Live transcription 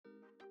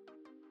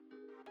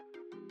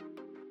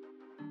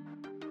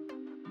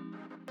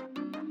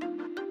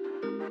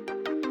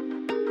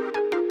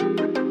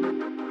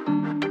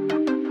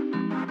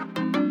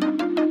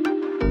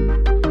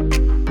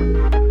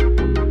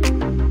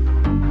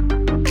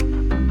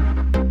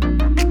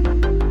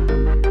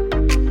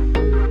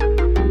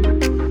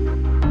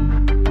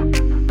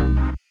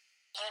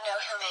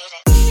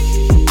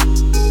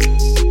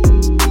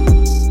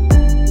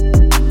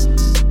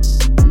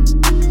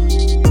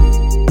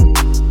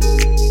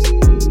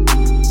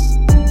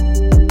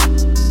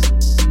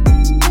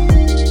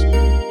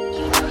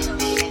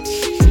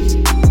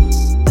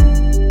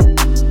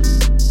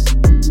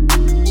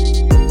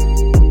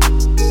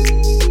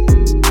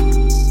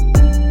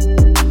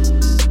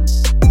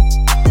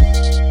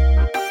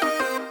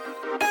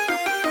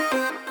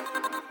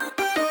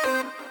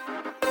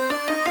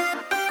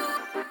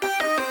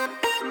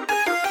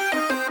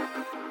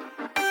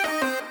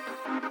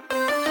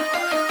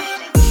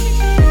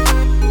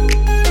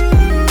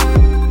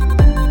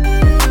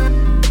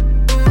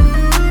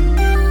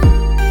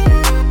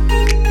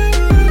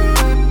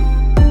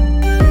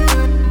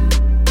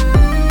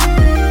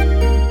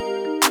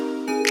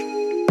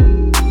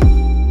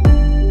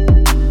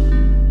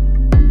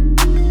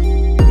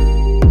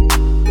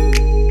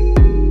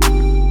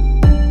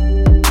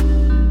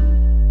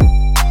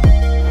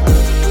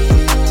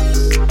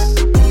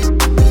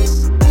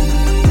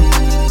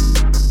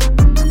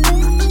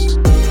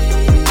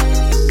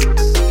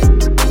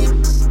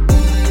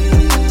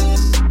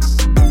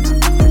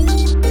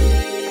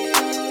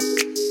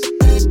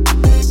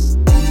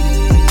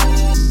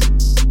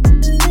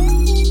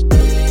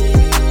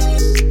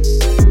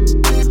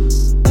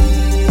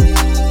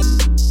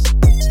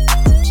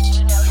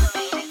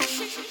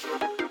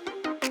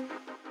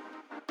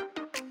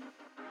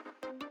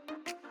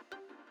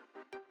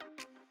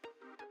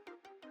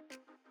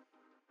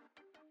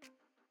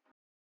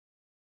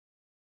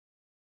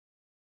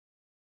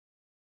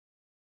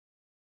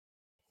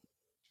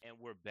And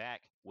we're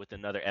back with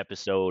another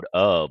episode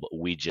of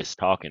We Just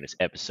Talking. It's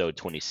episode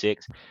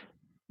 26.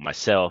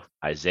 Myself,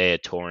 Isaiah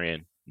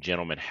Torian.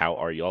 Gentlemen, how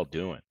are y'all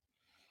doing?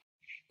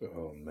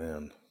 Oh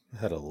man,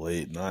 I had a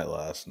late night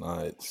last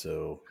night,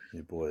 so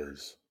your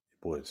boy's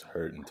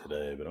hurting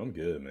today, but I'm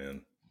good,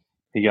 man.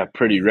 He got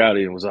pretty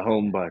rowdy and was at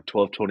home by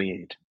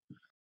 12:28.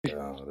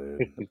 Oh,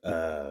 dude.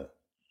 That's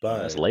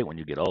But late when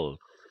you get old.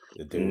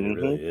 dude, it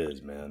really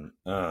is, man.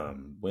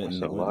 Went That's and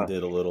not a went and lot.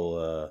 did a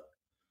little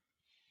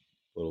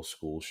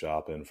school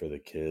shopping for the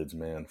kids,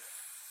 man.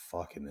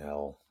 Fucking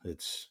hell,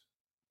 it's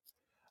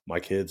my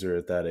kids are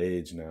at that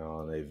age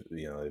now, and they've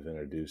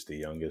introduced the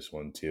youngest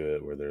one to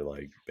it, where they're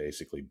like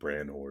basically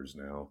brand whores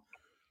now.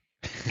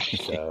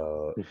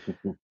 So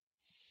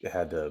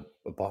I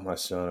bought my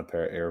son a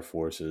pair of Air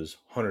Forces,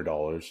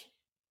 $100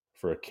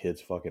 for a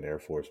kid's fucking Air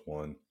Force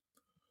One.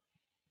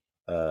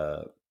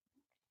 A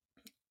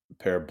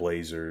pair of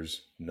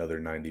Blazers, another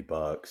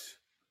 $90,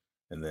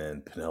 and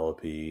then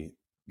Penelope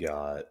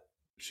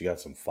she got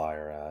some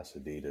fire ass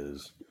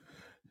Adidas.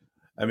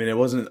 I mean, it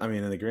wasn't. I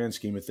mean, in the grand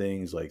scheme of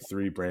things, like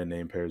three brand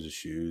name pairs of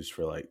shoes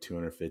for like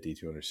 $250,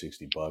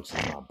 $260 is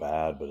not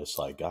bad, but it's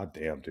like,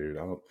 goddamn, dude,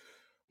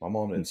 my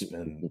mom didn't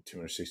spend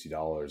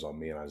 $260 on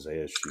me and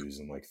Isaiah's shoes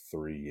in like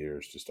 3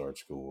 years to start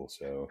school.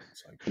 So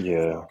it's like,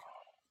 Yeah, fuck.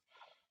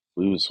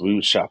 we was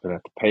shopping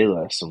at the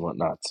Payless and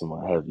whatnot, some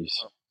of my heavies.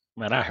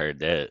 Man, I heard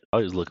that.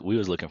 We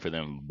was looking for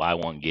them buy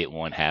one get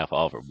one half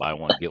off or buy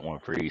one get one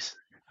free.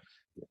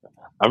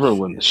 I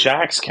remember when the Shit.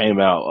 Shacks came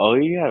out. Oh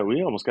yeah,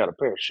 we almost got a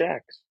pair of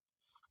Shacks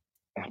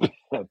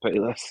at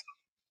Payless.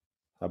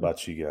 How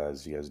about you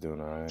guys? You guys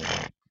doing all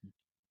right?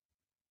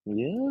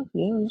 Yeah,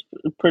 it's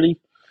pretty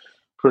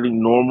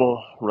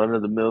normal run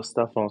of the mill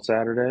stuff on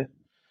Saturday.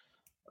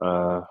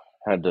 Uh,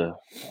 had to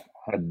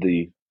had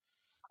the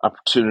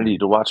opportunity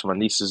to watch my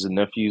nieces and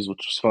nephews,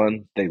 which was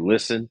fun. They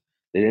listened.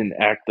 They didn't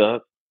act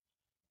up.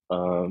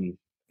 Um,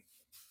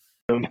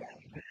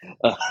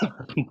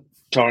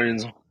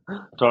 Tarian's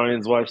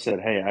Tarian's wife said,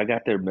 "Hey, I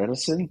got their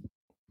medicine.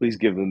 Please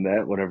give them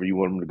that whenever you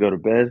want them to go to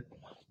bed.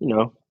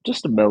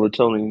 Just a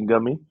melatonin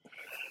gummy.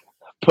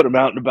 Put them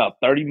out in about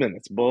 30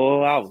 minutes.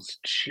 Boy, I was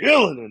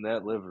chilling in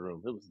that living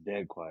room. It was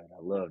dead quiet. I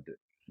loved it.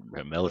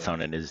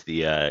 Melatonin is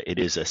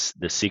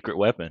the secret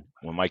weapon.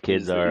 When my It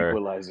kids is the are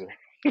equalizer.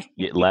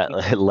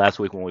 last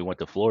week when we went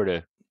to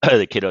Florida,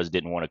 the kiddos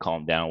didn't want to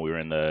calm down. We were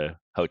in the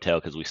hotel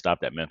because we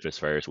stopped at Memphis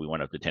first. We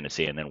went up to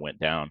Tennessee and then went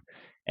down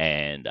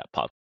and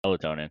popped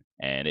melatonin,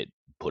 and it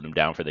put them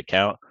down for the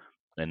count.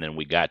 And then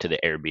we got to the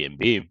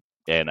Airbnb,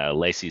 and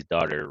Lacey's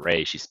daughter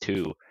Ray, she's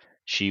 2,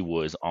 she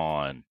was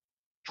on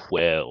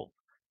 12.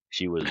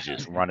 She was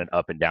just running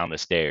up and down the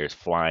stairs,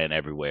 flying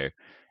everywhere.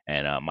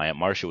 And my Aunt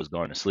Marcia was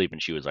going to sleep,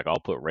 and she was like, "I'll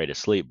put Ray to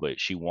sleep," but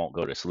she won't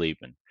go to sleep.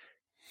 And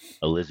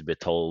Elizabeth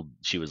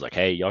she was like,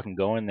 "Hey, y'all can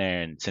go in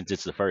there, and since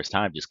it's the first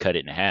time, just cut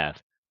it in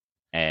half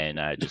and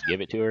just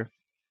give it to her."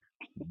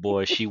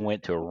 Boy, she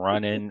went to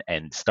running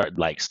and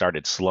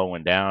started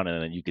slowing down,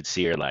 and then you could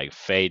see her like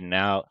fading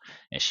out,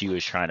 and she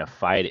was trying to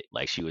fight it,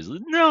 like she was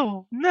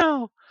no,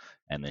 no,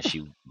 and then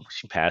she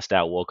passed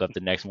out, woke up the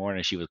next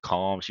morning, she was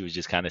calm, she was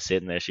just kind of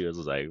sitting there, she was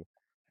like,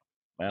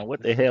 "Man,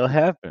 what the hell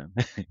happened?"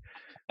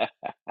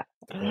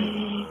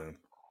 Man.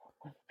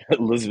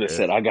 Elizabeth Yeah,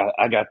 said, I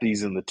got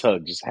these in the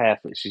tug, just half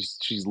it.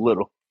 She's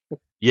little.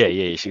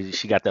 yeah,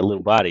 she got that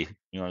little body,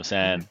 you know what I'm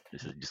saying?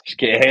 Just She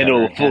can't cut her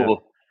handle in a half.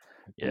 full.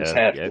 Just Yeah,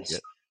 half yep, this.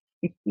 yep.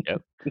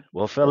 Yep.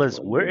 Well, Oh fellas,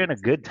 my we're in a goodness.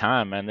 good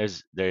time, man.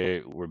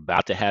 We're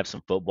about to have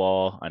some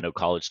football. I know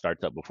college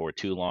starts up before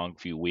too long,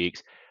 few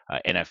weeks.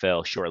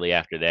 NFL shortly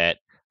after that.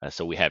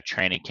 So we have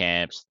training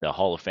camps, the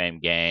Hall of Fame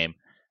game.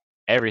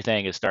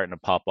 Everything is starting to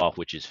pop off,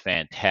 which is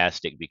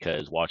fantastic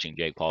because watching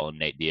Jake Paul and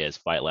Nate Diaz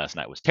fight last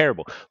night was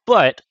terrible.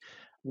 But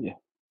Yeah.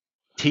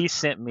 T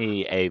sent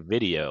me a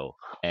video,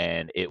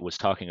 and it was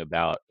talking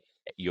about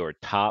your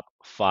top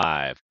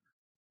 5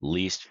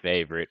 least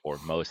favorite or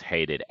most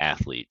hated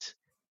athletes.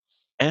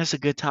 And it's a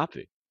good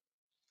topic.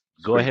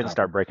 It's a Go great ahead and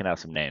start topic. breaking out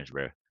some names,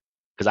 bro.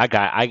 Because I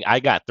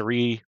got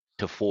 3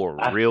 to 4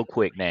 I, real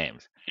quick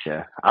names.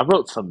 yeah, I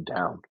wrote some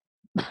down.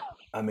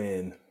 I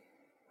mean,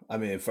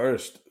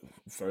 first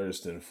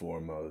and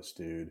foremost,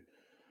 dude,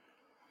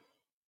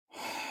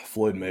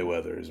 Floyd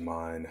Mayweather is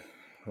mine.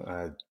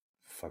 I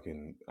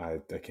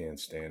can't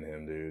stand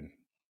him, dude.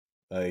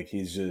 Like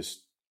he's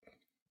just,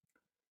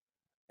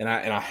 and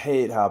I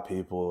hate how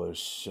people are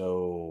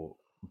so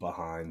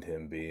behind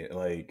him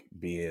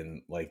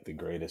being like the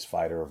greatest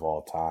fighter of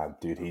all time,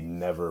 dude. He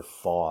never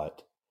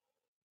fought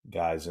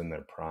guys in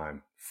their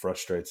prime.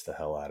 Frustrates the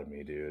hell out of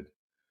me, dude.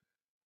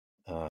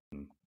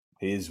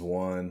 He's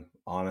one.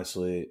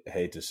 Honestly,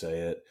 hate to say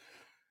it.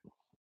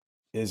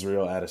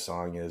 Israel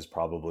Adesanya is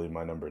probably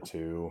my number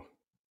 2.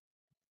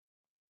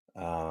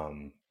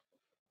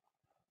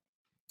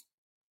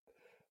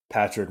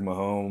 Patrick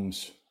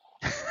Mahomes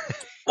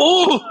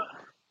Oh,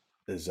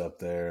 is up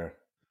there.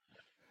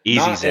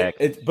 Easy, Zach.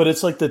 But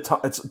it's like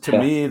it's to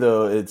me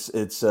though.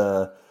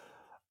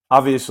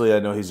 obviously I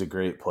know he's a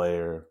great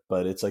player,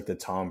 but it's like the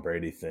Tom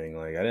Brady thing.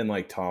 Like I didn't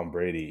like Tom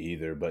Brady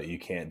either, but you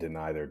can't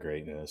deny their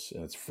greatness,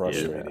 and it's Yeah.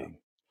 frustrating.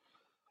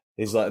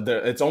 He's like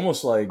it's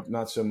almost like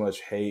not so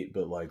much hate,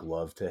 but like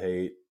love to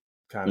hate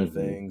kind of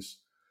things.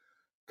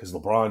 Because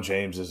LeBron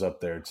James is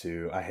up there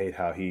too. I hate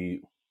how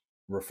he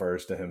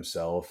refers to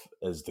himself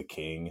as the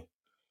king.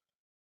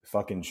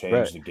 Fucking Bruh,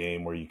 changed the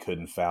game where you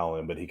couldn't foul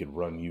him, but he could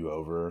run you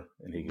over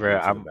and he could bruh,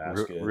 get to the I'm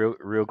basket.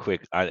 real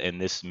quick, and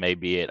this may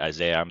be it,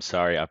 Isaiah. I'm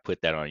sorry I put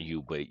that on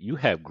you, but you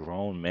have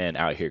grown men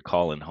out here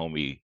calling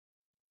homie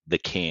the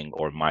king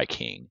or my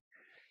king.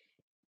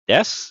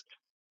 That's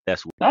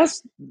That's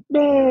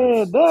Yeah,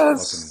 man. it's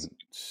That's fucking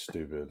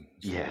stupid.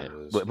 That's what yeah. it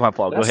is. But my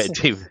fault. Go that's. ahead,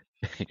 David.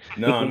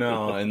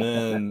 No. And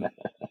then,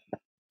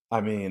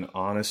 I mean,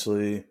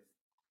 honestly,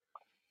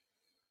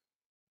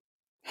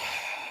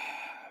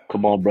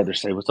 Come on, brother.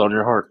 Say what's on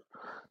your heart.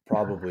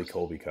 probably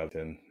Colby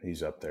Covington.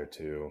 He's up there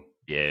too.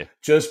 Yeah,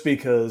 Just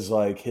because,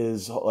 like,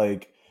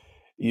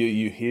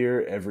 you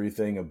hear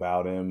everything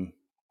about him,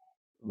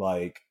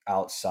 like,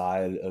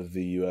 outside of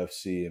the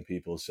UFC, and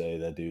people say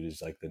that dude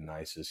is, like, the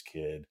nicest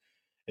kid.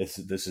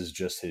 This is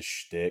just his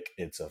shtick.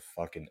 It's a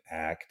fucking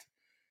act,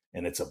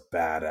 and it's a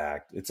bad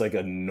act. It's, like,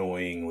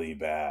 annoyingly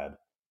bad.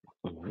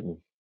 Mhm.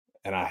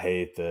 And I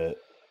hate that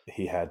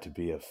he had to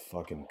be a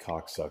fucking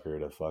cocksucker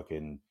to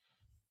fucking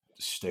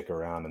stick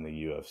around in the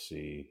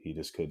UFC. He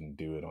just couldn't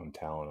do it on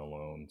talent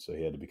alone. So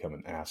he had to become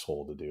an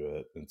asshole to do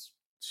it. It's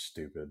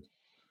stupid.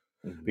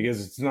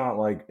 Because it's not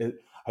like I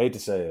hate to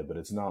say it, but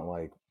it's not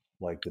like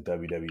the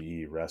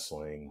WWE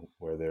wrestling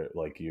where they're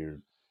like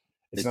it's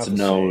It's not the same,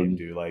 known.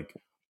 dude. Like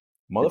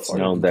It's motherfucker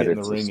known can that get in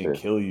the it's a ring and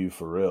stick. kill you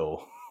for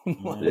real. Yeah.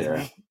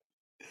 Like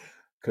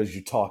because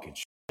you're talking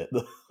shit.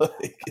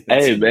 Like, it's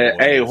Hey man.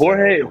 Hey, annoying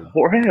as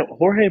hell, dude.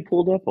 Jorge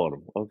pulled up on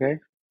him. Okay.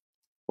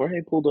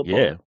 Jorge pulled up on yeah,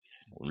 him.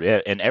 yeah.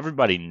 And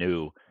everybody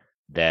knew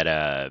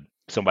that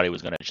somebody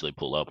was going to actually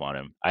pull up on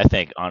him. I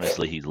think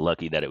honestly, he's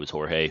lucky that it was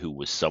Jorge, who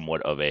was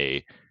somewhat of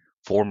a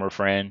former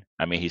friend.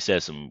 I mean, he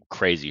says some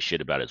crazy shit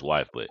about his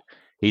wife, but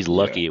he's Yeah.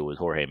 lucky it was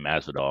Jorge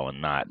Masvidal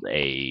and not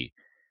a.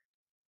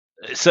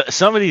 So,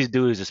 some of these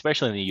dudes,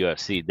 especially in the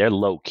UFC, they're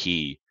low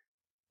key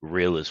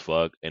real as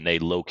fuck, and they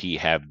low key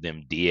have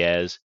them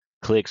Diaz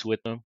clicks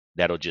with them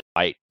that'll just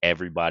fight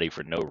everybody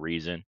for no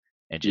reason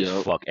and just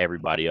Yep. fuck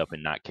everybody up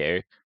and not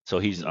care. So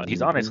he's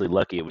hmm honestly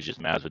lucky it was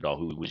just Masvidal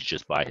who was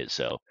just by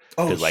himself,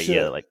 Oh because like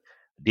yeah, shit. like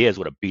Diaz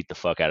would have beat the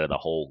fuck out of the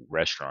whole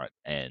restaurant.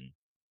 And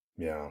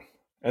Yeah.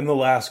 And the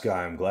last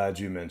guy, I'm glad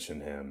you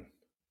mentioned him,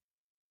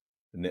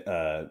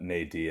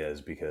 Nate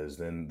Diaz, because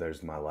then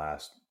there's my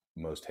last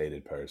most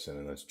hated person,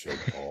 and that's Jake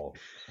Paul.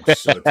 I'm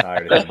so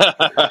tired of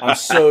him. I'm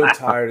so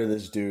tired of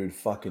this dude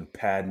fucking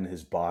padding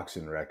his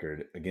boxing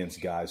record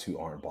against guys who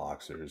aren't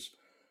boxers.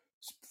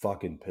 It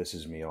fucking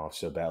pisses me off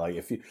so bad.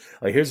 Like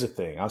here's the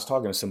thing. I was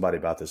talking to somebody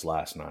about this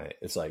last night.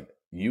 It's like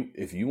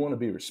if you want to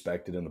be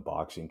respected in the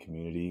boxing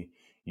community,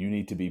 you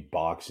need to be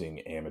boxing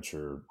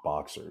amateur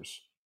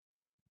boxers,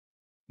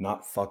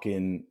 not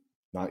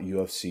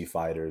UFC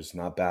fighters,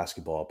 not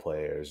basketball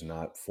players,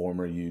 not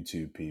former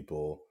YouTube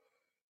people.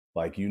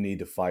 Like you need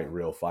to fight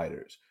real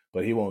fighters.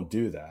 But he won't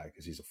do that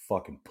because he's a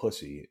fucking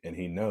pussy, and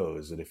he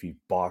knows that if he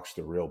boxed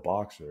a real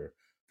boxer,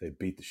 they'd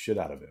beat the shit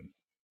out of him.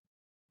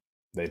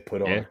 They'd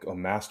put on yeah, a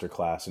master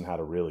class in how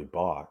to really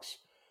box,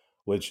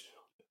 which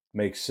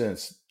makes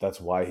sense.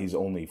 That's why he's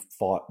only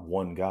fought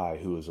one guy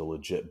who is a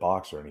legit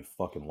boxer, and he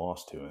fucking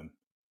lost to him.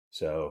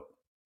 So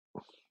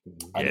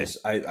yeah,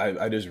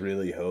 I just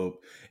really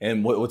hope.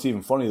 And what's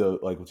even funny though,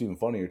 like what's even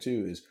funnier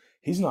too, is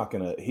he's not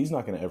gonna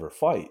ever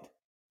fight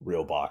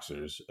real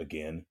boxers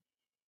again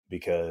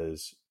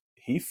because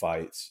he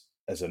fights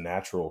as a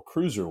natural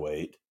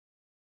cruiserweight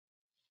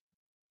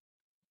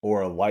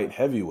or a light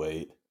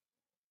heavyweight,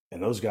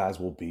 and those guys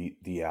will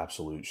beat the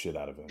absolute shit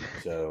out of him.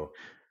 So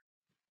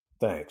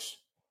thanks.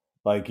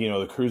 Like, the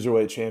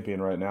cruiserweight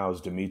champion right now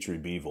is Dimitri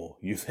Bivol.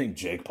 You think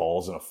Jake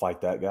Paul's gonna fight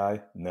that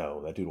guy?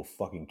 No, that dude will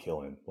fucking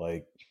kill him.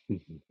 Like,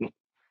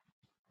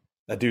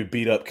 that dude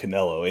beat up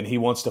Canelo, and he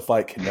wants to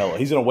fight Canelo.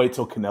 He's gonna wait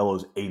till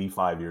Canelo's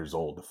 85 years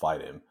old to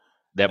fight him, and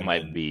then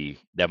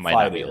that might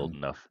fight not be old him,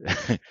 enough.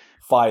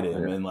 fight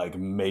him, Yeah. and like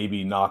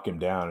maybe knock him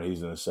down. And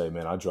he's gonna say,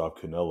 "Man, I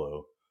dropped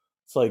Canelo."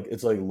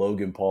 It's like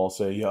Logan Paul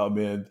say, "Yeah,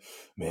 man,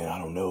 I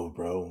don't know,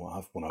 bro.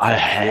 When I I fought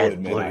had Floyd,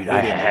 man, I Floyd,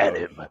 I hit him, had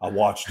bro. him. I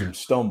watched him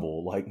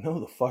stumble." Like, no,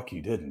 the fuck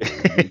you didn't,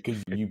 dude.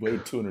 Because you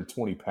weighed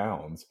 220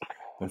 pounds,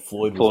 and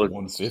Floyd was Floyd.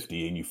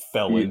 150, and you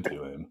fell Yeah.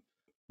 into him.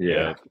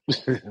 Yeah.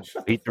 Shut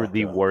the He threw fuck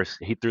the up. worst.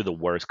 He threw the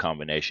worst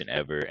combination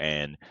ever,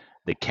 and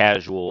the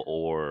casual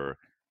or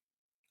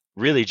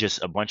really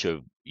just a bunch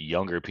of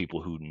younger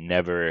people who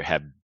never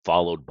have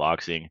followed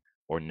boxing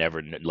or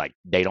never like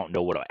they don't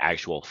know what an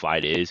actual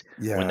fight is.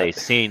 When Yeah, they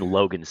seen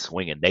Logan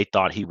swinging, they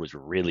thought he was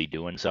really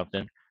doing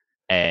something,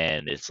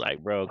 and it's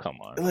like, bro, come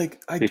on.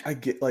 like I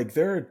get like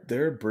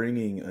they're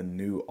bringing a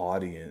new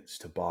audience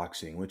to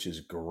boxing, which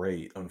is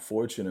great.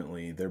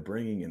 Unfortunately, they're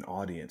bringing an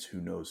audience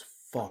who knows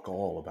fuck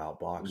all about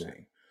Yeah.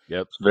 boxing.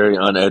 Yep. It's very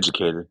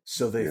uneducated.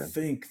 So they Yeah.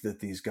 think that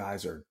these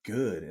guys are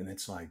good, and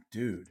it's like,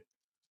 dude,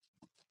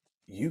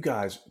 you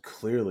guys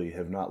clearly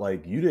have not,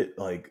 like, you did,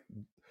 like,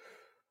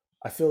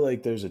 I feel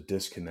like there's a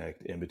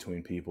disconnect in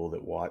between people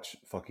that watch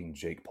fucking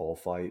Jake Paul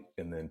fight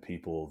and then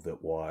people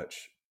that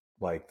watch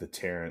like the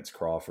Terrence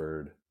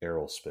Crawford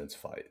Errol Spence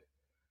fight.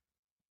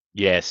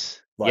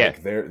 Yes. Yeah.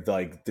 Like they're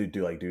like, dude,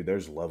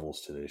 there's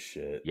levels to this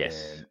shit,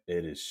 Yes. and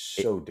it is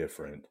It, so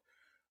different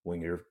when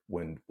you're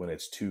when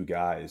it's two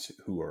guys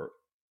who are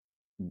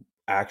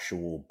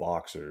actual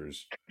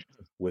boxers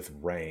with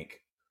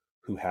rank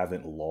who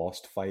haven't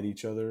lost fight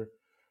each other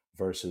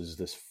versus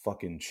this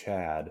fucking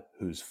Chad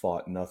who's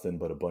fought nothing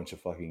but a bunch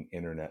of fucking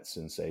internet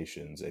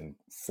sensations and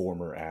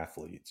former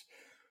athletes.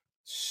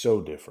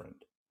 So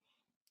different.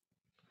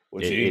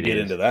 Which you can it get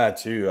is. into that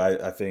too.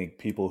 I think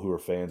people who are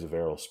fans of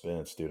Errol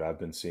Spence, dude, I've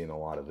been seeing a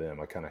lot of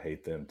them. I kind of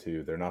hate them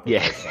too. They're not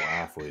Yeah. professional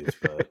athletes,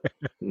 but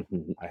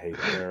I hate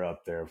they're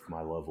up there with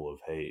my level of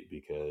hate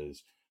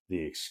because the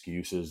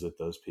excuses that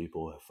those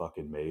people have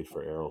fucking made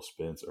for Errol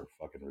Spence are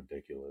fucking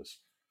ridiculous.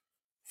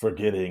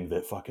 Forgetting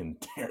that fucking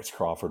Terrence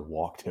Crawford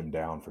walked him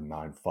down for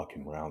 9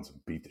 fucking rounds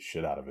and beat the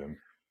shit out of him.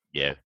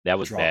 Yeah. That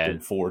was Dropped him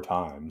bad. 4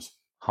 times.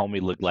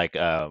 Homie looked like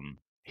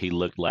he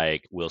looked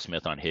like Will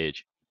Smith on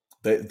Hitch.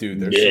 Dude,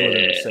 there's some of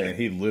them saying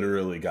he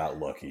literally got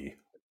lucky.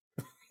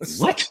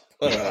 What?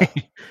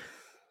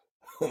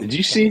 Did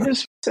you see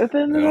his face at the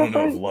end I of don't that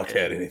know if fight? luck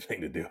had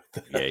anything to do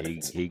with Yeah,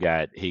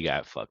 that. he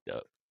got fucked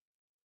up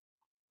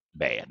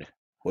bad.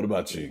 What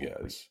about you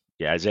guys?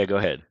 Yeah, Isaiah, go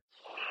ahead.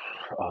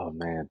 Oh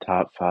man,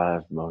 top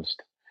 5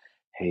 most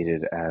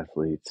hated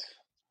athletes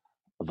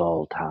of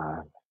all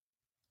time.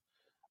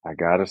 I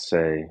gotta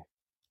say,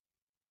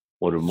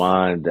 one of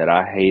mine that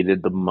I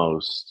hated the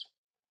most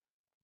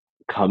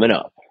coming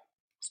up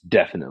is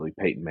definitely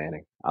Peyton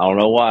Manning. I don't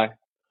know why.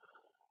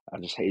 I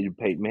just hated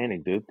Peyton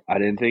Manning, dude. I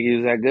didn't think he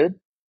was that good.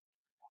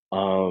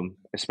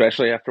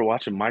 Especially after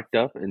watching Mic'd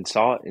Up and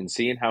saw it and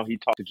seeing how he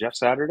talked to Jeff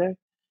Saturday,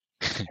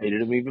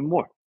 hated him even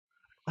more.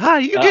 Ah,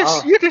 you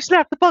just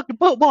snapped the fucking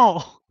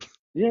football.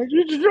 Yeah,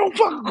 you just don't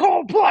fucking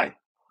call a play.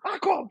 I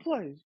call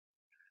plays.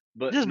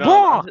 But Just no,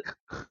 block.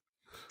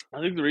 I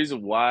think the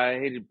reason why I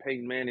hated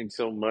Peyton Manning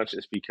so much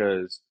is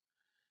because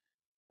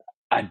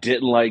I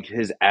didn't like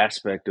his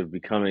aspect of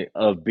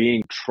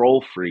being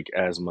troll freak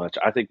as much.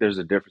 I think there's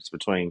a difference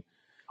between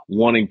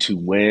wanting to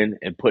win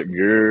and putting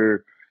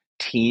your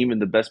team in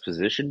the best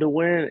position to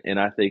win, and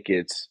I think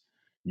it's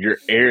your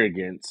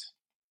arrogance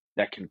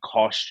that can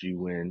cost you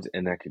wins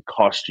and that could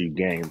cost you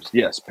games.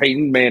 Yes,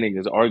 Peyton Manning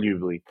is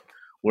arguably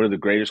one of the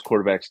greatest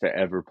quarterbacks to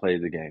ever play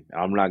the game.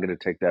 I'm not going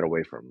to take that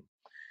away from him.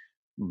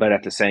 But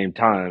at the same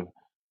time,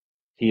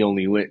 he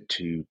only went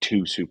to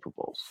 2 Super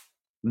Bowls.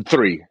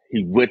 3.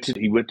 He went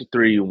to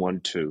 3 and won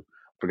 2.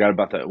 Forgot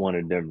about that one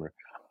in Denver.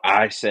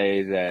 I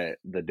say that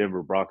the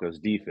Denver Broncos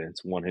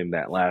defense won him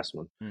that last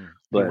one. He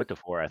But went to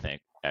 4, I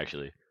think,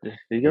 actually. did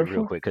he go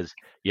Real for? quick,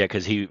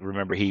 because he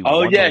remember he Oh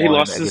won the yeah, he one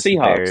lost to the against the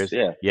Seahawks. Bears.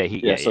 Yeah, Yeah,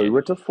 yeah. So yeah. he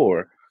went to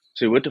 4.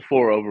 So he went to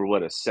 4 over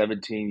what, a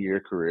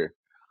 17-year career.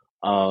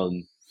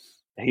 Um,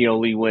 he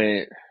only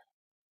went.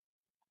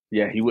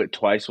 Yeah, he went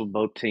twice with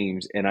both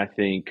teams, and I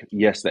think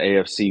yes, the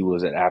AFC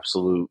was an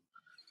absolute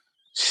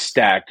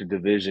stacked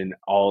division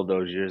all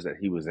those years that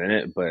he was in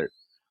it. But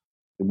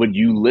when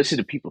you listen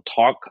to people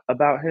talk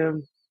about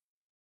him,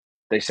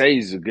 they say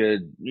he's a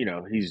good.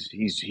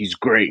 He's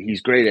great.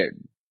 He's great at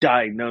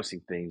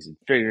diagnosing things and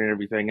figuring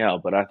everything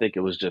out. But I think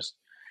it was just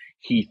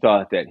he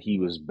thought that he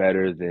was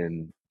better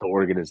than the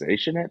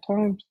organization at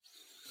times.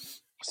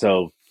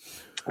 So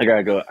I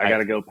gotta go. I I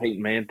gotta go.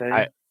 Peyton Manning I thing.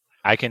 I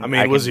I can I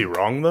mean, was he can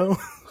wrong though?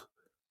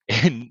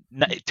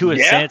 to a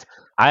Yeah. sense,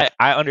 I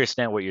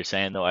understand what you're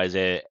saying though,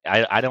 Isaiah.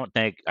 I don't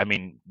think, I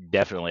mean,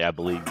 definitely I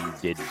believe you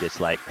did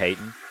dislike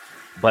Peyton,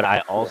 but I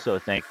Yeah. also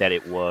think that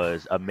it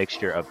was a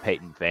mixture of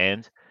Peyton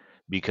fans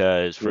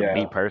because for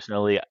me Yeah.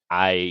 personally,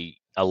 a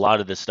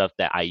lot of the stuff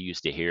that I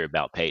used to hear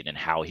about Peyton and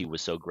how he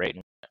was so great,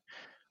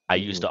 I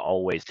used Hmm. to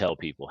always tell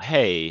people,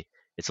 hey,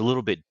 it's a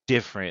little bit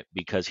different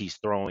because he's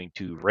throwing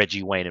to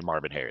Reggie Wayne and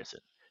Marvin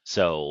Harrison.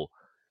 So,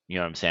 you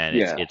know what I'm saying?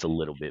 It's Yeah. it's a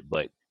little bit,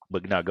 but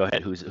no, go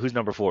ahead. Who's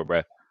number 4,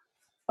 bro?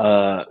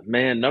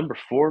 Man, number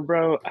 4,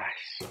 bro.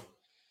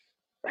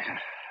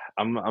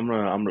 I'm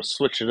gonna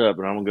switch it up,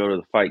 and I'm gonna go to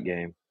the fight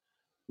game.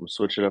 I'm gonna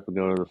switch it up and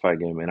go to the fight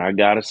game. And I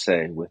gotta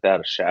say,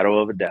 without a shadow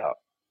of a doubt,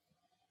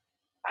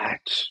 I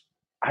just,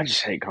 I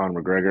just hate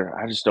Conor McGregor.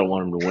 I just don't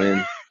want him to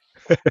win.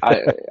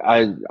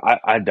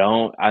 I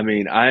don't. I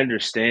mean, I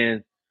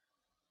understand.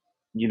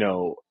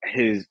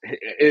 It's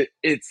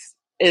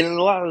and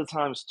a lot of the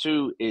times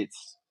too.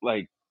 It's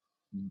like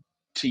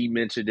T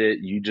mentioned it.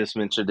 You just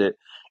mentioned it.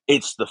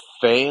 It's the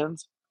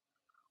fans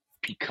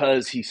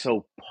because he's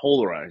so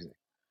polarizing.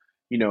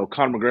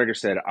 Conor McGregor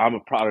said, I'm a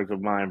product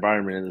of my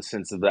environment in the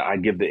sense of that I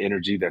give the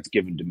energy that's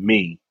given to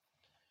me,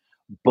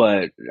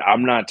 but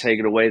I'm not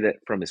taking away that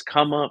from his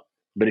come up.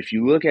 But if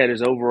you look at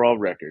his overall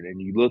record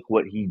and you look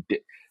what he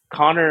did,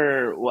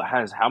 Conor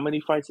has how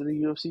many fights in the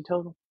UFC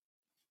total?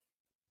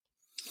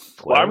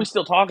 Why are we 12?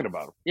 still talking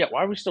about him? Yeah,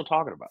 why are we still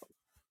talking about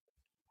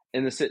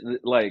him? And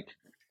like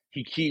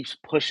he keeps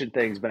pushing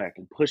things back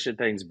and pushing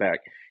things back.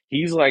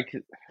 He's like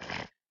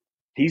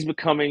he's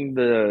becoming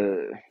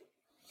the.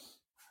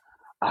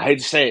 I hate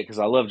to say it because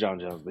I love John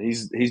Jones, but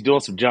he's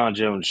doing some John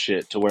Jones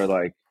shit to where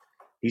like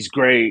he's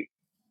great,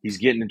 he's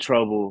getting in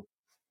trouble,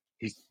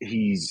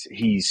 he's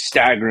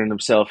staggering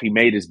himself. He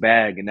made his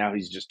bag, and now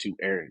he's just too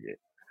arrogant.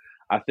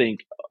 I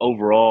think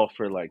overall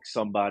for like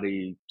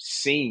somebody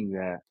seeing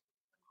that,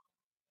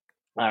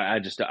 I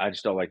just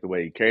don't like the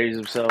way he carries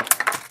himself.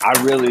 I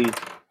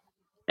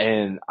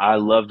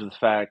loved the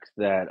fact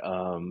that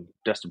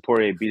Dustin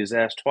Poirier beat his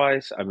ass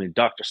twice. I mean,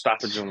 Doctor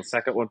Stoppage on the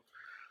second one,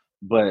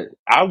 but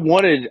I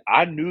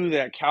knew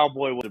that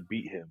Cowboy would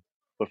beat him,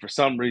 but for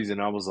some reason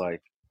I was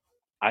like,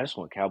 I just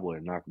want Cowboy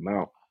to knock him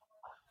out,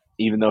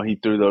 even though he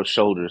threw those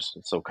shoulders.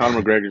 So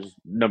Conor McGregor's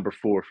number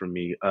 4 for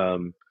me.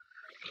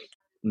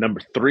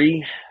 Number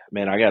 3,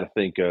 man, I got to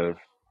think of.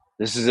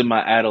 This is in my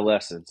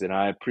adolescence, and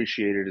I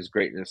appreciated his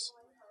greatness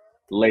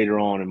later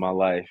on in my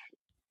life.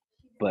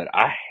 But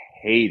I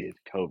hated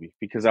Kobe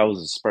because I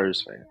was a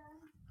Spurs fan.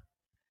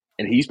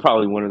 And he's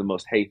probably one of the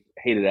most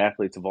hated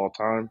athletes of all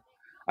time.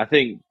 I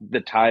think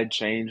the tide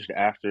changed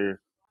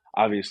after,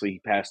 obviously, he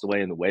passed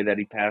away in the way that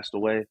he passed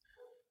away.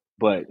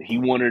 But he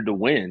wanted to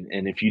win.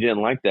 And if you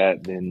didn't like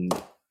that, then,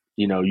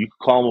 you could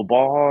call him a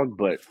ball hog.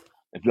 But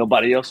if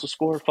nobody else will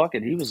score, fuck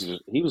it. He was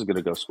going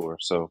to go score.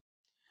 So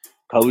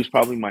Kobe's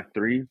probably my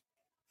 3.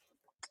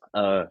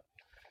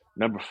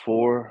 Number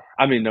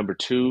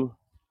 2,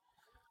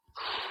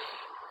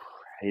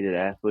 hated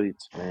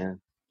athletes, man.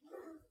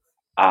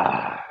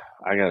 I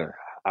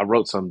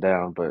wrote some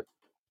down, but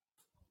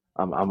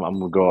I'm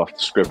gonna go off the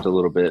script a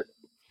little bit.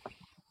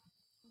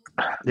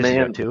 This is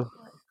your 2?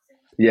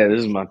 Yeah,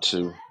 this is my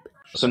 2.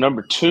 So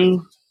number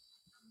 2,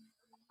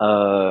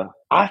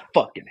 I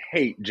fucking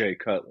hate Jay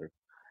Cutler.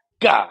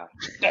 God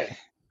damn,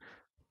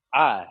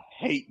 I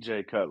hate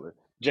Jay Cutler.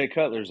 Jay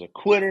Cutler's a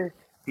quitter.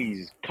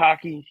 He's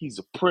cocky. He's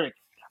a prick.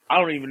 I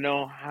don't even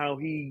know how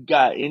he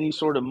got any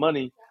sort of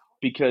money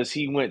because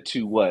he went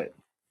to what?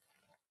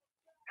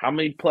 How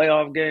many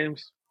playoff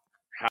games?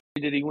 How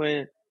many did he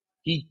win?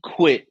 He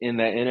quit in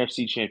that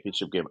NFC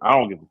Championship game. I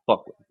don't give a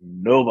fuck what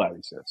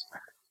nobody says.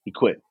 He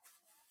quit.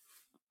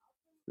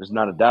 There's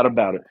not a doubt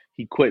about it.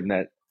 He quit in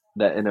that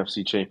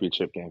NFC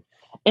Championship game.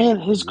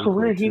 And his You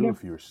career, quit too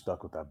if you were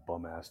stuck with that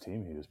bum ass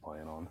team he was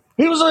playing on.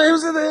 He was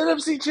in the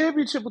NFC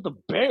Championship with the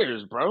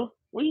Bears, bro.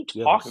 What are you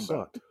talking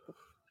about?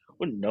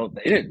 Well, no,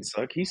 they didn't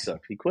suck. He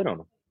sucked. He quit on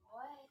them.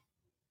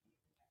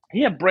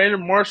 He had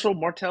Brandon Marshall,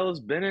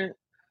 Martellus Bennett,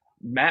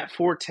 Matt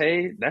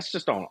Forte. That's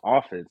just on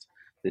offense.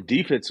 The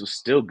defense was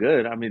still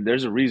good. I mean,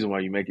 there's a reason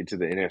why you make it to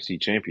the NFC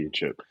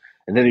Championship.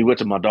 And then he went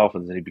to my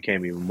Dolphins and he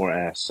became even more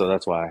ass. So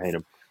that's why I hate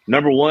him.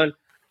 Number 1,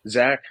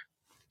 Zach,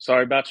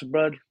 sorry about you,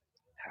 bud.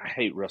 I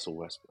hate Russell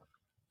Westbrook.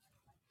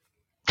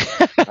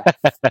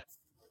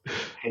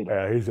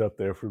 Yeah, he's up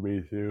there for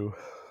me too.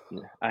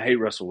 I hate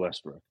Russell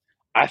Westbrook.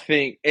 I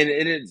think, and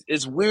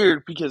it's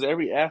weird because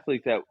every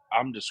athlete that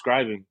I'm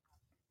describing,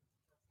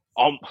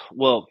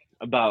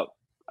 about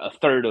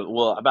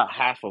about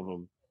half of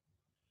them,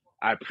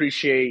 I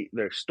appreciate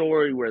their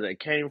story, where they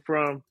came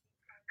from,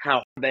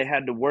 how they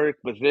had to work,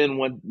 but then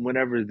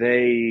whenever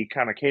they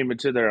kind of came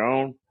into their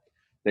own,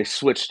 they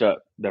switched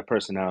up their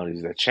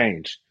personalities. They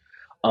changed.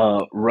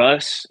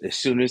 Russ, as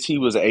soon as he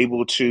was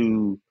able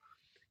to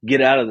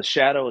get out of the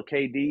shadow of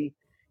KD,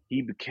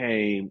 he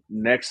became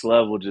next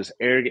level, just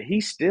arrogant.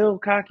 He's still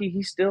cocky.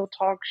 He still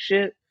talks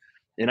shit.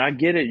 And I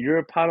get it.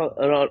 You're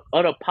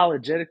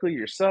unapologetically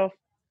yourself,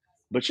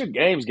 but your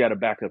game's got to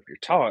back up your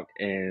talk.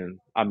 And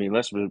I mean,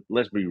 let's be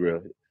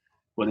real.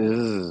 This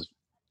is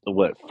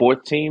what,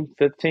 4th team,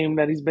 5th team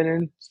that he's been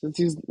in since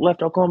he's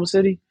left Oklahoma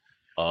City?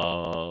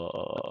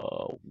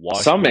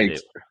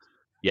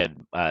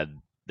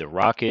 The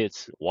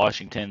Rockets,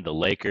 Washington, the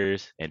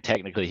Lakers, and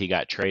technically he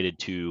got traded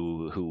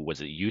to, who was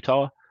it,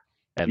 Utah,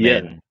 and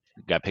then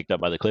got picked up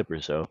by the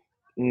Clippers. So,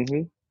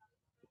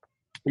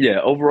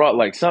 yeah, overall,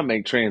 like, something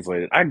ain't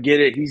translated. I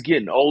get it. He's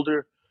getting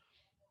older,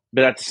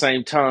 but at the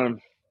same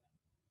time,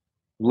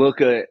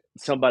 look at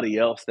somebody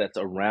else that's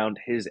around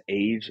his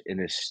age and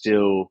is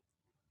still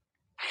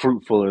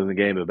fruitful in the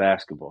game of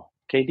basketball.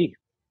 KD.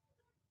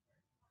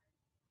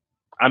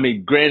 I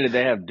mean, granted,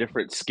 they have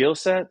different skill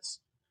sets.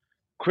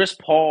 Chris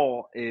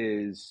Paul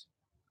is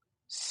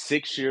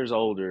 6 years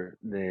older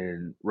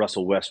than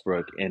Russell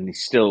Westbrook, and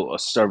he's still a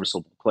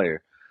serviceable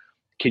player.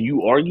 Can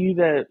you argue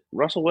that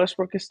Russell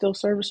Westbrook is still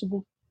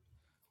serviceable?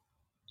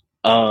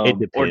 it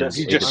depends. Or does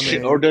he just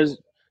shit? Or does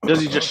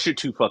he just shoot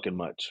too fucking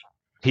much?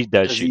 He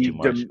does shoot too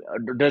much.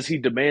 Does he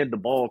demand the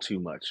ball too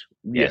much?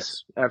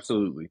 Yes,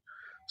 absolutely.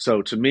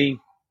 So to me,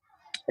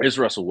 it's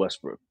Russell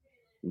Westbrook,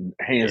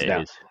 hands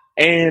down.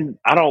 And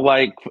I don't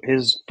like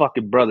his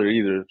fucking brother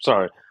either.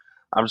 Sorry,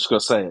 I'm just gonna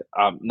say it.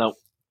 No,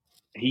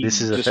 he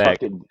this is just a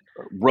fact. fucking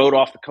rode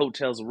off the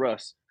coattails of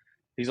Russ.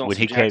 He's on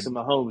some Jackson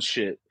Mahomes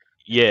shit.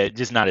 Yeah,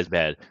 just not as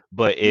bad.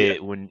 But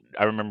when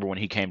I remember when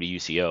he came to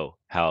UCO,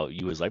 how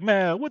you was like,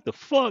 man, what the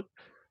fuck?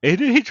 And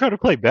did he try to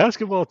play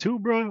basketball too,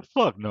 bro?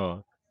 Fuck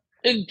no.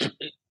 And,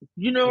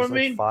 you know what I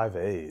mean?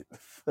 5'8".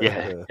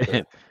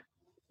 Yeah.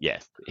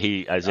 Yes,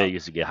 Isaiah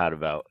used to get hot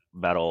about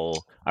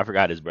old. I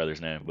forgot his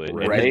brother's name, but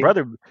and his Ray.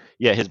 brother,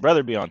 yeah, his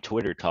brother be on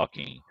Twitter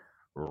talking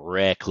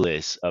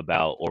reckless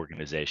about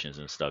organizations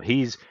and stuff.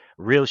 He's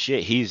real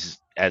shit. He's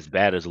as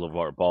bad as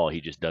LeVar Ball.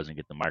 He just doesn't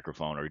get the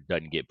microphone or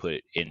doesn't get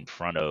put in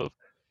front of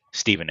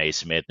Stephen A.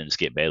 Smith and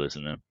Skip Bayless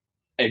and them.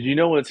 And you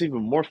know what's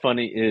even more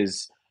funny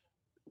is,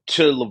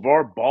 to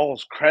LeVar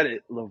Ball's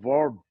credit,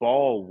 LeVar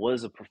Ball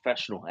was a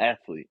professional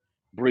athlete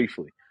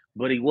briefly,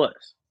 but he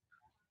was.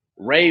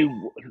 Ray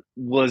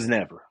was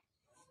never.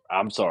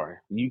 I'm sorry.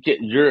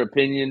 Your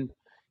opinion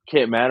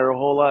can't matter a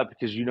whole lot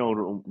because you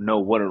don't know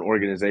what an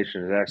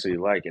organization is actually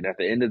like. And at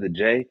the end of the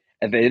day,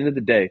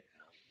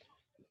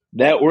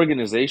 that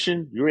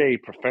organization, you're a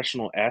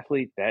professional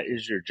athlete. That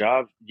is your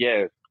job.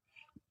 Yeah,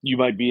 you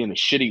might be in a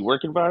shitty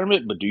work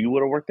environment, but do you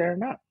want to work there or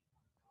not?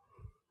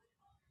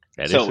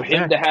 That is So a fact.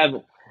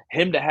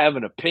 him to have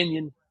an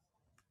opinion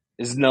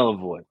is null and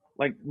void.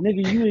 Like,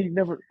 nigga, you ain't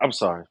never. I'm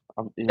sorry.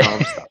 I'm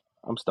stuck.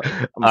 I'm stuck.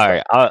 I'm All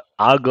stuck. right,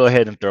 I'll go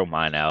ahead and throw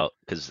mine out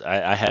because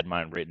I had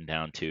mine written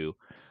down too.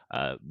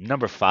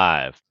 Number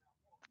 5,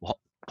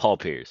 Paul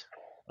Pierce.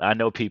 I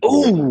know people.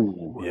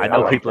 Ooh, I Yeah, I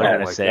know like people are I don't that.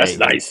 gonna like that That's say, either.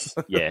 nice.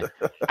 yeah.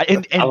 I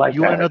And like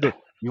that.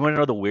 you want to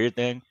know the weird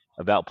thing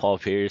about Paul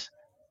Pierce?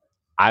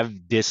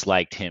 I've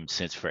disliked him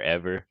since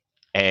forever,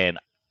 and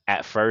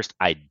at first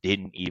I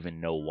didn't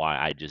even know why.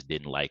 I just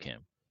didn't like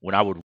him when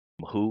I would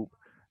hoop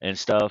and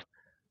stuff.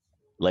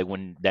 Like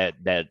when that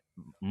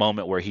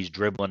moment where he's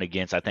dribbling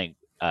against, I think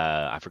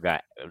I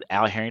forgot,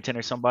 Al Harrington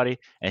or somebody,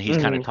 and he's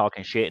kind of Hmm.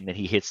 talking shit, and then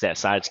he hits that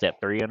sidestep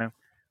three on him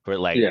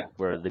Yeah,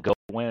 for the goal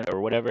win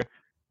or whatever.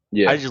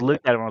 I yeah. just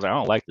looked at him. I was like, I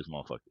don't like this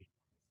motherfucker.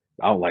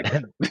 I don't like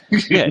that.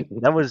 Yeah,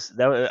 that was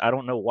I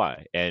don't know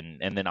why. And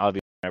then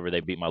obviously whenever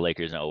they beat my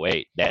Lakers in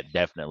 '08, that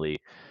definitely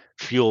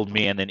fueled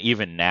me. And then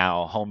even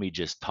now, homie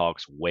just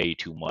talks way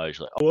too much.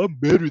 Like, oh, I'm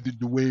better than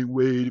Dwayne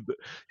Wade. But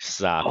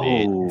stop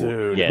it. Oh,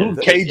 Dude, Yeah, who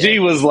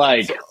KG was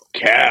like,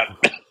 Cap.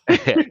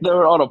 They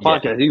were on a yeah,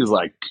 podcast. He was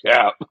like,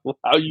 Cap,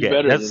 how you yeah.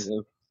 better than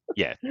him?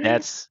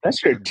 That's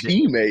That's your th-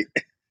 teammate.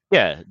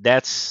 yeah.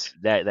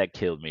 That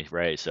killed me,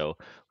 right? So,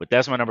 but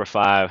that's my number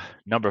 5.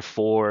 Number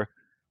 4,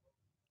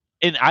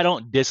 and I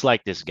don't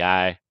dislike this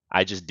guy.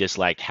 I just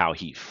disliked how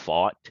he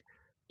fought.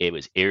 It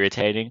was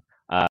irritating.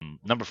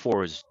 Number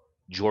 4 is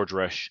George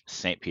Rush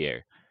St.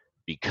 Pierre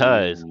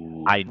because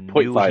Ooh, I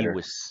point knew he fighter. was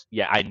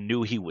yeah, I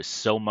knew he was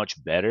so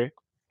much better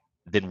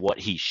than what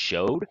he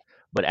showed.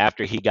 But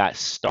after he got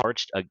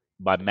starched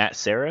by Matt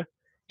Serra,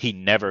 he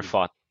never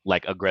fought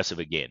like aggressive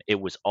again. It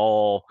was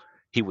all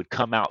he would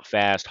come out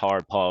fast,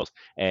 hard pause,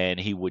 and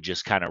he would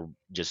just kind of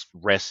just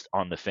rest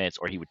on the fence,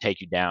 or he would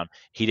take you down.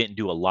 He didn't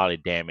do a lot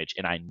of damage,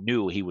 and I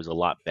knew he was a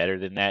lot better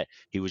than that.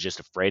 He was just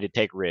afraid to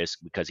take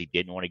risks because he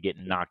didn't want to get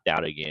knocked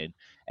out again,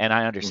 and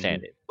I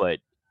understand Hmm. it. But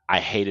I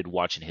hated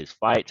watching his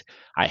fight.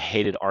 I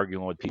hated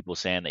arguing with people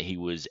saying that he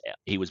was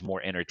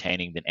more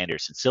entertaining than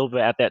Anderson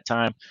Silva at that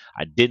time.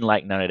 I didn't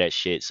like none of that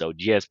shit. So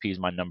GSP is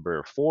my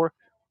number 4.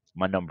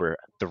 My number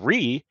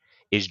 3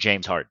 is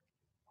James Harden.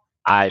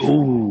 I've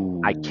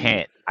Ooh.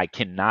 I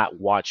cannot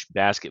watch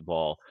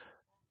basketball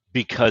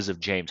because of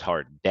James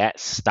Harden. That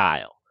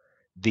style.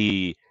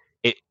 The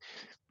it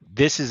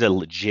This is a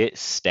legit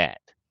stat.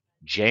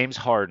 James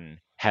Harden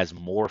has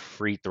more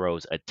free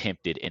throws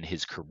attempted in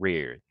his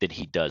career than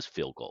he does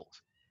field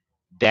goals.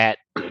 That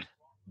Good,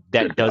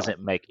 that good God. doesn't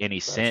make any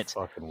That's sense.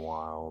 fucking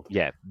wild.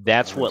 Yeah,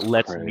 that's what That's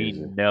lets me crazy.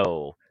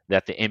 know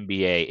that the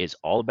NBA is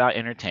all about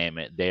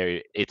entertainment.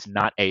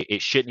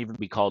 It shouldn't even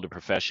be called a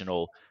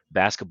professional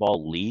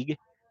basketball league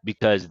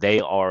because they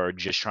are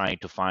just trying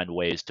to find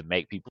ways to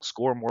make people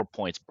score more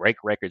points, break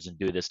records, and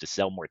do this to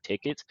sell more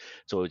tickets.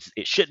 So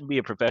it shouldn't be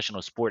a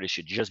professional sport. It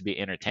should just be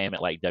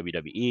entertainment like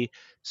WWE.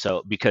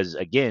 So because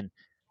again,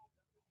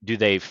 do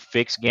they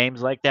fix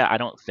games like that? I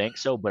don't think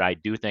so, but I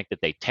do think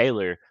that they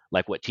tailor,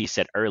 like what T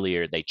said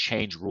earlier, they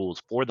change rules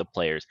for the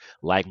players,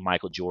 like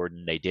Michael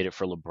Jordan. They did it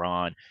for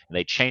LeBron, and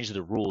they changed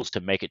the rules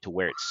to make it to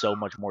where it's so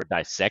much more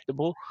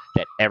dissectable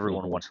that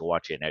everyone Hmm. wants to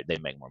watch it and they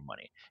make more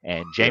money.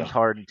 And Yeah. James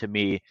Harden, to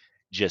me,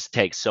 just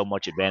takes so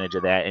much advantage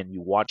of that. And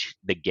you watch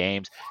the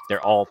games;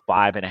 they're all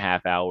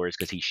 5.5 hours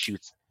because he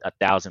shoots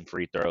 1,000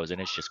 free throws, and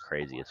it's just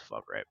crazy as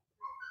fuck, right?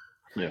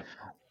 Yeah.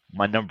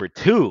 My number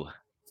 2,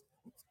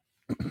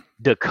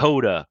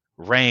 Dakota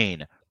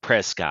Rain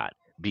Prescott,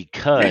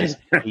 because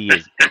he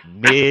is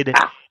mid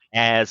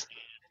as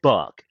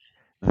fuck.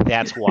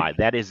 That's why.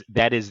 That is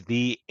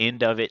the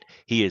end of it.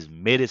 He is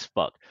mid as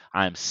fuck.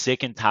 I'm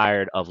sick and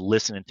tired of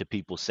listening to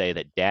people say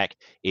that Dak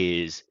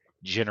is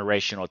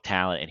generational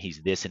talent and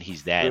he's this and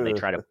he's that, and they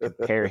try to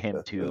compare him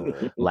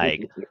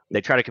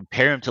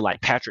to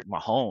like Patrick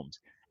Mahomes,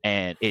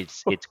 and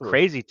it's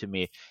crazy to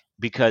me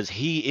because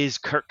he is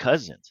Kirk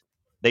Cousins.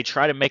 They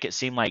try to make it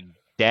seem like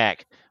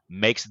Dak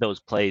makes those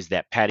plays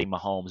that Patty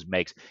Mahomes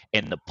makes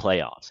in the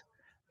playoffs,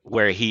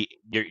 where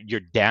you're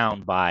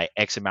down by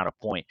X amount of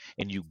point,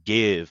 and you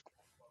give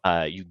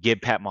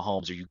Pat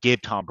Mahomes or you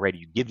give Tom Brady,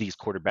 you give these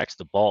quarterbacks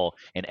the ball,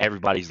 and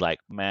everybody's like,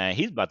 man,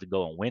 he's about to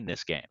go and win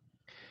this game.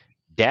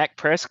 Dak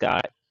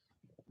Prescott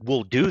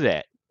will do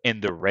that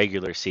in the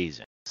regular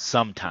season.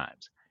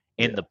 Sometimes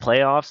in Yeah. the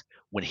playoffs,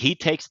 when he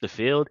takes the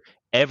field,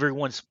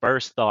 everyone's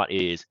first thought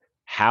is,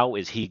 how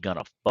is he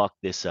gonna fuck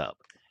this up?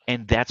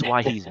 And that's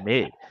why he's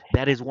mid.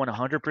 That is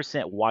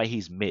 100% why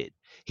he's mid.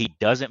 He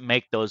doesn't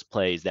make those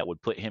plays that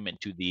would put him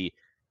into the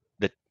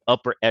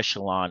upper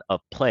echelon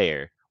of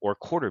player or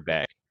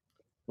quarterback.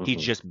 He Mhm.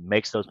 just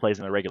makes those plays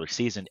in the regular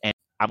season. And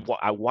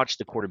I watched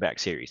the quarterback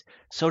series.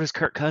 So does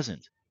Kirk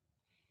Cousins.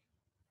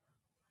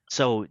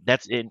 So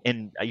that's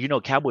and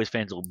Cowboys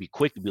fans will be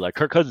quick to be like,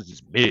 Kirk Cousins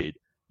is mid.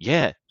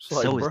 Yeah, It's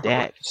like, so is bro,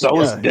 Dak.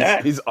 So is yeah,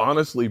 Dak. he's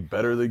honestly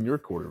better than your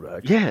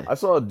quarterback. Yeah, I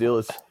saw a deal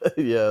that said,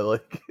 yeah,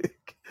 like,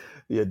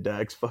 yeah,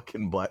 Dak's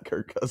fucking black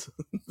Kirk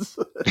Cousins.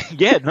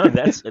 yeah, no,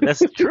 that's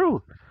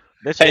true.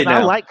 Hey, And I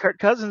now like Kirk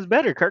Cousins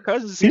better. Kirk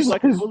Cousins seems he's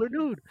like a cooler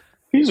dude.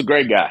 he's a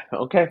great guy.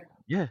 Okay,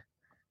 Yeah,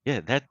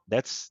 yeah,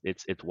 that's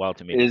it's wild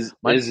to me. is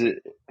My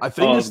it? I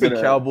Oh, think I it's was the gonna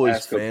Cowboys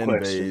ask a fan question.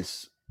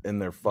 base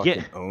and their yeah,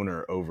 fucking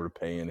owner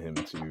overpaying him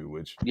too,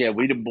 which Yeah,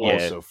 we did blow. yeah,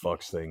 also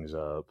fucks things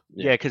up.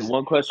 yeah, The because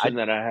one I question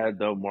that I had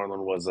though,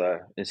 Marlon, was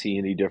is he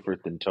any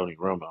different than Tony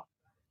Romo?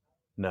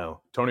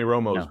 No, Tony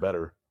Romo's no,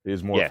 better.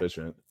 He's more yeah,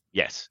 efficient.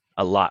 yes,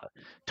 a lot.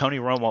 Tony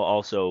Romo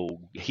also,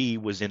 he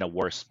was in a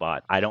worse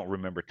spot. I don't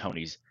remember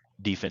Tony's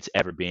defense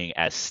ever being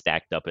as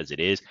stacked up as it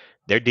is.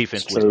 Their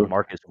It's defense was true.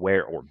 Demarcus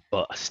Ware or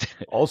bust.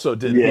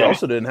 He Yeah.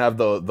 also didn't have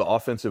the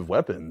offensive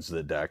weapons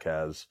that Dak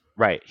has.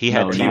 Right. He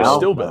No, had But he was now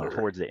still T.O. better.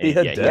 towards the He end.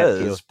 had Yeah, he had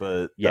T.O. Dez,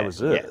 but that Yeah,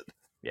 was yeah, it.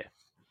 yeah.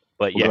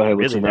 But Well, yeah, go ahead.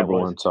 What's really your that number was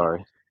one?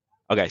 Sorry.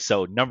 okay.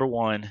 So number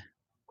one,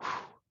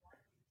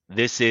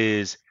 this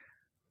is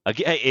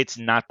again, it's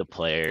not the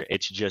player.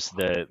 It's just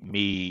the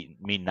me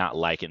not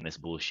liking this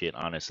bullshit,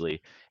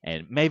 honestly.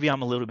 And maybe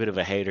I'm a little bit of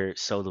a hater.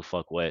 So the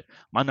fuck what?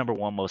 My number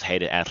one most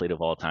hated athlete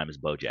of all time is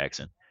Bo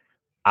Jackson.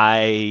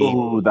 I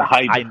Oh, the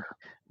hype.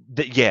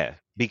 yeah,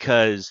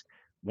 because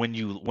when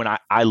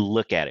I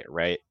look at it,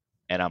 right,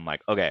 and I'm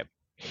like, okay,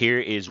 here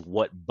is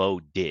what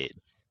Bo did,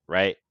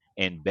 right,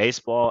 in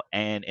baseball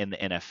and in the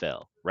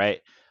NFL,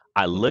 right.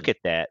 I look Mhm. at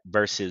that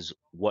versus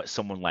what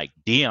someone like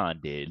Dion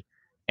did,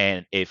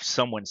 and if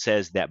someone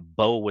says that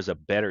Bo was a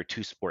better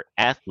two sport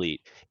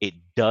athlete, it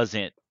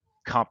doesn't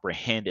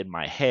comprehend in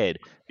my head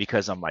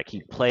because I'm like,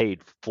 he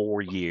played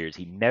 4 years,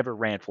 he never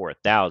ran for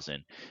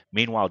 1,000.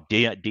 Meanwhile,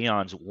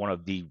 Dion's one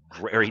of the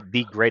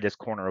greatest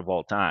corner of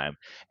all time,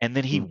 and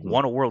then he Mhm.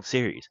 won a World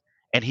Series,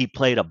 and he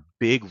played a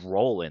big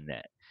role in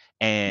that.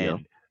 Yeah.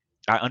 And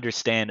I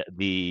understand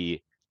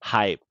the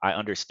hype. I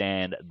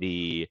understand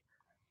the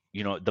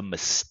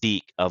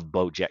mystique of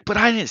BoJack, but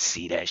I didn't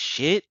see that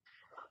shit.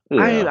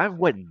 I Yeah. I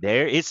wasn't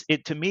there.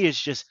 It to me.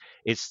 It's just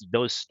it's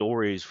those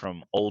stories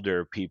from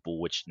older people,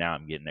 which now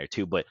I'm getting there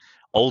too. But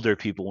older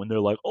people when they're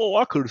like, "Oh,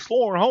 I could have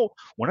sworn, oh,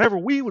 whenever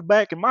we was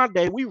back in my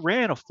day, we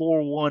ran a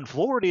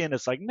 4.140," and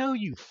it's like, no,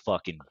 you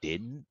fucking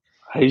didn't.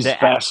 He's the The a-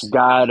 fastest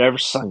guy I'd ever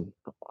seen.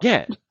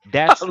 yeah,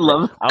 I that's the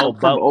love it oh come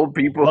from Bo old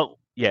people. Bo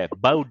yeah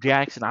Bo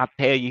Jackson. I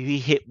tell you, he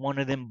hit one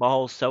of them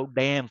balls so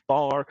damn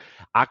far.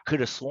 I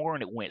could have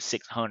sworn it went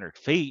 600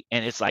 feet,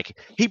 and it's like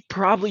he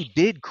probably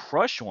did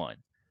crush one.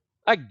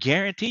 I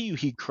guarantee you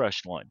he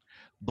crushed one.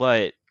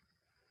 But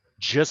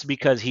just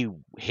because he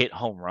hit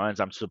home runs,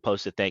 I'm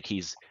supposed to think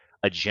he's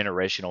a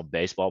generational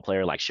baseball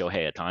player like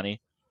Shohei Ohtani?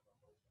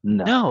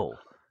 No, No,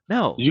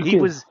 no. you He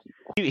can. was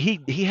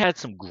he had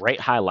some great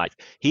highlights.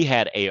 He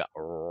had a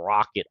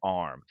rocket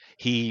arm.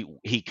 He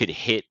could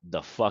hit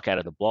the fuck out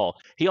of the ball.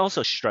 He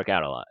also struck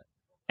out a lot.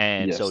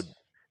 And so Yes.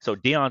 so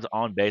Dion's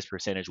on base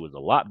percentage was a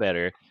lot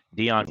better.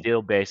 Dion's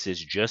field base is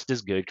just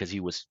as good because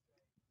he was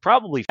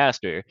probably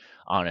faster,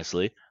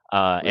 honestly.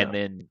 Yeah. And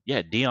then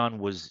yeah,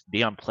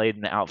 Dion played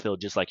in the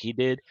outfield just like he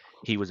did.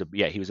 He was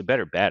a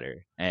better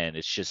batter, and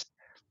it's just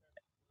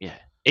yeah.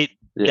 It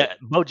Yeah. that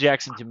Bo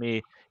Jackson to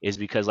me is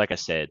because like I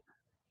said,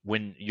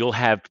 when you'll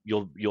have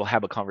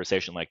a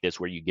conversation like this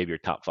where you give your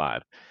top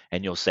five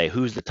and you'll say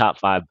who's the top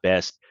five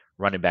best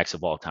running backs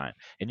of all time,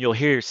 and you'll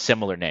hear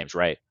similar names,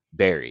 right?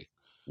 Barry,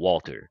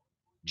 Walter,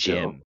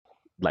 Yeah. Jim,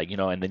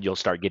 and then you'll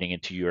start getting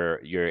into your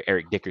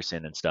Eric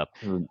Dickerson and stuff.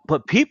 Mm,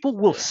 But people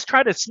will yeah.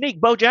 try to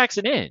sneak Bo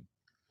Jackson in,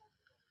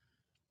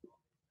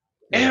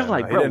 and I'm Yeah, no,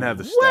 like, he bro, didn't have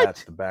the stats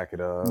what? to back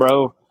it up.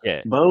 Bro,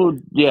 Yeah,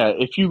 Yeah,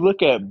 if you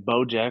look at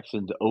Bo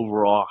Jackson's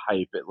overall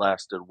hype, it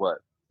lasted what,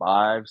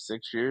 5,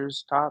 6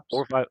 years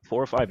tops?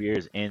 4 or 5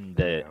 years in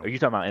the. Yeah. Are you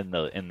talking about in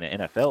the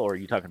NFL, or are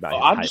you talking about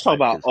his I'm just talking hype?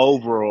 about Because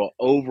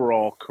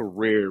overall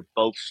career,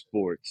 both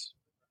sports.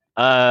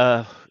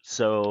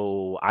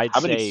 so I'd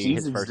How many say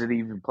his seasons first. did he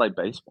even play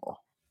baseball?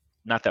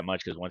 Not that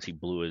much because once he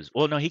blew his.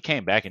 Well, no, he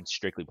came back and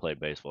strictly played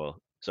baseball.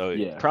 So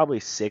Yeah, probably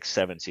 6,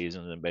 7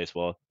 seasons in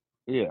baseball.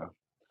 yeah.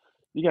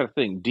 You got to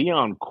think,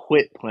 Dion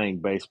quit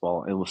playing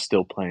baseball and was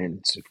still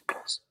playing Super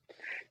Bowls.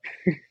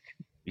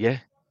 Yeah,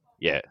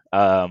 yeah.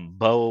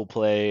 Bo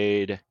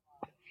played.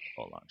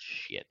 Hold on,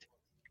 shit.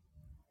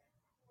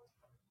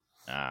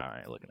 All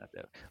right, looking at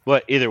that.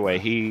 But either way,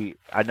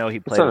 I know he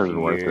It's played a not few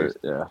even worth years. it.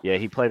 Yeah. Yeah,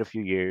 he played a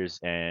few years,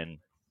 and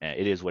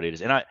it is what it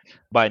is. And I,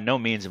 by no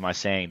means am I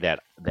saying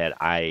that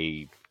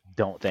I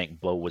don't think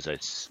Bo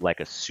was like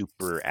a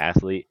super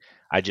athlete.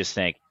 I just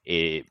think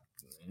it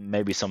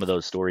maybe some of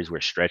those stories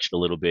were stretched a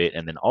little bit,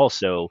 and then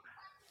also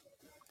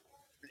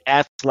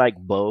athletes like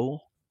Bo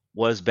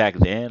was back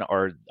then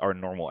are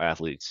normal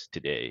athletes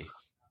today.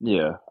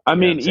 Yeah, I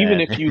You know what mean, I'm even saying?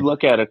 if you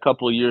look at a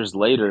couple of years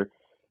later,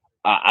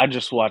 I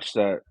just watched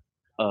that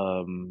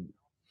um,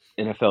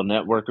 NFL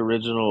Network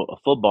original, A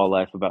Football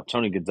Life, about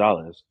Tony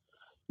Gonzalez.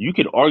 You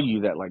could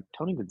argue that like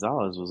Tony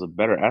Gonzalez was a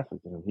better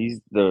athlete than him. He's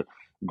the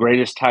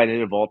greatest tight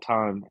end of all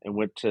time, and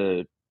went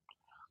to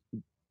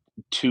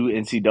two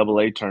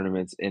NCAA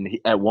tournaments. And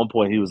at one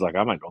point, he was like,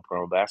 "I might go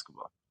pro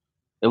basketball."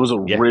 It was a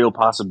Yeah, real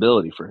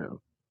possibility for him.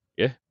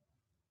 yeah.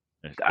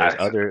 There's I,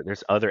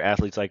 other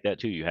athletes like that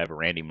too. You have a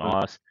Randy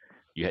Moss.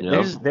 yep.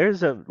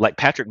 There's a like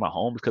Patrick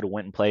Mahomes could have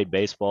went and played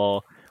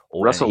baseball,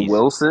 and Russell he's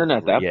Wilson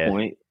at that yeah,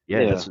 point.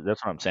 yeah. Yeah. That's what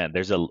I'm saying.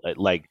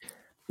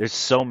 There's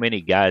so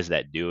many guys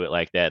that do it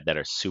like that that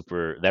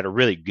are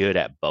really good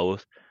at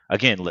both.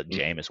 Again, look,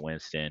 Jameis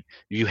Winston.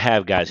 You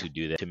have guys who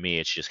do that. To me,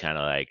 it's just kind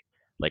of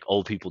like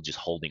old people just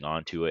holding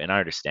on to it.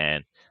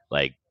 And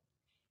like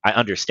I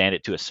understand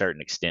it to a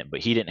certain extent, but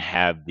he didn't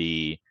have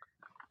the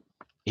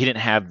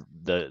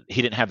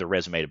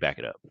resume to back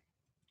it up.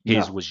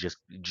 His No. was just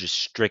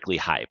strictly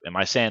hype. Am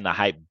I saying the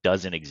hype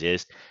doesn't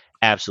exist?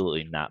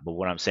 Absolutely not. But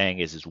what I'm saying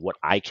is what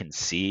I can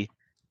see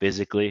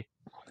physically,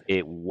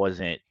 it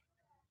wasn't.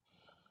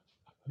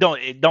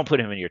 Don't put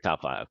him in your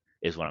top five.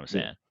 Is what I'm Yeah.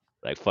 saying.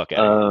 Like fuck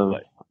out of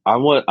here.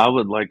 But I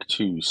would like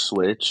to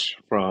switch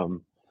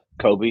from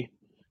Kobe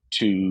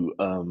to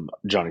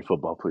Johnny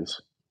Football,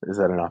 please. Is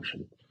that an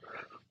option?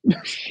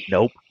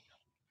 nope,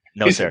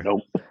 no He said sir,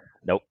 nope.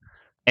 nope.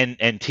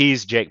 And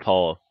tease Jake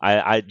Paul.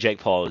 I Jake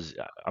Paul is.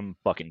 I'm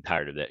fucking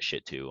tired of that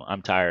shit too.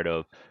 I'm tired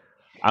of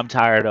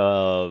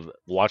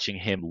watching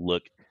him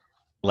look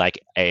like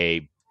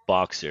a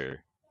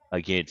boxer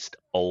against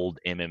old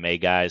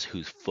MMA guys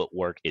whose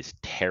footwork is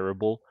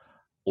terrible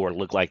or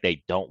look like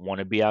they don't want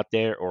to be out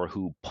there or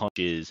who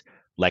punches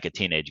like a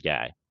teenage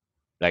guy,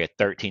 like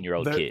a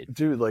 13-year-old That kid.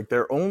 dude, like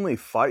they're only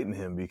fighting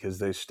him because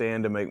they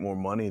stand to make more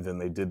money than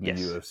they did in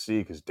the Yes. UFC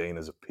because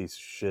Dana's a piece of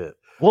shit.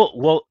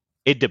 Well,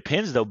 it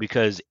depends though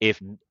because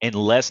if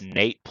unless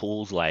Nate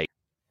pulls like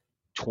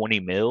 20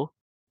 mil,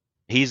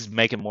 he's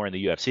making more in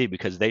the UFC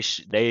because they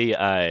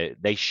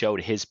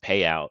showed his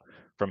payout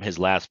from his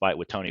last fight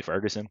with Tony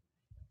Ferguson.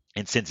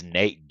 And since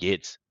Nate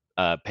gets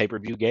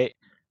pay-per-view gate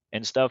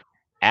and stuff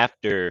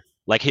after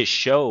like his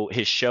show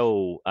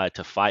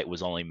to fight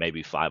was only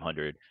maybe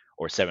 500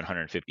 or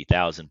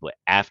 750,000, but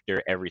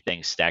after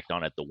everything stacked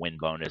on it, the win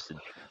bonus and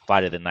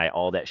fight of the night,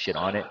 all that shit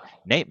on it,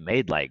 Nate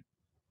made like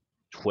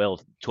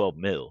 12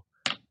 mil.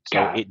 So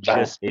God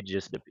dang.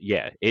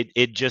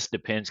 it just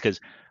depends because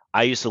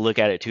I used to look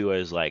at it too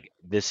as like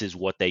this is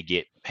what they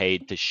get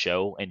paid to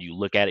show, and you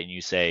look at it and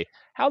you say,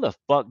 how the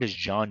fuck does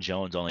John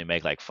Jones only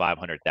make like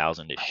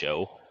 500,000 to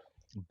show?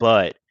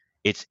 But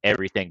it's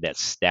everything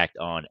that's stacked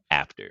on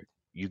after.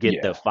 You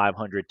get the Yeah.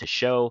 500 to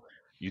show,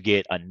 you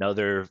get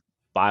another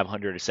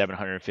 500 or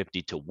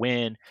 750 to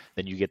win,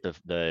 then you get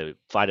the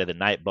fight of the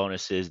night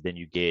bonuses, then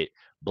you get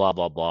blah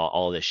blah blah,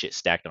 all this shit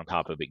stacked on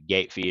top of it.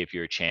 Gate fee if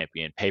you're a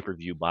champion,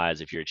 pay-per-view buys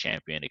if you're a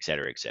champion, et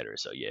cetera, et cetera.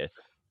 So yeah.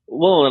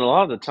 Well, and a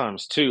lot of the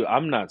times too,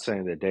 I'm not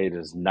saying that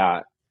Data's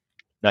not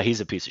No, he's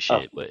a piece of a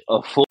shit, but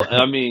a full.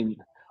 I mean,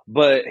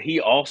 but he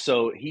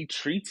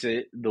treats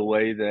it the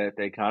way that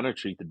they kind of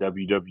treat the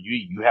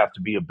WWE. You have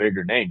to be a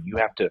bigger name. You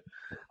have to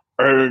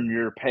earn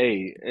your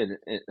pay,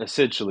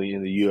 essentially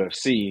in the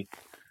UFC,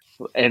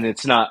 and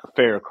it's not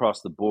fair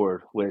across the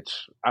board. Which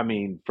I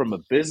mean, from a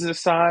business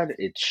side,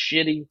 it's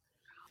shitty.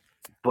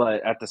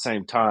 But at the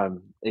same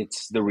time,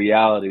 it's the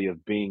reality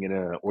of being in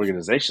an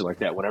organization like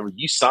that. Whenever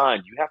you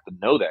sign, you have to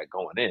know that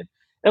going in,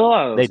 and a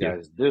lot of they those do.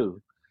 guys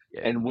do.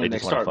 Yeah. And They when they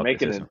just want to start fuck the making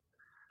system. it,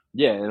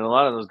 yeah, and a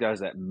lot of those guys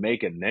that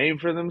make a name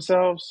for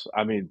themselves.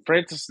 I mean,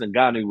 Francis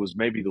Ngannou was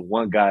maybe the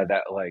one guy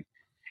that like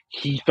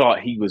he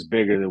thought he was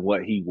bigger than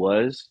what he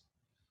was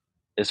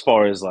as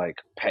far as like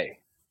pay.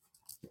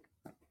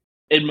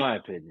 In my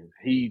opinion,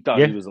 he thought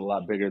he Yeah. was a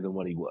lot bigger than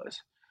what he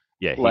was.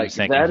 Yeah. He Like was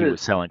thinking that he is,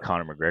 was selling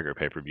Conor McGregor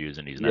pay-per-views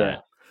and he's yeah.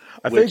 not.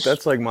 I think Which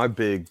that's like my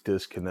big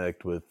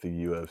disconnect with the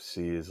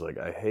UFC is like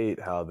I hate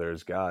how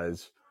there's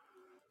guys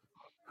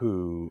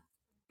who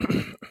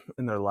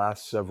in their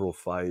last several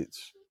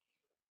fights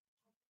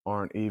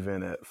aren't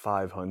even at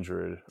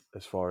 500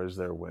 as far as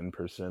their win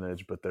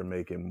percentage, but they're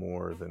making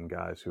more than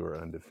guys who are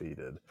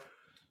undefeated.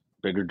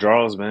 bigger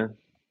draws, man.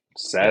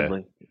 Yeah.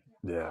 Sadly,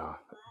 Yeah,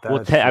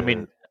 Well, that I shit mean,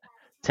 is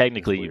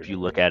technically, if weird to you me.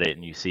 look at it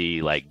and you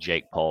see like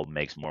Jake Paul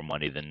makes more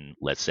money than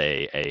let's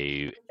say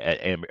a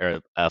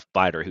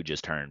fighter who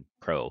just turned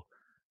pro,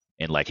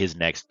 in like his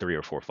next 3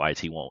 or 4 fights,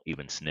 he won't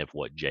even sniff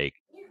what Jake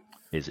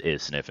is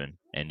sniffing,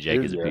 and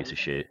Jake is Here, a yeah, piece of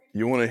shit.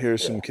 you want to hear yeah.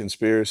 some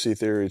conspiracy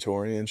theory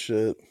Torian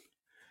shit?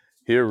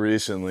 Here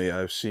recently,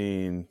 I've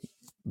seen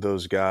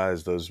those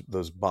guys, those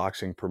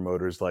boxing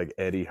promoters like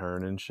Eddie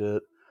Hearn and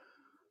shit,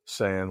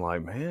 saying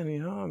like, man,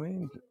 I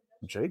mean,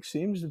 Jake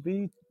seems to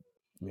be,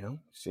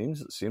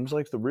 seems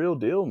like the real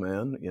deal,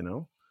 man.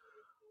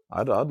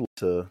 I'd love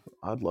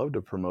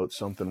to promote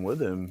something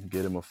with him,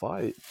 get him a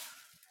fight.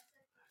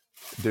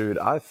 Dude,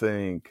 I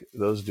think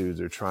those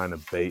dudes are trying to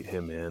bait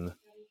him in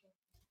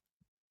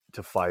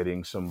to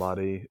fighting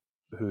somebody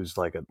who's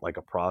like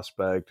a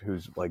prospect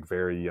who's like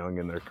very young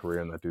in their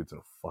career, and that dude's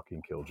gonna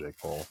fucking kill Jake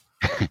Paul.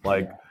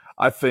 Like, Yeah.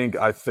 I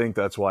think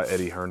that's why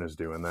Eddie Hearn is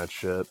doing that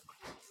shit.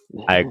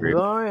 I Yeah. agree.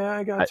 Oh yeah,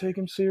 I gotta take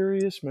him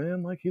serious,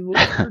 man. Like, he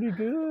looks pretty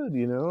good,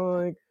 you know,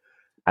 like,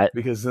 I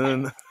because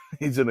then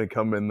he's gonna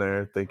come in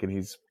there thinking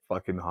he's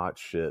fucking hot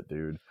shit,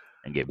 dude.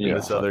 and get And beat Yeah. the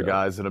this fuck other up.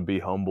 guy's gonna be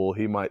humble.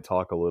 He might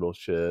talk a little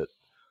shit,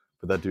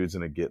 but that dude's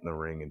gonna get in the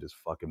ring and just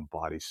fucking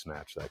body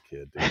snatch that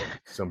kid, dude.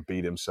 Some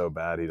beat him so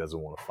bad he doesn't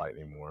want to fight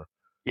anymore.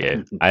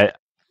 Yeah,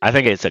 I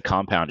think it's a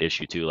compound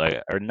issue too,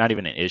 like, or not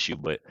even an issue,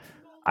 but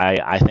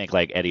I think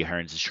like Eddie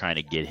Hearns is trying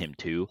to get him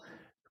too.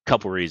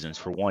 Couple reasons.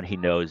 For one, he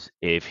knows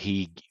if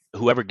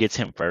whoever gets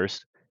him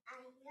first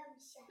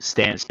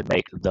stands to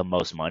make the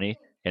most money,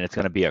 and it's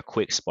going to be a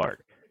quick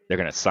spark. They're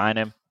going to sign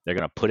him, they're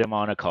going to put him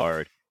on a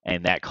card,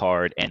 and that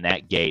card and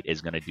that gate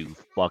is going to do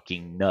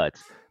fucking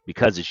nuts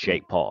because it's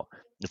Jake Paul.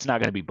 It's not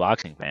going to be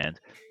boxing fans,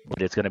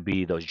 but it's going to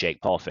be those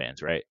Jake Paul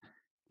fans, right?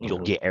 You'll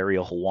Mhm. get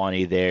Ariel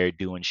Hawani there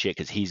doing shit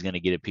because he's going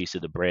to get a piece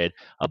of the bread.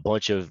 A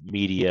bunch of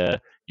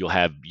media. You'll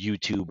have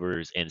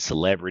YouTubers and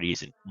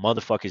celebrities and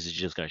motherfuckers is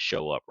just going to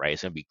show up, right?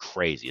 It's going to be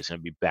crazy. It's going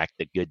to be back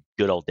the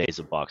good old days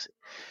of boxing.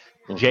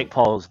 Jake Mhm.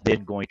 Paul's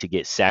then going to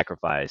get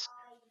sacrificed,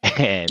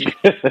 and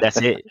that's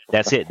it.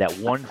 That's it. That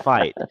one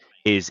fight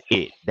is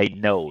it. They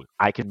know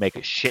I can make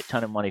a shit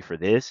ton of money for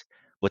this,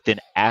 but then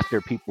after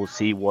people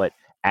see what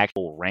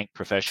actual ranked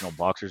professional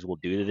boxers will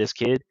do to this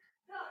kid,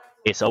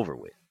 it's over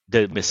with.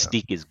 The Yeah.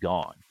 mystique is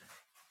gone.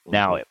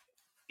 Now, Mhm.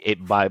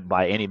 it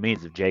by any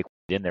means, if Jake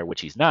was in there,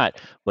 which he's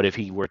not, but if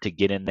he were to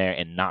get in there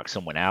and knock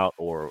someone out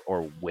or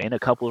win a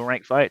couple of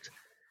ranked fights,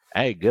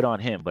 hey, good on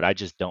him. But I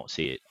just don't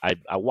see it.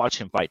 I watched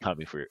him fight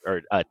Tommy Fury,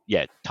 or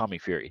Tommy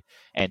Fury,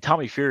 and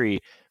Tommy Fury.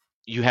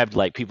 You have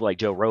like people like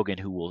Joe Rogan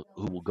who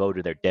will go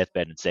to their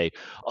deathbed and say,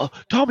 "Oh,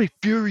 Tommy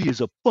Fury is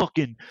a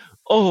fucking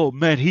oh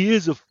man, he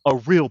is a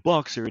real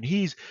boxer, and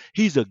he's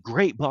a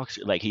great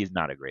boxer." Like, he's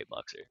not a great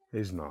boxer.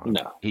 He's not.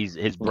 No. He's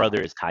his No. brother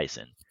is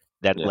Tyson.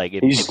 That, Yeah. like,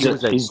 if He's he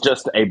was just a he's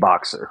just a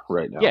boxer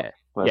right now. yeah,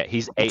 yeah,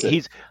 he's a That's it.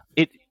 he's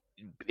it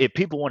if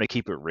people want to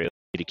keep it real,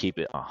 to keep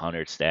it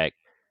 100 stack,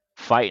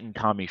 fighting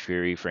Tommy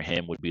Fury for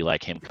him would be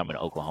like him coming to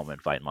Oklahoma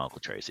and fighting my Uncle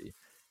Tracy.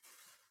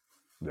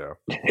 Yeah.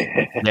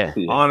 Yeah.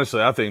 Yeah. Honestly,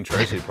 I think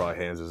Tracy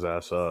probably hands his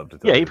ass up, to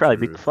Yeah, tell you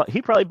the truth.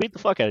 he probably beat the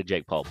fuck out of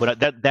Jake Paul. But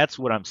that's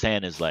what I'm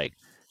saying is, like,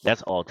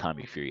 that's all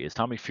Tommy Fury is.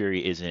 Tommy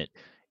Fury isn't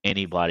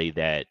anybody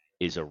that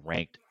is a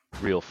ranked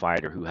real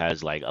fighter who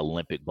has like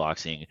Olympic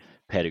boxing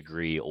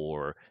pedigree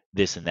or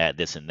this and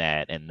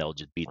that, and they'll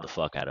just beat the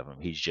fuck out of him.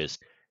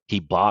 He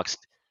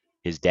boxed.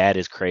 His dad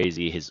is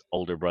crazy. His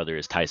older brother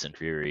is Tyson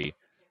Fury.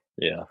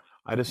 Yeah.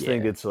 I just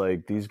think Yeah, it's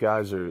like these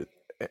guys are,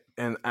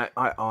 and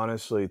I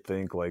honestly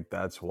think like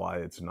that's why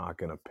it's not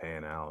going to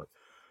pan out.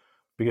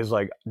 Because,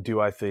 like, do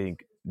I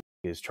think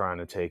is trying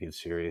to take it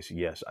serious?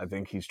 Yes, I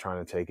think he's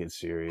trying to take it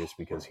serious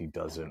because he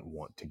doesn't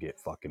want to get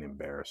fucking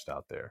embarrassed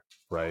out there,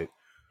 right?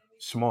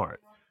 Smart,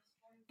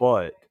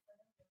 but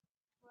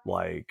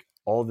like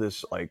all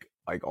this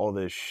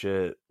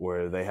shit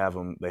where they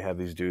have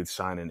these dudes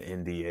signing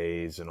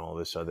NDAs and all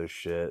this other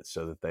shit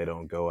so that they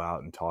don't go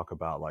out and talk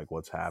about like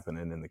what's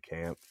happening in the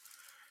camp.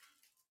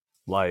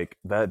 Like,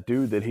 that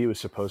dude that he was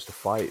supposed to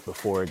fight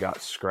before it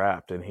got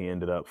scrapped, and he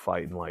ended up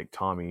fighting like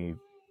Tommy.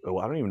 Oh,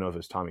 I don't even know if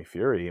it's Tommy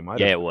Fury. He might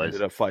yeah, have it was.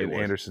 ended up It fighting was.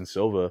 Anderson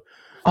Silva.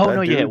 Oh no,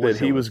 That yeah, it dude was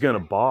that he Silva. was gonna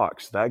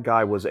box, that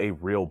guy was a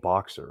real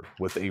boxer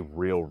with a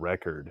real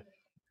record,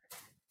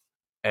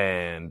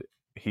 and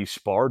he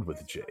sparred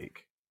with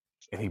Jake,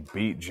 and he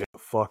beat Jake the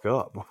fuck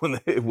up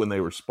when they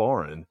were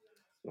sparring.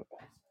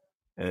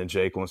 And then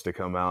Jake wants to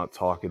come out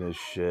talking his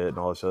shit and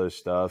all this other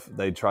stuff.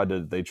 They tried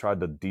to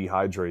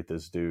dehydrate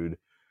this dude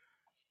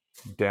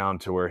down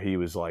to where he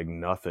was like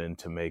nothing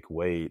to make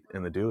weight,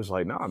 and the dude was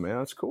like, "Nah, man,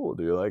 that's cool,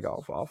 dude. Like,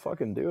 I'll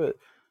fucking do it."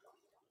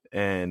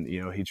 And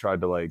he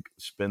tried to like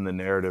spin the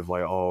narrative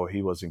like, "Oh,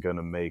 he wasn't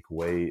gonna make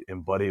weight,"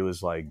 and Buddy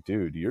was like,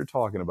 "Dude, you're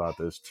talking about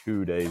this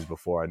 2 days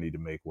before I need to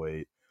make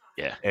weight,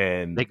 Yeah,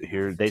 and they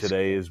here they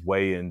today is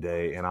weigh-in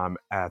day, and I'm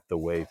at the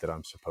weight that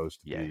I'm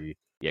supposed to yeah. be."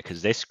 Yeah,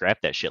 because they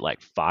scrapped that shit like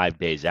 5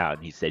 days out,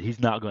 and he said he's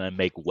not going to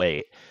make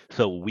weight,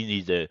 so we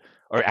need to.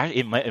 Or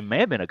it may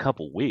have been a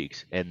couple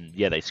weeks, and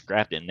yeah, they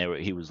scrapped it, and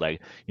he was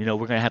like, we're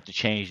going to have to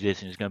change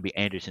this, and it's going to be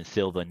Anderson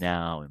Silva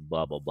now, and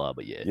blah blah blah.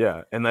 But yeah,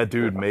 Yeah, and that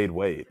dude made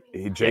weight.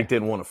 yeah, Jake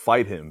didn't want to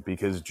fight him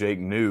because Jake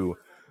knew,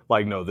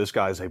 like, no, this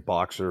guy's a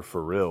boxer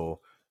for real.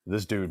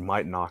 This dude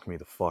might knock me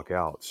the fuck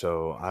out,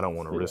 so I don't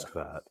want to Yeah. risk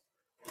that.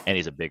 and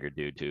he's a bigger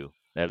dude too.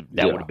 That would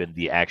Yeah. have been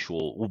the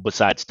actual. Well,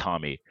 besides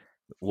Tommy,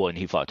 well, and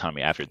he fought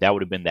Tommy after. That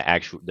would have been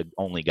the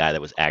only guy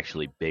that was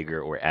actually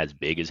bigger or as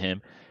big as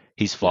him.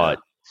 He's Yeah. fought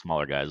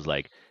smaller guys.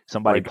 Like,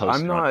 somebody Like, I'm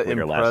posted on not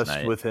Twitter last impressed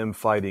night. with him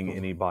fighting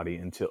anybody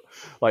until,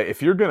 like,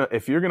 if you're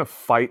gonna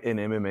fight an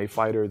MMA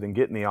fighter, then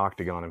get in the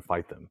octagon and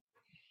fight them.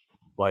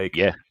 Like,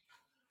 Yeah,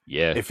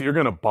 Yeah. If you're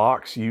gonna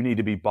box, you need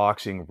to be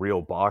boxing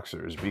real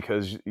boxers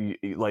because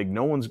like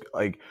no one's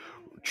like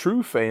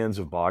true fans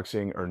of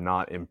boxing are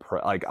not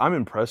impressed. Like I'm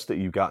impressed that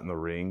you got in the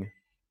ring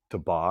to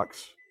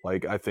box.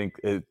 Like I think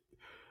it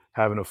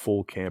having a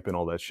full camp and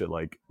all that shit.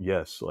 Like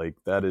yes, like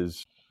that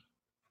is.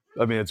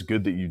 I mean, it's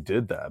good that you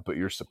did that, but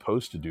you're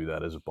supposed to do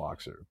that as a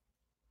boxer.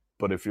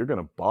 But if you're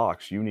gonna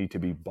box, you need to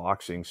be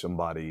boxing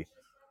somebody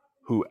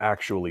who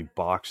actually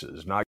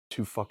boxes, not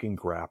to fucking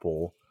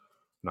grapple,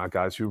 not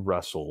guys who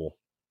wrestle.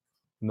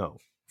 No.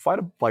 Fight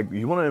a like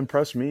you want to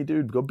impress me,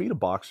 dude, go beat a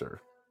boxer.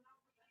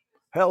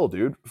 Hell,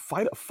 dude,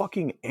 fight a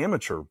fucking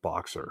amateur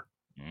boxer.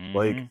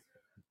 Like Hmm.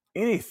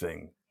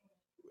 anything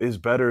is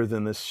better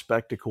than this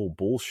spectacle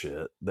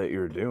bullshit that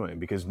you're doing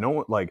because no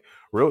one like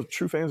real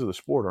true fans of the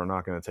sport are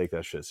not going to take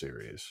that shit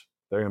serious.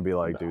 They're going to be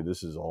like, No. dude,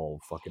 this is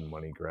all fucking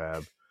money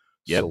grab,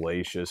 Yep.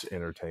 salacious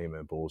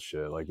entertainment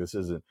bullshit. Like this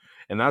isn't,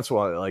 and that's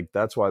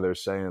why they're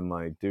saying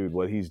like, dude,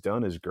 what he's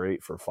done is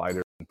great for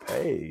fighter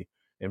pay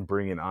and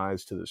bringing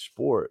eyes to the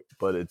sport,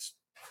 but it's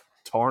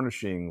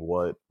tarnishing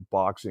what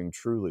boxing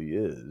truly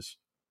is,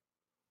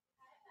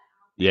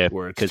 Yeah.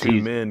 where it's Because two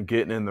he's men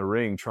getting in the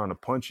ring trying to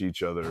punch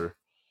each other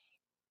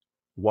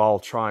while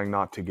trying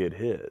not to get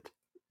hit.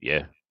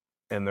 yeah.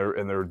 And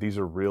they're these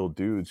are real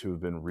dudes who have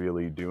been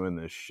really doing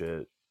this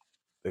shit.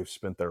 They've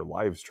spent their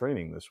lives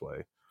training this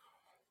way.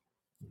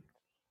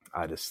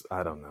 I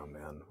don't know,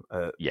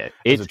 man. Yeah.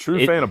 As a true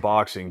It fan of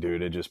boxing,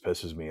 dude, it just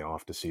pisses me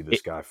off to see this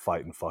it guy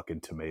fighting fucking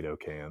tomato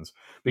cans.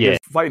 yeah. Because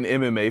fighting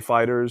MMA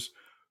fighters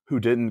who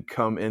didn't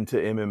come into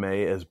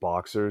MMA as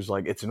boxers,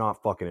 like it's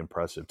not fucking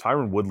impressive.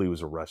 Tyron Woodley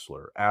was a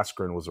wrestler.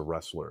 Askren was a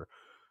wrestler.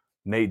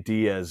 Nate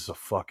Diaz is a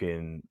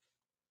fucking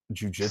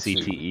jujitsu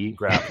CTE.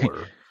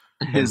 grappler.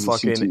 And His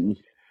fucking CTE.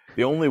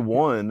 the only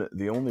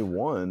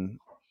one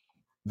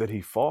that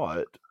he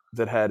fought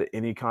that had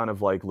any kind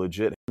of like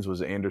legit hands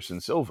was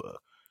Anderson Silva.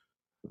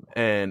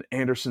 And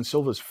Anderson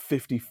Silva's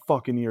 50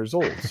 fucking years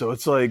old. So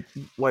it's like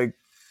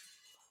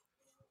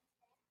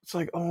it's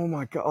like, oh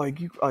my god,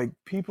 like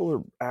people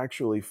are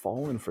actually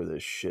falling for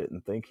this shit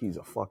and think he's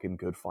a fucking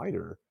good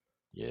fighter.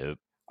 Yep.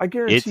 I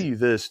guarantee It's you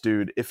this,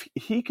 dude, if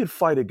he could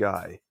fight a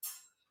guy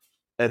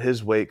at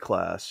his weight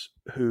class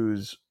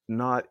who's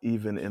not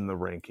even in the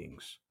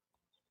rankings.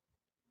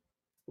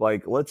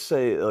 Like let's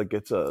say like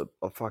it's a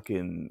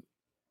fucking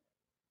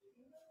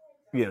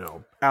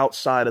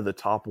outside of the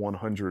top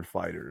 100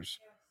 fighters.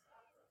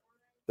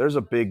 There's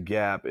a big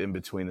gap in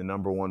between the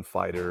number one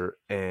fighter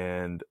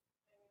and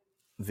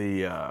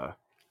the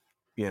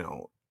you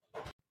know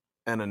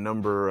and a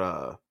number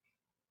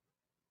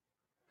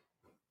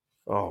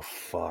oh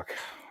fuck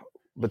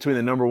between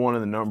the number one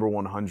and the number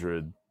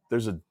 100.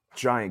 There's a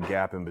giant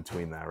gap in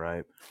between that,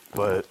 right?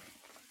 But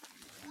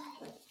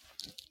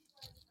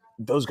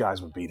those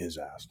guys would beat his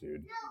ass,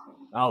 dude.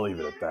 I'll leave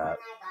it at that.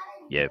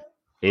 yep.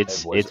 Hey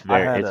It's boys, it's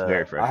very it's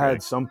very I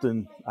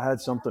frustrating.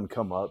 had something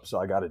come up, so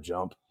I got to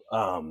jump.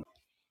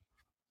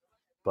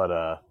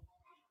 But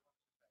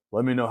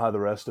let me know how the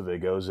rest of it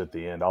goes at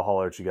the end. I'll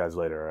holler at you guys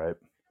later, all right?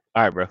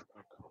 All right, bro.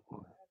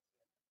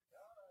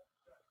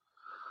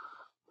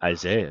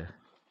 Isaiah,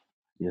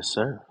 Yes,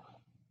 sir.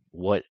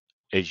 what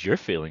is your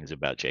feelings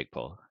about Jake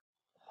Paul?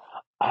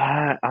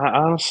 I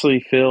honestly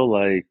feel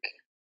like,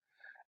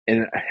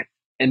 and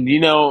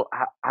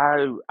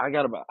I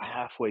got about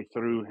halfway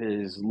through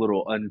his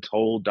little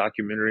Untold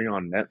documentary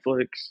on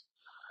Netflix.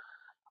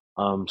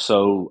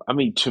 So I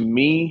mean, to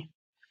me,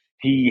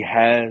 he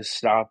has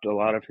stopped a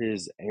lot of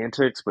his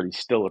antics, but he's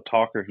still a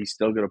talker. He's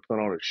still going to put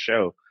on a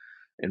show.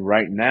 And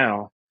right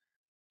now,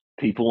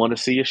 people want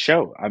to see a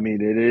show. I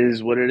mean, it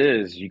is what it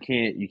is. You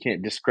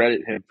can't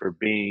discredit him for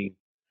being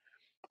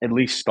at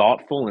least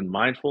thoughtful and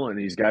mindful, and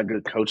he's got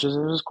good coaches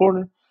in his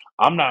corner.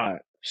 I'm not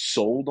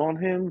sold on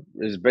him.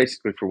 Is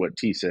basically for what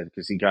T said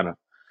because he kind of,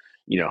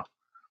 you know,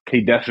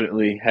 he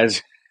definitely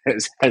has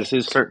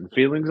his certain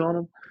feelings on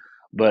him.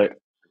 But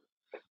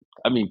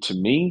I mean, to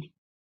me,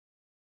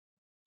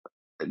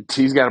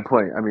 T's got to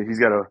play. I mean, he's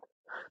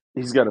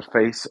got to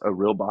face a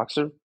real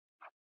boxer.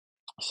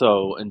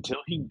 So until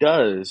he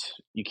does,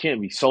 you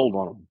can't be sold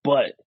on him.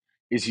 But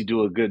is he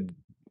do a good?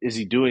 Is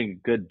he doing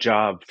a good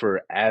job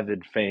for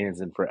avid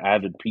fans and for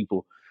avid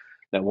people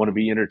that want to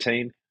be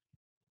entertained?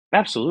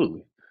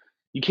 Absolutely.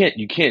 You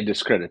can't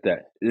discredit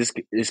that.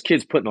 This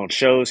kid's putting on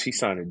shows. He's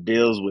signing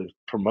deals with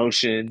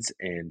promotions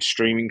and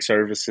streaming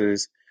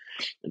services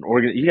and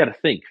organ. You got to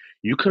think.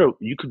 You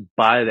could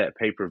buy that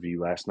pay per view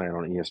last night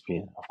on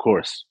ESPN. Of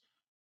course,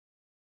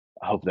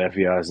 I hope the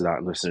FBI is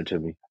not listening to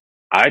me.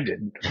 I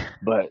didn't,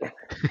 but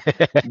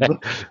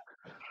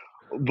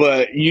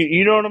but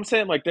you know what I'm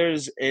saying? Like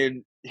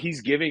and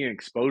he's giving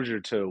exposure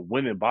to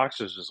women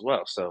boxers as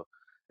well. So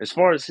as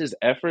far as his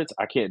efforts,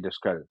 I can't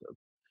discredit them.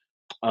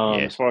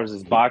 Yeah. As far as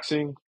his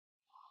boxing,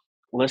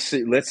 let's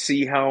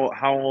see how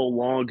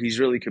long he's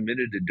really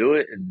committed to do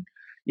it. And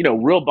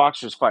real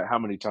boxers fight how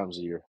many times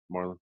a year,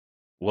 Marlon?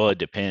 Well, it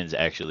depends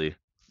actually,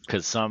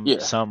 because some Yeah.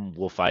 some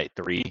will fight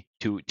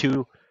two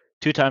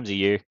times a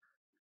year.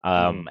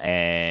 Hmm.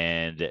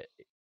 And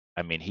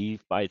I mean he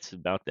fights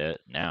about that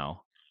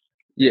now.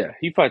 Yeah,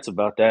 he fights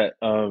about that.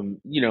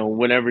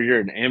 Whenever you're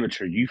an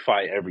amateur, you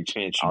fight every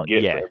chance you get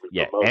for Yeah, every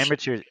yeah.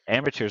 promotion.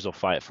 Amateurs will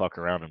fuck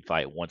around and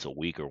fight once a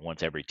week or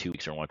once every 2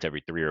 weeks or once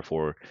every 3 or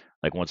 4,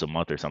 like once a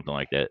month or something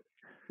like that.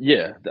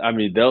 Yeah, I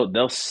mean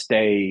they'll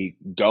stay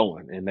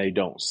going and they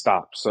don't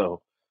stop.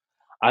 So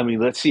I mean,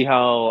 let's see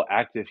how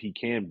active he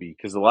can be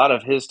because a lot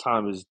of his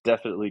time is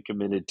definitely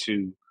committed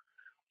to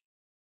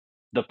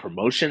the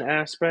promotion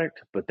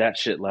aspect, but that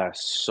shit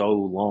lasts so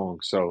long.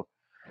 So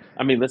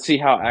I mean, let's see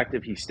how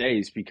active he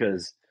stays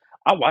because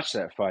I watched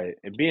that fight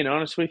and being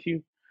honest with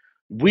you,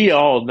 we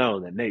all know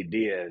that Nate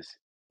Diaz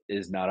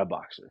is not a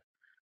boxer.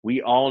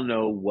 We all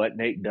know what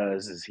Nate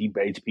does is he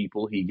baits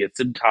people, he gets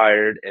them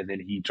tired, and then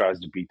he tries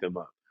to beat them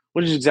up,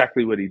 which is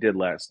exactly what he did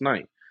last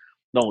night.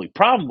 The only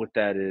problem with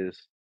that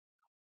is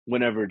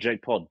whenever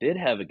Jake Paul did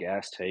have a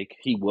gas take,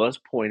 he was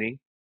pointing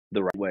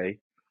the right way,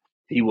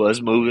 he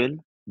was moving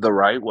the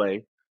right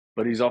way,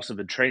 but he's also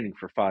been training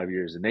for 5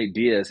 years, and Nate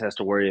Diaz has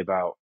to worry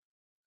about,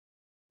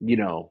 you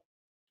know,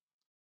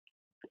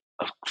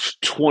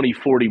 20,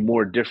 40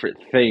 more different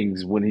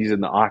things when he's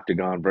in the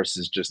octagon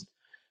versus just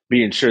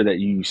being sure that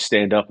you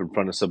stand up in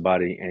front of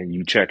somebody and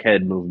you check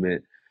head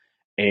movement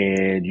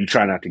and you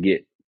try not to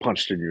get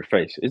punched in your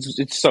face.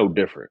 It's so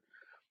different.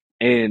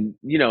 And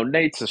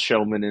Nate's a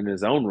showman in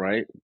his own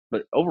right,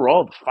 but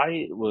overall the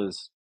fight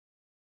was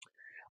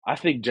I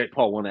think Jake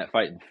Paul won that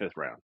fight in the fifth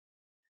round.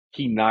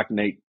 He knocked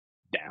Nate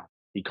down.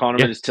 He caught him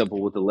Yeah, at his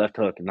temple with the left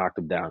hook and knocked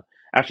him down.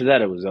 After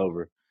that it was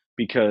over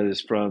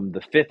because from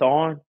the fifth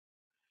on,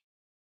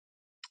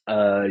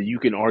 you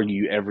can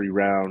argue every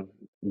round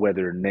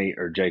whether Nate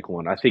or Jake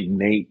won. I think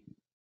Nate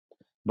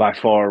by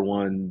far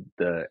won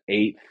the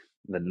eighth,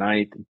 the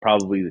ninth,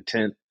 probably the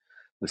 10th.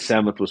 The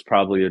seventh was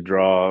probably a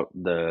draw.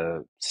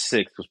 The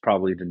sixth was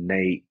probably to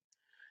Nate.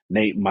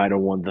 Nate might have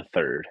won the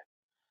third.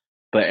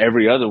 But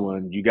every other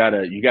one, you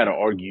gotta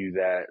argue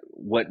that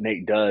what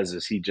Nate does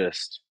is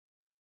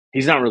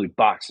he's not really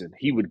boxing.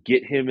 He would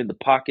get him in the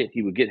pocket,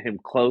 he would get him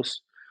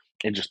close,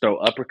 and just throw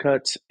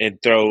uppercuts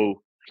and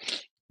throw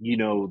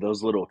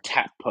those little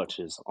tap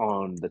punches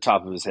on the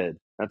top of his head.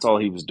 That's all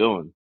he was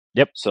doing.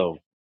 yep. So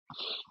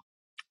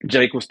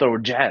Jake was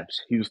throwing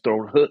jabs, he was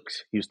throwing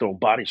hooks, he was throwing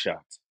body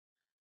shots.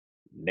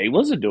 Nate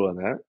wasn't doing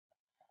that,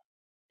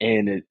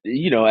 and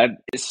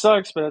it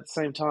sucks, but at the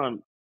same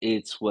time,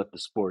 it's what the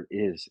sport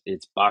is.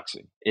 It's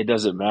boxing. It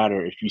doesn't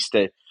matter if you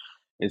stay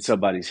in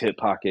somebody's hip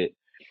pocket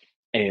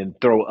and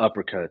throw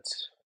uppercuts.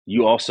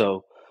 You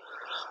also,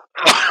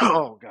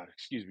 oh god,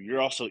 excuse me,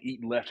 you're also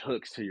eating left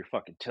hooks to your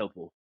fucking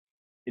temple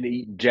and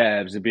eating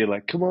jabs and being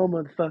like, "Come on,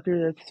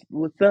 motherfucker, that's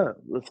what's up.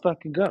 Let's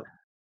fucking go."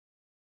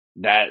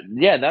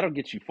 That'll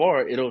get you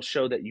far. It'll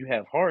show that you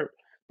have heart,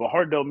 but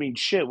heart don't mean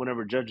shit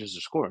whenever judges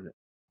are scoring it.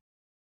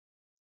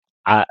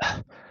 I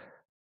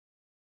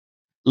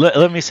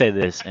let me say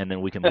this, and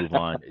then we can move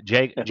on.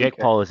 Jake Okay.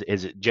 Paul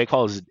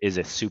is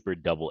a super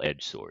double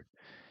edged sword.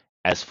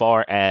 As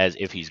far as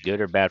if he's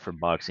good or bad for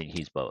boxing,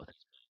 he's both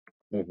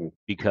Hmm.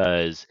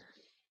 because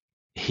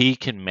he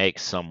can make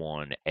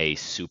someone a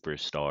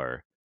superstar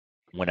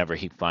whenever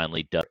he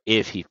finally does,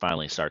 if he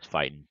finally starts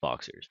fighting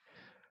boxers.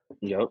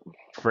 Yep.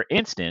 For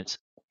instance,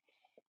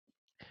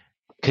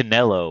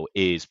 Canelo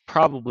is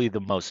probably the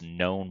most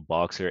known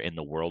boxer in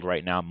the world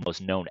right now,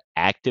 most known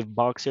active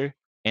boxer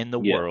in the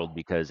Yeah. world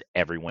because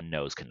everyone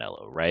knows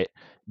Canelo, right?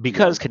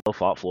 Because Yep. Canelo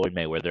fought Floyd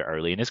Mayweather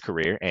early in his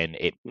career and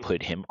it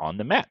put him on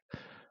the map.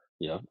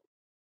 Yep.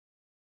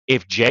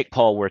 If Jake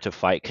Paul were to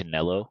fight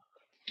Canelo,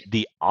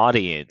 the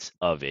audience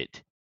of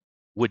it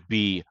would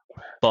be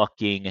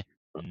fucking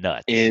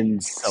nuts. So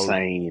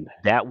Insane.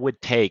 that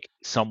would take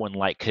someone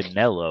like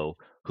Canelo,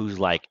 who's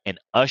like an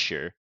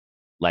Usher,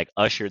 like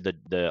Usher,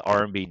 the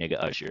R&B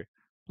nigga Usher,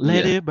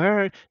 let Yeah. it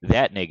burn,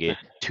 that nigga,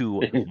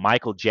 to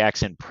Michael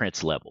Jackson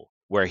Prince level,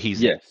 where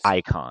he's an Yes.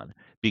 icon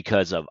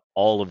because of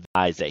all of the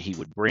guys that he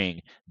would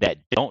bring that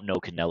don't know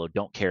Canelo,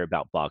 don't care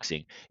about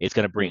boxing. It's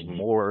gonna bring Hmm.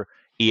 more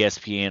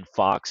ESPN,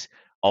 Fox,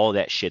 all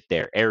that shit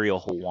there. Ariel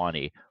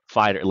Helwani,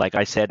 fighter, like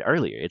I said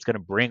earlier, it's gonna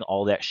bring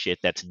all that shit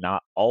that's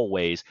not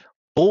always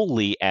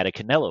fully at a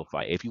Canelo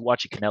fight. If you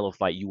watch a Canelo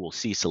fight, you will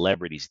see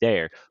celebrities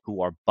there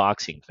who are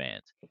boxing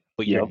fans,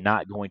 but you're Yep.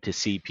 not going to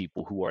see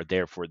people who are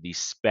there for the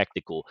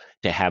spectacle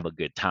to have a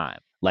good time,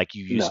 like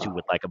you used to No.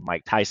 with like a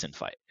Mike Tyson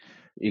fight.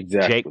 Jake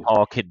Exactly.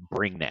 Paul could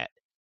bring that.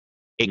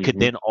 It could Hmm.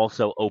 then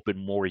also open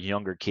more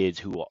younger kids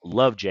who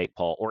love Jake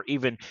Paul, or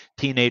even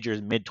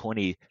teenagers, mid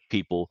 20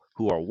 people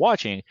who are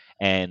watching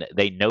and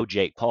they know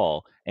Jake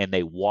Paul and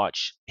they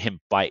watch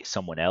him fight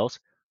someone else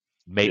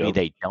maybe Yep.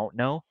 they don't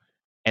know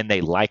and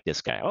they like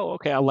this guy. Oh,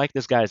 okay, I like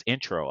this guy's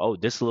intro. Oh,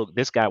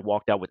 this guy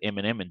walked out with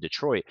Eminem in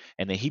Detroit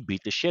and then he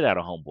beat the shit out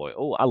of homeboy.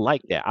 Oh, I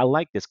like that. I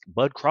like this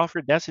Bud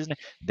Crawford. That's his name.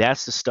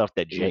 That's the stuff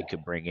that Yeah. Jake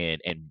could bring in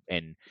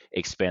and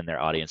expand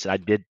their audience. And I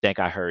did think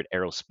I heard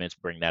Errol Spence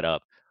bring that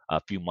up a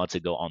few months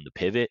ago on the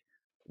Pivot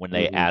when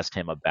they Hmm. asked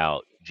him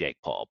about Jake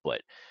Paul.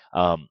 But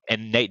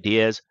and Nate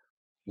Diaz,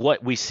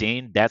 what we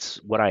seen,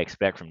 that's what I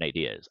expect from Nate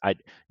Diaz.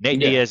 Nate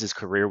Yeah. Diaz's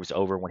career was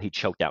over when he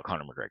choked out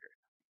Conor McGregor.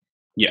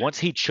 Yeah. Once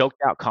he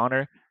choked out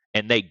Connor,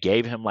 and they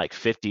gave him like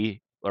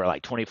 50 or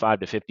like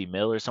 25 to 50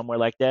 mil or somewhere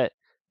like that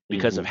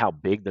because of Mhm. how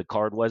big the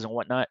card was and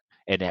whatnot,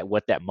 and at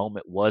what that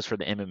moment was for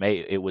the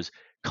MMA. It was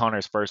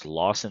Connor's first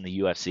loss in the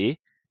UFC.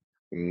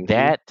 Mhm.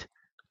 That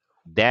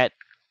that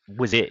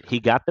was it. He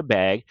got the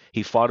bag.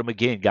 He fought him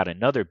again, got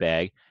another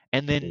bag,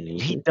 and then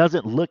he Mhm.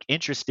 doesn't look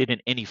interested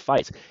in any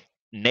fights.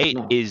 Nate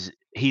No. is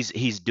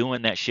he's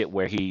doing that shit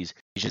where he's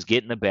just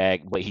getting the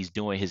bag, but he's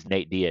doing his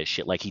Nate Diaz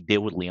shit like he did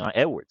with Leon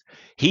Edwards.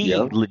 He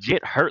Yep.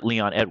 legit hurt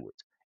Leon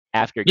Edwards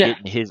after Yeah.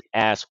 getting his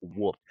ass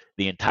whooped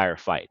the entire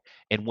fight.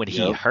 And when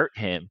he Yep. hurt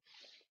him,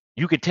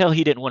 you could tell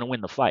he didn't want to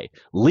win the fight.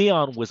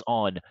 Leon was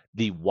on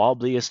the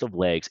wobbliest of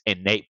legs,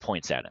 and Nate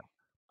points at him.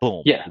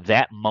 Boom. Yeah.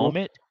 That Well,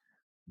 moment,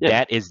 yeah.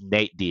 that is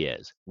Nate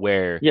Diaz,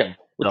 where Yeah.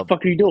 What the the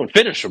fuck are you doing?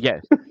 Finish him.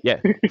 yeah,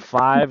 yeah,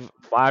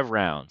 five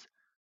rounds.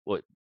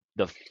 What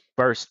the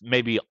first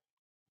maybe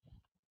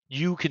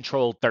you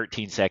control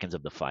 13 seconds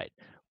of the fight.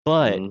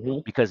 But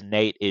Mhm. because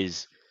Nate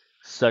is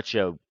such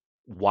a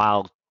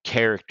wild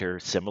character,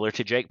 similar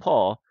to Jake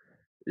Paul,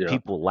 Yeah.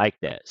 people like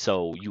that.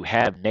 So you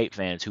have Nate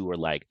fans who are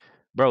like,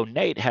 bro,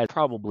 Nate has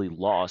probably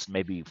lost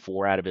maybe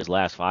 4 out of his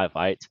last 5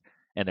 fights,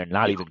 and they're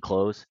not Yeah. even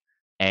close.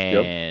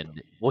 Yep.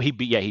 And well, he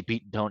beat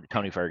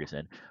Tony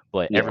Ferguson,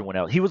 but Yeah. everyone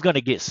else, he was going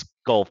to get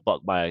skull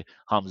fucked by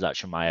Hamzat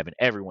Shemaev, and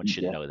everyone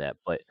should Yeah. know that.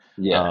 But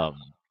Yeah. um,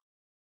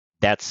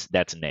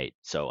 that's Nate.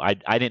 So I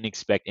didn't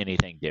expect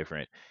anything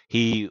different.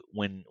 He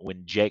when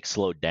Jake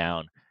slowed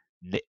down,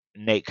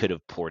 Nate could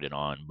have poured it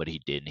on, but he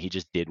didn't. He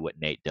just did what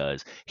Nate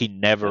does. He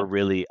never Yep.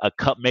 really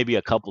maybe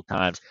a couple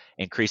times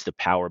increased the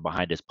power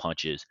behind his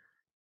punches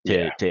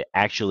Yeah. to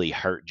actually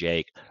hurt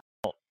Jake.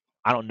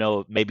 I don't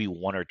know, maybe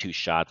 1 or 2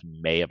 shots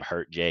may have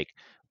hurt Jake,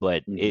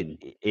 but Mhm.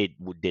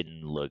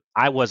 didn't look.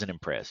 I wasn't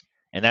impressed,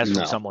 and that's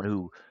from No. someone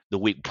who the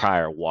week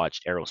prior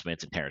watched Errol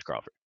Spence and Terrence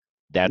Crawford.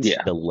 That's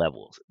Yeah. the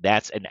levels.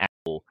 That's an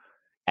actual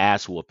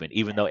ass whooping.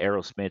 Even though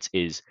Errol Spence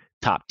is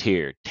top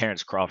tier,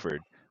 Terrence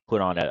Crawford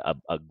put on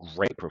a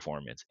great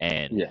performance,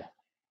 and Yeah.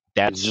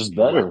 It's that's just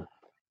what. better.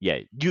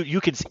 Yeah,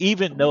 you can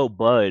even though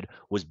Bud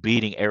was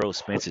beating Errol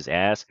Spence's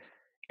ass,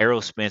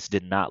 Errol Spence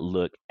did not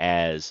look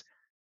as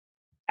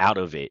out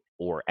of it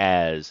or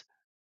as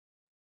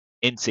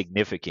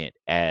insignificant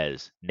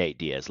as Nate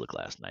Diaz looked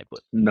last night.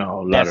 But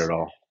No, not at that's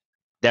all.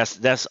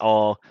 that's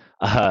all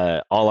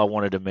I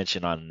wanted to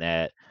mention on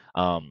that.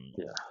 Um,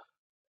 Yeah.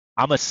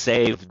 I'm gonna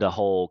save the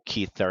whole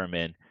Keith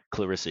Thurman,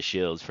 Clarissa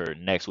Shields for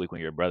next week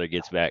when your brother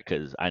gets back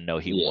because I know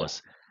Yeah.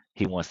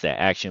 he wants that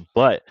action.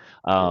 But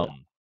Yeah.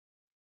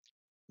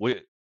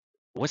 we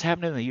what's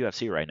happening in the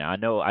UFC right now?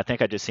 I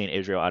think I just seen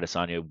Israel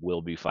Adesanya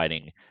will be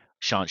fighting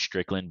Sean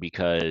Strickland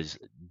because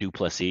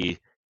Duplessis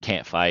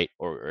can't fight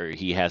or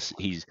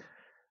he's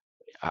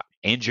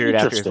injured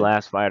after his Interesting.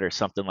 last fight or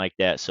something like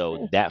that. So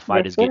Yeah. that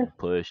Yeah. fight is Very. getting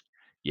pushed.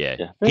 Yeah,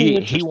 Yeah. Very he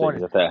interesting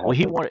wanted that that well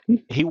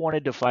happened. he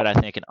wanted to fight I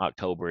think in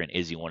October, and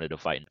Izzy wanted to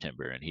fight in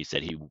September, and he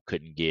said he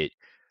couldn't get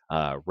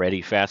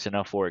ready fast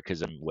enough for it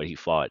because of what he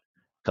fought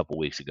a couple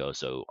weeks ago.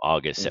 So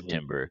August, Mhm.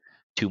 September,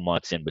 2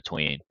 months in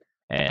between,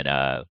 and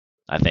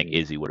I think Mhm.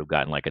 Izzy would have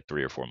gotten like a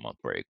 3 or 4 month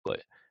break.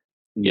 But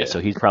yeah, Yeah. so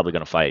he's probably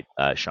going to fight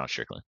Sean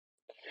Strickland.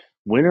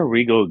 When are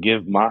we gonna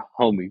give my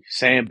homie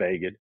Sam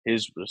Bagan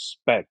his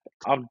respect?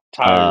 I'm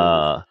tired of it.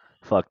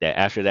 Fuck that.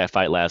 After that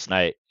fight last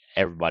night,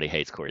 everybody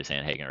hates Corey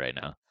Sandhagen right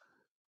now.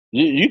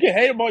 You can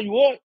hate him all you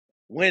want.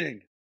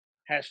 Winning.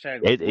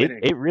 Hashtag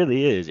winning. It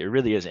really is. It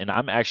really is. And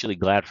I'm actually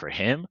glad for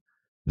him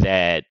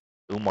that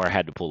Umar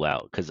had to pull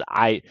out because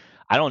I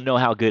don't know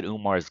how good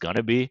Umar is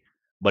gonna be,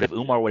 but if Yeah.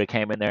 Umar would have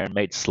came in there and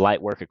made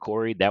slight work of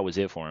Corey, that was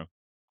it for him.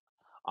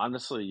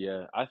 Honestly,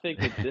 yeah. I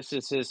think that this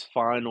is his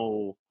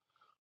final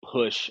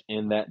push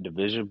in that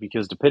division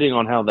because depending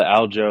on how the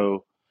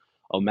Aljo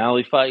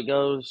O'Malley fight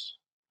goes,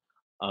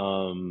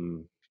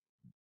 um,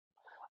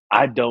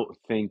 I don't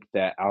think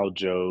that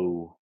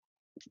Aljo.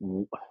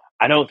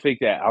 I don't think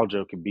that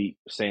Aljo can beat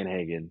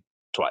Sanhagen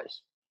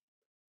twice.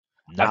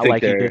 I Not think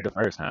like he did they're the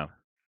first time.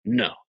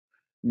 no,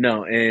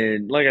 no,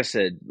 and like I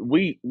said,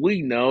 we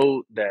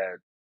know that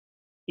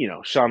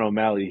Sean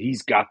O'Malley.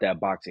 He's got that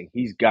boxing.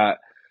 He's got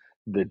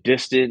the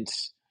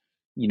distance.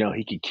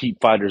 He could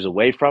keep fighters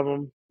away from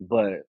him.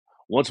 But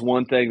what's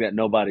one thing that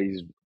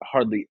nobody's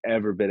hardly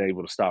ever been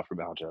able to stop from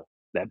Aljo?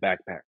 That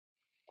backpack.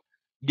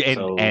 Yeah,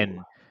 So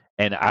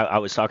and I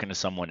was talking to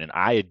someone, and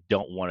I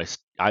don't want to.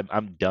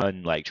 I'm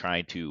done like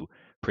trying to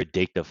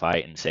predict the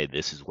fight and say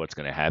this is what's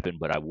going to happen.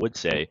 But I would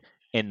say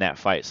in that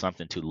fight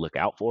something to look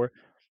out for.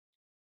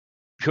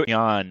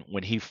 Jan,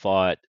 when he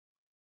fought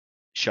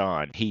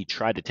Sean, he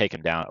tried to take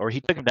him down, or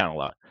he took him down a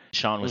lot.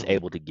 Sean was hmm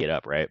able to get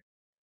up, right?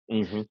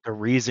 hmm The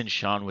reason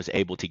Sean was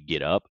able to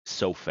get up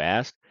so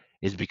fast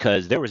is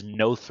because there was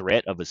no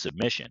threat of a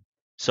submission.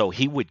 So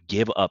he would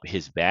give up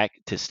his back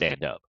to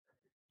stand up.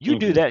 You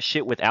do hmm that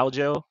shit with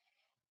Aljo,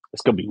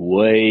 it's gonna be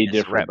way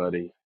it's a different, wrap.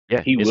 buddy.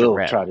 Yeah, He it's a will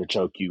wrap. try to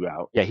choke you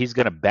out. Yeah, he's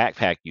gonna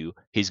backpack you.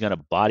 He's gonna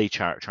body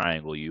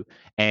triangle you.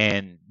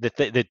 And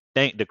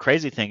the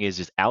crazy thing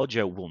is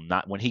Aljo will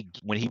not when he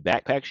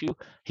backpacks you,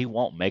 he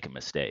won't make a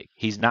mistake.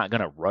 He's not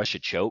gonna rush a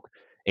choke.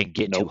 and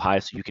get too Nope. high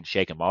so you can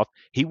shake him off,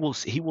 he will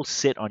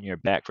sit on your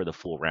back for the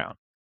full round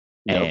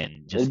Yep. and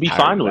It'd just be tire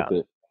fine you with out.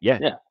 it. Yeah,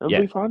 Yeah, it'll yeah.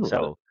 be fine with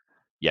it. So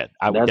yeah,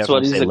 I would That's what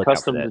definitely he's say look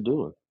out for accustomed that. to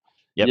doing.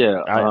 Yep.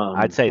 Yeah.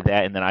 I'd say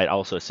that, and then I'd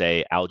also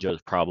say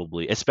Aljo's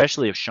probably,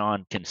 especially if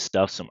Sean can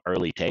stuff some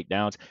early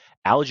takedowns.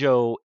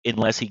 Aljo,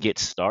 unless he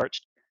gets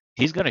starched,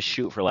 he's gonna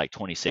shoot for like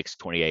 26,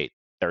 28,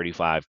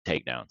 35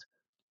 takedowns.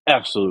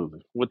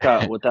 Absolutely,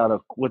 without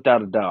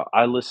a doubt.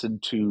 I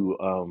listened to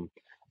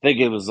I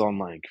think it was on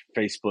like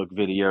Facebook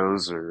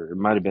videos or it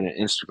might have been an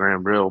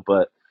Instagram reel,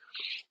 but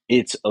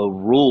it's a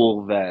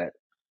rule that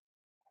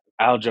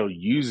Aljo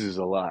uses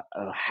a lot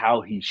of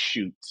how he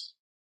shoots.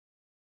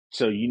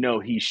 So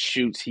he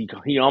shoots. He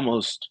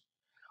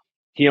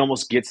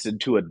almost gets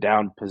into a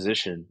down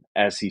position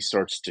as he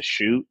starts to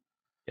shoot.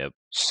 Yep.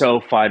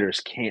 So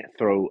fighters can't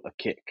throw a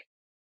kick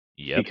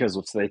Yep. because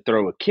once they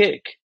throw a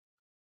kick,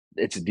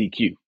 it's a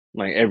DQ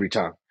like every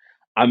time.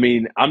 I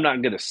mean, I'm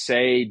not gonna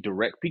say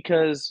direct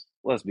because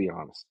let's be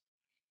honest,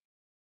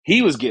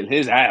 he was getting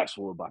his ass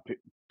whooped by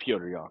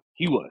Piotr Jan.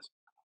 He was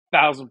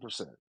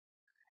 1,000%,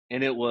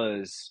 and it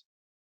was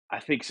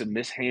I think some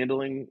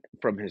mishandling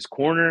from his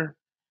corner,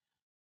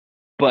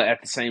 but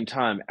at the same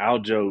time,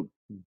 Aljo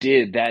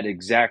did that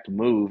exact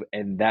move,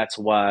 and that's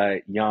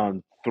why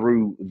Jan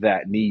threw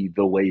that knee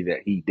the way that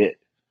he did.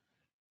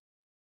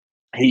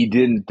 He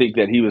didn't think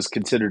that he was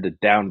considered a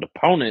downed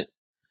opponent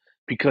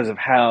because of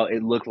how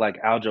it looked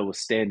like Aljo was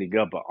standing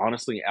up. But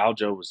honestly,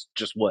 Aljo was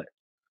just what?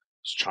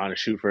 Was trying to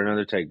shoot for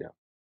another takedown.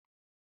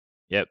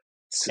 Yep.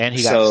 And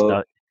he got So,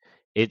 stuck.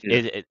 It, yeah,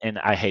 it it and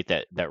I hate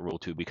that rule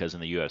too, because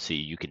in the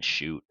UFC you can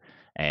shoot,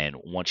 and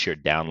once you're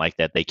down like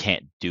that, they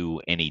can't do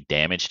any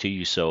damage to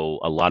you. So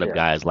a lot of yeah.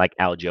 guys like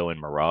Aljo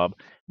and Marab,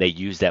 they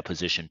use that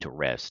position to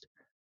rest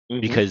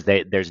Mm-hmm. because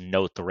there's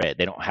no threat.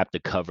 They don't have to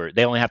cover.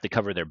 They only have to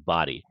cover their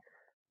body,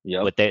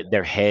 Yep. but their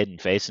head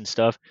and face and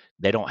stuff,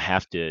 they don't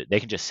have to. They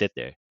can just sit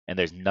there, and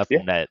there's Yeah.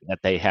 nothing that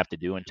they have to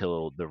do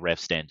until the ref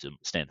stands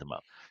them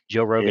up.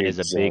 Joe Rogan is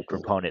a big Exactly.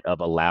 proponent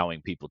of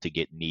allowing people to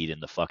get kneed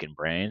in the fucking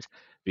brains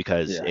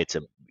because Yeah.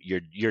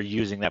 you're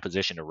using that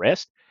position to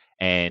rest,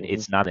 and Mm-hmm.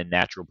 it's not a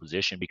natural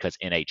position because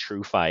in a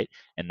true fight,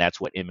 and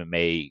that's what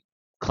MMA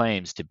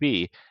claims to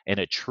be, in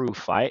a true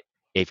fight,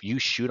 if you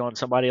shoot on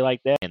somebody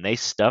like that and they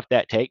stuff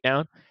that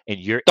takedown and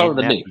you're Throw in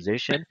the that knee.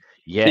 position,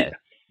 Yeah.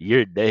 yeah,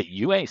 you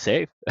ain't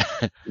safe.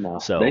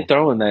 No, they So,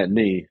 throwing that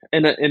knee,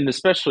 and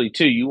especially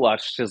too. You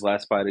watched his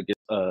last fight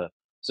against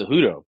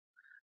Cejudo.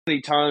 How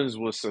many times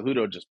was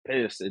Cejudo just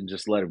pissed and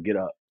just let him get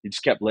up? He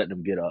just kept letting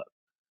him get up.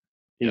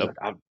 He was yep, like,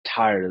 "I'm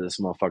tired of this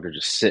motherfucker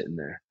just sitting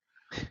there."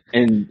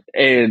 And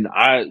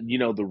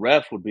the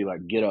ref would be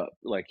like, "Get up!"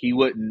 Like he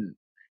wouldn't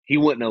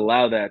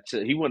allow that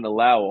to. He wouldn't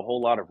allow a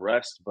whole lot of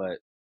rest. But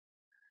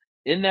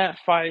in that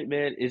fight,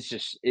 man, it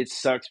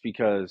sucks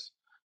because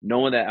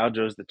knowing that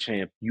Aljo's the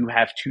champ, you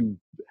have to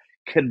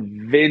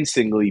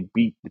convincingly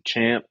beat the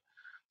champ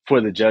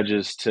for the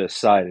judges to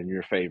side in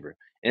your favor.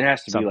 It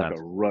has to be like a sometimes,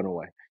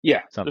 runaway.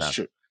 Yeah, that's sometimes.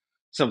 true.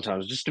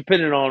 Sometimes, just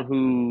depending on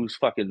who's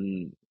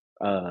fucking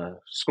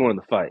scoring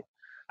the fight.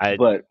 I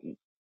But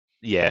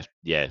Yeah,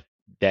 yeah.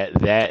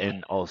 That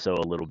and also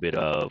a little bit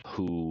of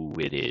who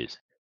it is.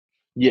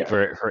 yeah,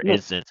 For no,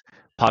 instance,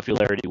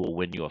 popularity will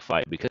win you a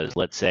fight because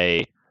let's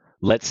say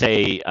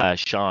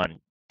Sean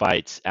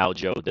fights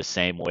Aljo the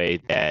same way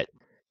that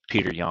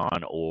Peter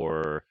Yan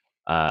or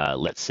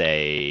let's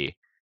say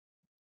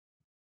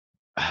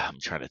I'm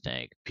trying to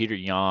think. Peter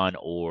Yan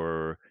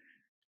or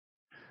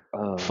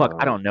fuck,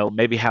 I uh, don't know.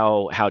 Maybe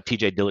how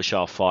TJ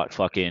Dillashaw fought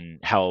fucking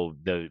how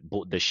the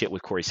shit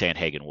with Corey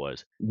Sandhagen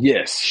was.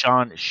 yes,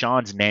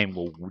 Sean's name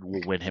will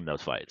win him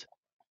those fights.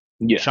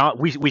 yeah, Sean,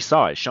 we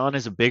saw it. Sean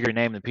is a bigger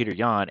name than Peter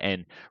Yan,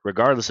 and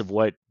regardless of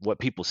what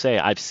people say,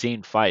 I've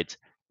seen fights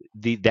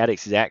that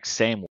exact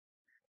same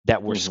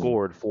that were hmm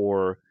scored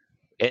for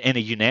in a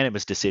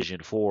unanimous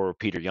decision for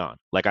Peter Yan.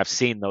 Like I've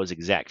seen those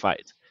exact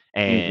fights,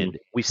 hmm and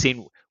we've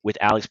seen with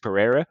Alex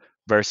Pereira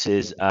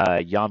versus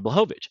Jan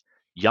Blachowicz.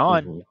 Jan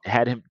hmm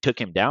took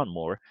him down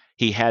more.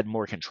 He had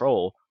more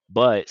control,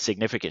 but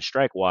significant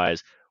strike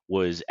wise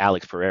was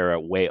Alex Pereira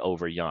way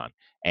over Jan,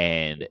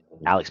 and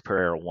Alex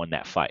Pereira won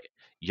that fight.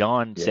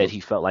 Jan said yep, he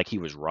felt like he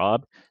was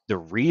robbed. The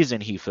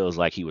reason he feels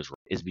like he was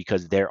robbed is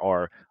because there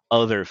are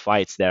other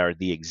fights that are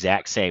the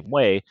exact same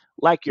way,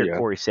 like your yeah,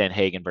 Corey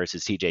Sandhagen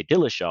versus TJ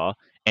Dillashaw,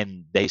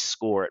 and they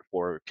score it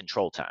for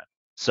control time.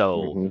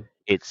 So hmm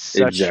it's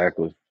such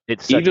exactly.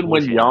 it's such Even when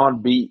bullshit in my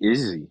Jan beat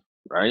Izzy,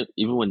 right?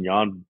 Even when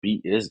Jan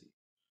beat Izzy,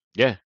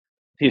 yeah,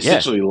 he yeah,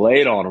 essentially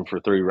laid on him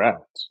for 3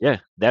 rounds. yeah.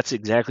 That's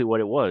exactly what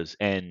it was,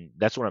 and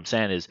that's what I'm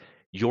saying is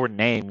your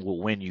name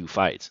will win you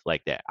fights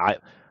like that.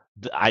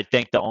 I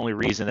think the only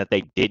reason that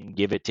they didn't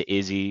give it to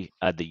Izzy,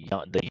 the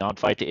Yon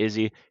fight to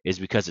Izzy, is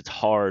because it's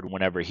hard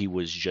whenever he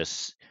was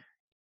just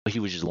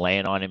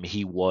laying on him.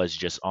 He was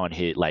just on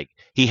his like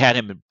he had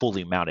him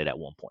fully mounted at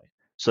one point.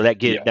 So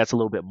Yeah, that's a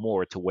little bit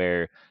more to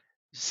where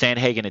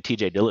Sandhagen and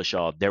TJ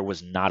Dillashaw, there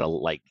was not a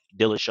like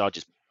Dillashaw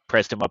just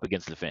pressed him up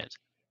against the fence.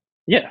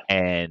 yeah,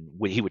 And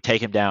when he would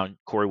take him down,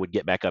 Corey would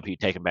get back up, he'd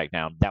take him back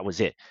down. That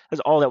was it.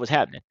 That's all that was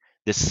happening.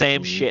 The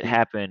same shit Mm-hmm.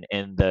 happened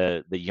in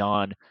the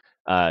Jan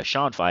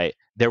Sean fight.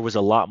 There was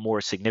a lot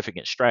more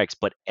significant strikes,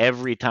 but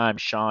every time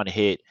Sean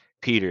hit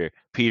Peter,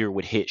 Peter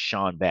would hit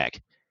Sean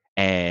back,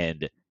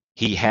 and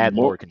he had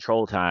More, more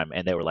control time.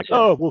 And they were like, yeah,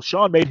 "Oh, well,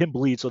 Sean made him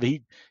bleed, so that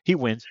he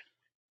wins."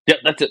 yeah.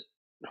 That's it.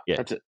 Yeah,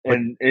 That's it. but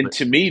And but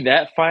to me,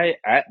 that fight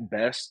at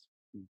best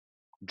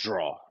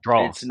draw.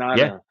 draw.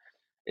 Yeah.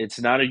 It's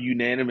not a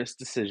unanimous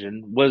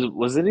decision.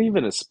 Was it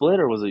even a split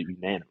or was it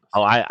unanimous?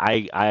 Oh,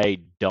 I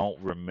don't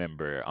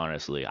remember,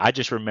 honestly. I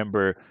just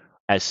remember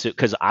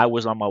because I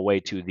was on my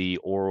way to the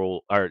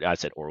oral, or I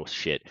said oral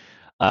shit,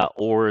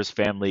 Orr's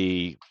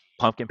family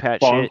pumpkin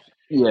patch Farm. shit.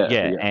 Yeah,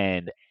 Yeah, yeah,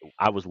 and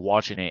I was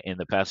watching it in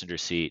the passenger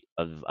seat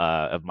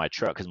of my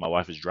truck because my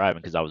wife was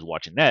driving because I was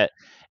watching that,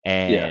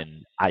 yeah,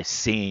 and I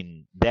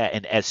seen that,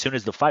 and as soon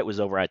as the fight was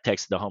over, I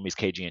texted the homies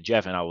KG and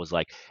Jeff, and I was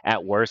like,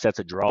 at worst that's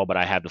a draw, but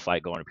I have the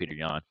fight going to Peter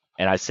Yan,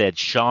 and I said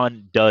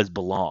Sean does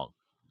belong.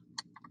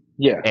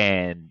 yeah.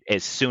 And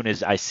as soon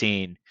as I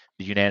seen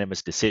the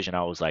unanimous decision,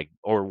 I was like,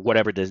 or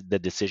whatever the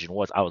decision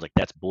was, I was like,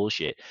 that's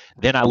bullshit.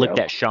 Then I looked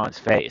Yep. at Sean's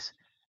face,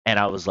 and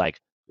I was like,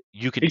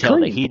 you can He tell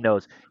that clean. he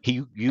knows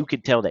you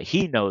can tell that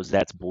he knows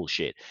that's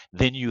bullshit.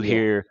 Then you Yeah.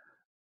 hear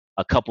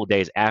a couple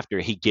days after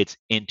he gets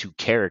into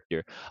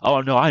character.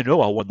 Oh no, I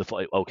know I won the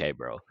fight. Okay,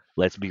 bro,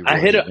 let's be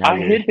real here. Now I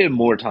you're hit him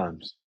more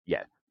times.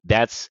 yeah,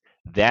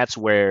 that's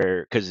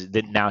where because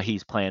then now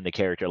he's playing the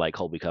character like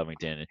Colby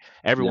Covington. And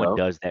everyone Yep.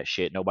 does that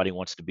shit. Nobody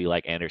wants to be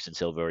like Anderson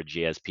Silva or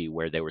GSP,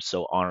 where they were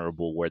so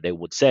honorable, where they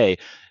would say,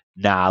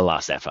 "Nah, I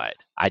lost that fight.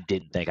 I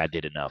didn't think I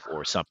did enough,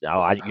 or something.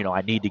 Oh,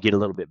 I need to get a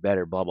little bit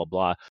better. Blah blah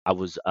blah. I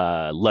was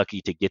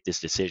lucky to get this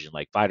decision."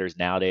 Like fighters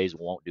nowadays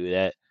won't do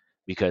that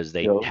because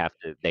Yep.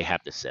 they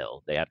have to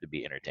sell. They have to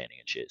be entertaining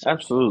and shit. So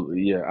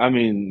Absolutely. Yeah. I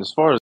mean, as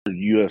far as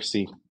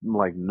UFC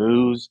like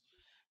news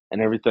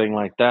and everything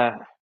like that,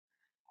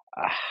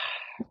 I,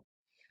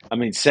 I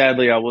mean,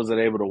 sadly, I wasn't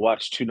able to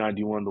watch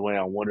 291 the way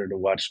I wanted to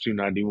watch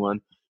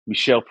 291.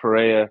 Michelle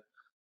Pereira,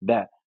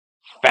 that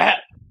fat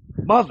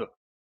mother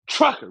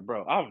trucker,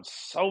 bro. I was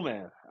so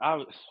mad.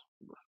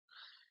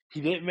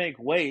 He didn't make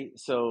weight,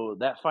 so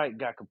that fight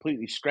got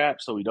completely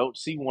scrapped. So we don't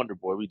see Wonder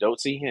Boy. We don't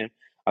see him.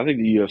 I think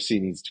the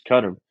UFC needs to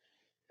cut him.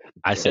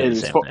 I said the And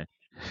as same far thing.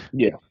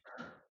 yeah,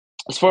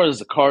 as far as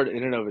the card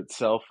in and of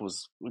itself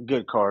was a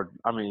good card.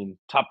 I mean,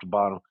 top to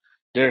bottom,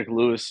 Derek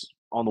Lewis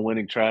on the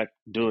winning track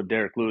doing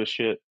Derek Lewis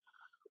shit,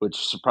 which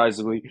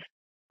surprisingly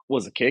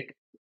was a kick.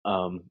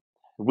 Um,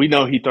 we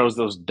know he throws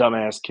those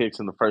dumbass kicks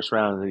in the first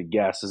round and then he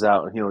gasses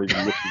out and he don't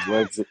even lift his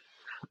legs,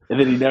 and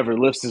then he never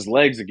lifts his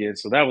legs again.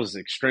 So that was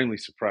extremely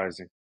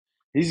surprising.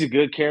 He's a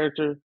good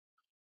character.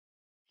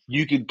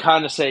 You could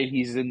kind of say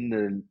he's in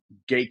the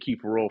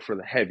gatekeeper role for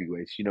the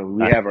heavyweights. You know,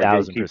 we have our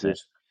 1,000%.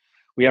 gatekeepers.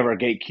 We have our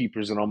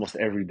gatekeepers in almost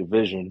every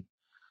division.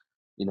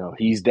 You know,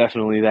 he's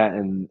definitely that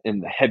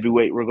in the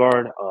heavyweight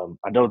regard.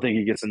 I don't think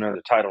he gets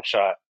another title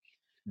shot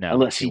No,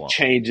 unless he he won't.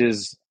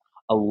 changes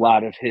a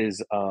lot of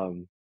his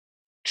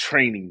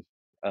training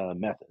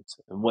methods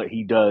and what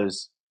he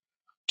does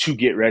to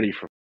get ready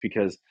for.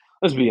 Because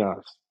let's be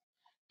honest,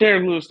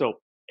 Derek Lewis don't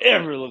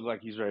ever look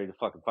like he's ready to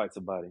fucking fight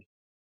somebody,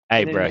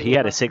 Hey, and then bro, he he looked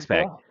had a like he six can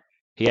pull pack. out.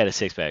 He had a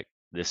six pack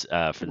this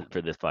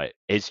for this fight.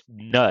 It's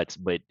nuts,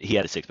 but he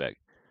had a six pack.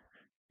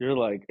 You're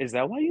like, is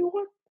that why you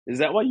won? Is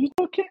that why you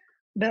took it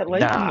that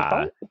late in the Nah,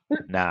 fight?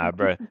 nah,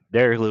 bro.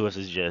 Derek Lewis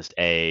is just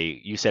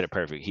a. You said it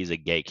perfect. He's a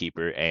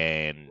gatekeeper,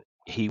 and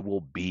he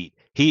will beat.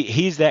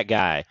 He's that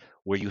guy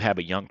where you have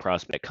a young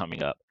prospect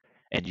coming up,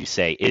 and you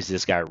say, "Is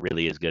this guy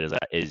really as good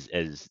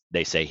as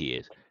they say he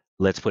is?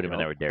 Let's put him in Yep.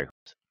 there with Derek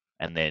Lewis."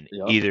 And then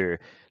Yep. either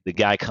the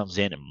guy comes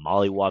in and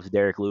mollywops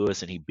Derek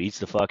Lewis, and he beats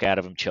the fuck out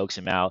of him, chokes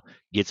him out,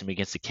 gets him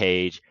against the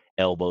cage,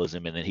 elbows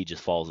him, and then he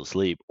just falls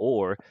asleep,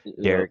 or Yep.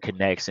 Derek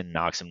connects and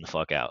knocks him the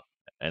fuck out.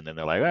 And then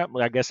they're like, "Ah,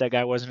 well, I guess that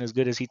guy wasn't as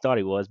good as he thought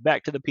he was.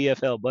 Back to the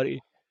PFL,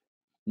 buddy."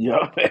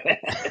 Yep.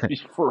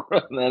 For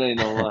real, that ain't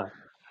no lie.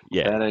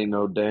 Yeah, That ain't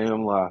no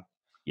damn lie.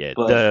 yeah.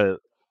 But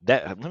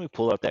Let me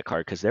pull up that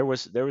card because there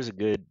was a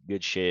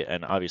good shit,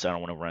 and obviously I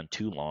don't want to run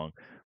too long,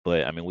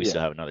 but I mean we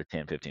still yeah. have another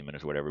 10, 15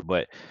 minutes or whatever.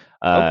 But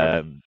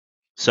Okay.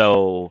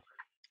 so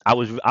I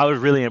was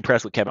really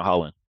impressed with Kevin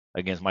Holland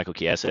against Michael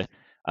Chiesa.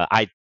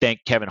 I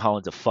think Kevin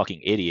Holland's a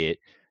fucking idiot.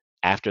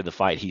 After the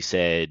fight, he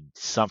said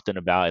something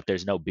about if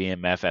there's no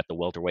BMF at the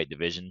welterweight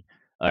division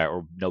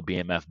or no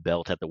BMF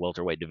belt at the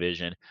welterweight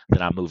division,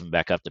 then I'm moving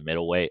back up to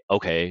middleweight.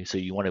 Okay, so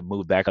you want to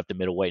move back up to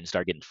middleweight and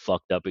start getting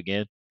fucked up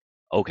again?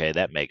 Okay,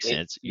 that makes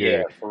sense. Yeah,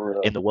 You're for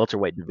real. in the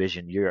welterweight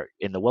division. You're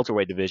in the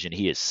welterweight division.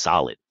 He is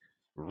solid,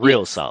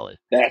 real Yes. solid.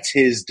 That's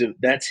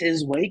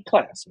his weight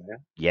class, man.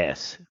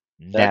 Yes,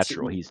 That's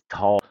natural. He's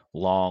tall,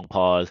 long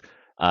paws.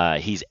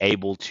 He's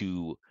able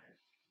to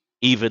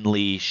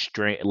evenly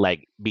strength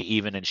like be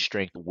even in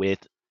strength with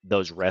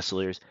those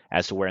wrestlers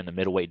as to where in the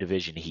middleweight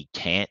division he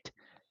can't.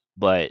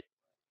 But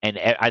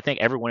I think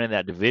everyone in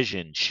that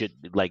division should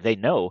like they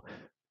know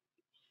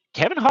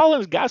Kevin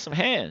Holland's got some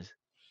hands.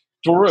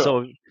 for real.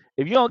 So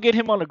if you don't get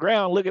him on the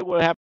ground, look at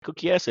what happened to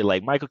Chiesa.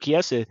 Like Michael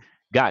Chiesa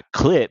got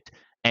clipped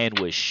and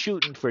was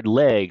shooting for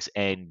legs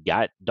and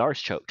got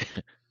Darce choked.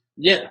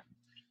 Yeah.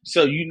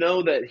 So you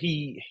know that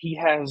he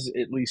has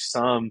at least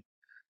some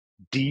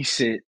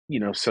decent,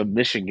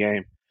 submission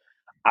game.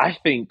 I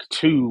think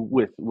too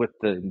with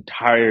the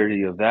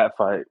entirety of that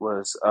fight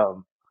was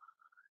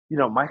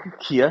Michael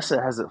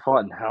Chiesa hasn't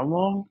fought in how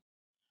long?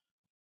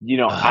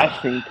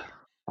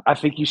 I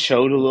think he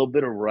showed a little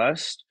bit of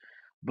rust,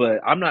 but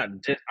I'm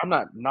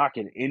not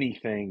knocking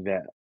anything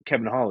that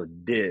Kevin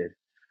Holland did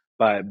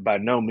by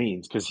no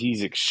means because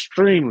he's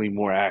extremely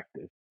more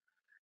active.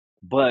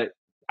 But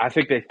I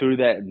think they threw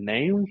that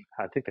name,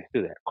 I think they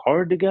threw that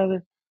card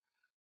together.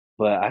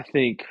 But I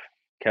think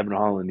Kevin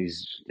Holland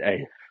needs,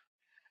 hey,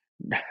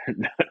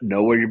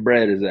 know where your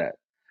bread is at.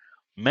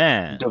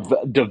 Man,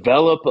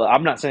 Develop.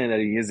 I'm not saying that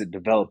he isn't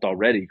developed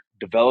already.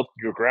 Develop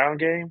your ground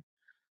game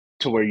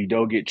to where you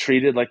don't get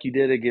treated like you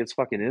did against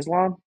fucking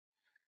Islam.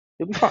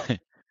 You'll be fine.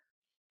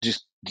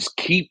 Just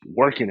keep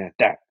working at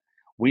that.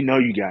 We know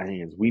you got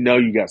hands. We know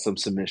you got some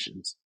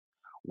submissions.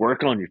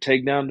 Work on your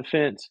takedown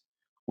defense.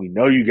 We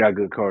know you got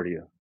good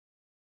cardio.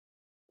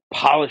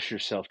 Polish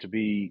yourself to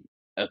be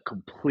a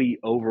complete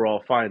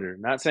overall fighter.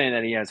 Not saying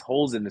that he has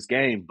holes in this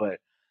game, but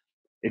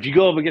if you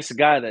go up against a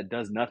guy that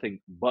does nothing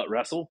but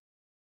wrestle,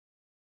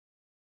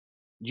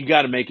 you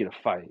got to make it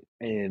a fight,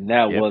 and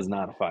that yep, was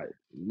not a fight.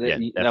 yeah,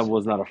 That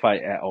was not a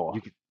fight at all.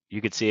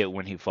 you could see it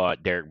when he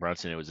fought Derek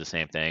Brunson. It was the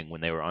same thing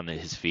when they were on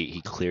his feet.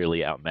 He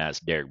clearly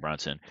outmassed Derek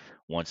Brunson.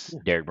 Once Yeah,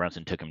 Derek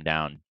Brunson took him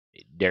down,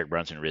 Derek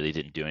Brunson really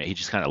didn't do it. He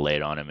just kind of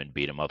laid on him and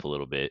beat him up a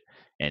little bit,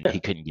 and yeah, he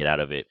couldn't get out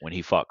of it. When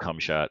he fought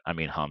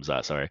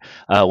Hamzat, sorry,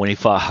 when he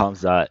fought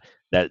Hamzat,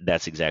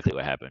 that's exactly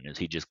what happened. Is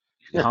he just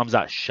yeah.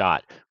 Hamzat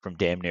shot from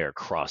damn near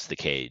across the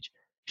cage,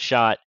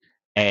 shot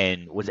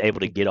and was able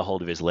to get a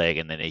hold of his leg,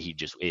 and then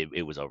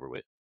it was over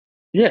with.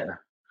 Yeah.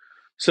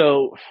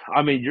 So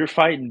I mean, you're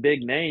fighting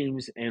big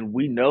names, and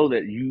we know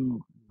that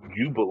you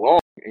belong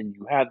and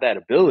you have that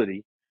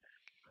ability.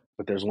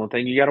 But there's one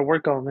thing you got to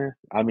work on, man.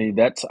 I mean,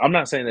 I'm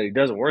not saying that he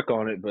doesn't work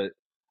on it, but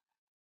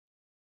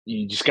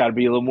you just got to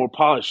be a little more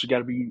polished. You got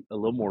to be a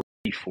little more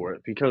ready for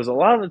it because a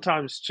lot of the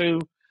times too,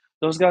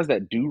 those guys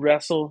that do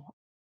wrestle,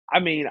 I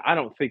mean, I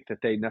don't think that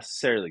they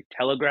necessarily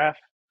telegraph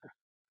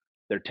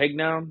their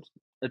takedown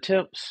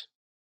attempts,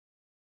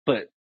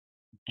 but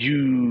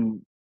you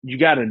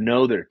got to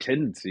know their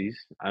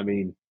tendencies. I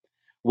mean,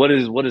 what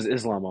does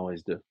Islam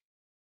always do?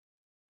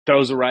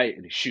 Throws a right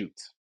and he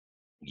shoots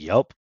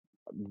Yup.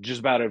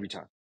 just about every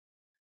time.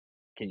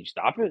 Can you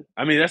stop it?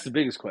 I mean, that's the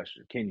biggest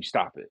question. Can you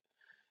stop it?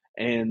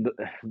 And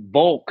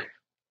Volk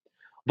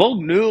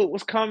knew it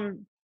was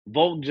coming.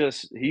 Volk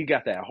just he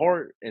got that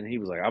heart, and he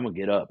was like, "I'm gonna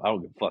get up. I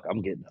don't give a fuck.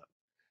 I'm getting up,"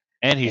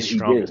 And he's and he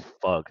strong as did.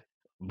 fuck.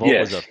 Volk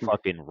was a Yes,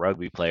 fucking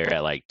rugby player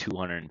at like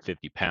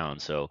 250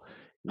 pounds. So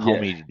yeah,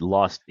 homie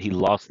lost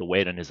the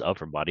weight on his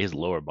upper body. His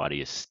lower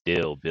body is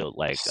still built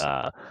like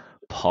paw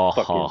haw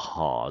fucking.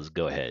 haws.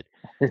 Go ahead.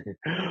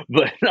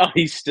 But no,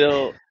 he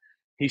still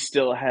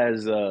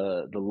has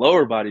the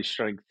lower body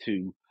strength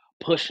to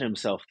push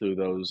himself through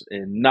those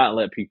and not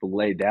let people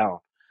lay down,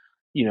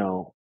 you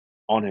know,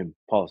 on him.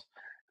 Pause.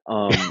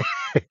 Um,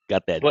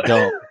 Got that but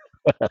dump.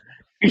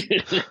 I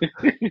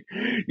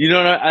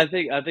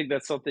think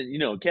that's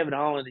something. Kevin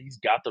Holland, he's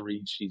got the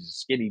reach. He's a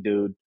skinny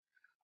dude.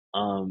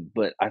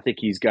 But I think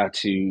he's got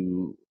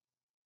to.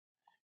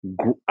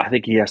 I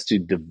think he has to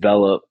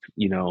develop.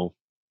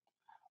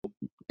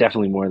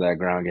 Definitely more of that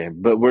ground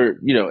game. But we're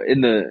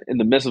in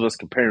the midst of us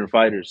comparing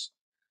fighters.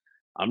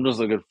 I'm just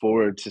looking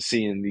forward to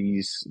seeing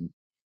these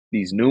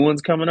new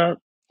ones coming up,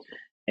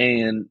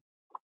 and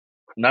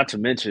not to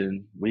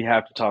mention we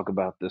have to talk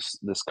about this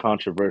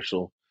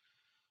controversial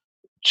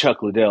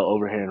Chuck Liddell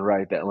overhand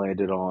right that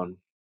landed on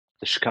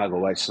the Chicago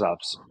White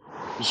Sox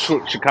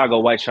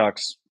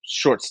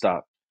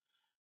shortstop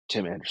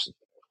Tim Anderson.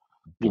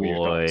 Give me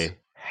your thoughts. Boy,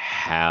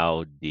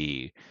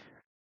 howdy.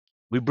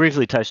 We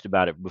briefly touched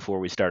about it before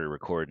we started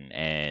recording,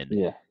 and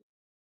Yeah,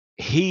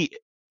 he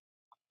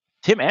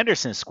Tim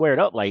Anderson squared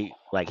up like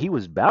he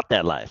was about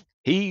that life.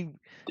 He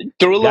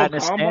threw a little got in the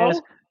stance.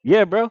 combo.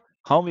 Yeah, bro.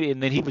 Homie,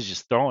 and then he was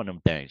just throwing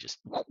them things, just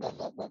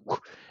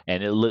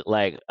and it looked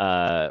like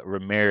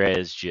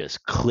Ramirez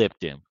just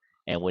clipped him.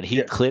 And when he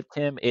Yes. clipped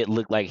him, it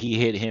looked like he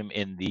hit him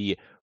in the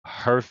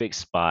perfect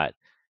spot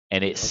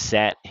and it Yep.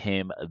 sat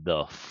him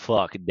the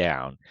fuck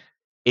down.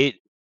 It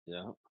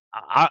Yeah.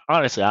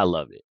 honestly, I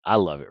love it. I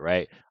love it,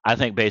 right? I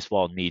think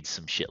baseball needs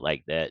some shit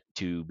like that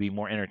to be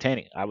more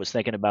entertaining. I was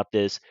thinking about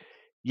this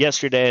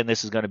yesterday, and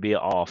this is going to be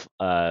off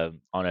on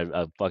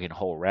a fucking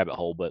whole rabbit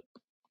hole, but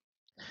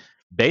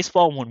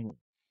baseball when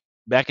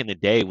back in the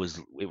day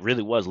it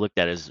really was looked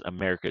at as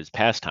America's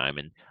pastime,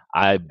 and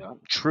I Yeah.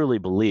 truly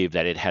believe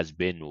that it has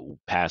been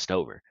passed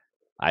over.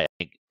 I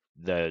think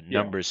the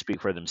Yeah. numbers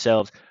speak for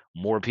themselves.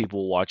 More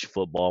people watch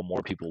football,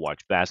 more people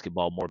watch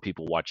basketball, more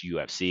people watch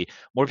UFC,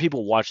 more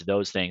people watch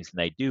those things than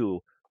they do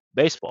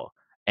baseball.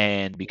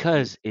 And Mhm.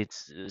 because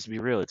let's be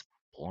real, it's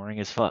boring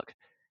as fuck.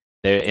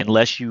 There,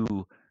 unless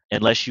you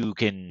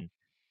can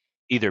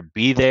either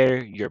be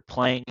there, you're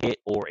playing it,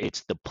 or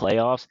it's the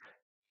playoffs.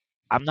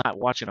 I'm not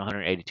watching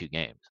 182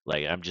 games.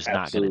 Like, I'm just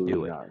not gonna Absolutely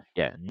do it. not.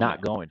 Yeah, No.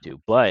 not going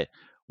to. But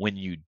when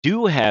you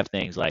do have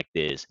things like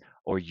this,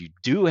 or you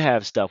do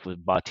have stuff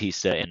with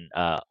Bautista and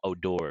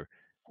Odor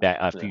back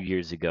a Yeah. few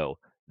years ago,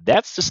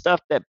 that's the stuff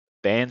that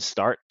fans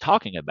start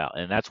talking about,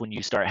 and that's when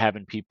you start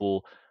having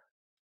people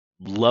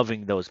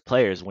loving those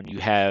players. When you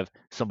have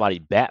somebody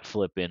bat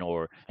flipping,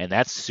 and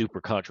that's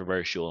super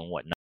controversial and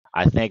whatnot.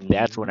 I think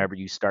that's Hmm. whenever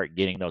you start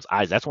getting those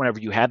eyes. That's whenever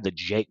you have the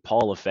Jake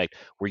Paul effect,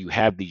 where you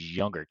have these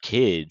younger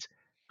kids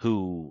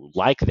who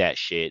like that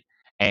shit,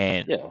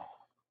 and Yeah.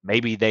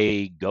 maybe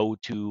they go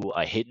to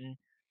a hitting,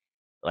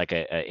 like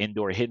a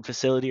indoor hitting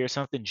facility or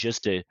something,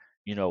 just to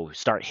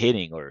start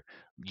hitting. Or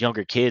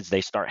younger kids,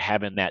 they start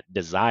having that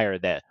desire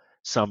that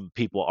some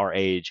people our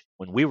age,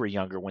 when we were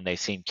younger, when they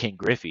seen Ken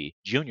Griffey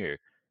Jr.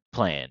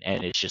 playing,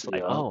 and it's just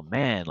like, Yeah. oh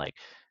man, like,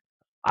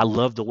 I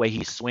love the way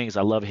he swings.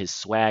 I love his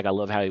swag. I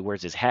love how he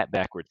wears his hat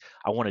backwards.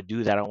 I want to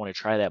do that. I want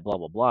to try that, blah,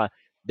 blah, blah.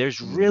 There's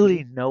Hmm.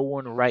 really no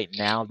one right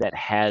now that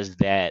has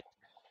that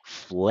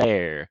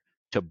flair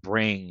to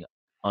bring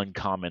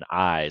uncommon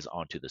eyes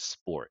onto the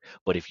sport.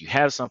 But if you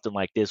have something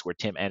like this where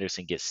Tim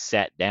Anderson gets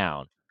sat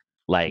down,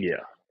 like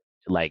Yeah.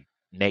 like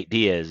Nate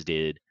Diaz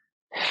did,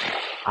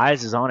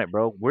 eyes is on it,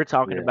 bro. We're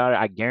talking Yeah. about it.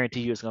 I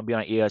guarantee you it's going to be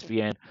on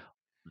ESPN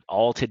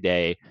all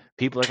today.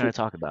 People are going to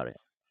talk about it.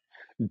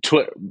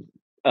 Twi-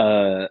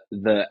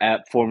 the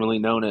app formerly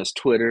known as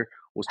Twitter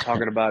was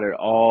talking about it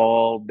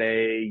all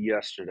day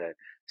yesterday.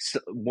 So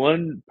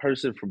one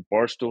person from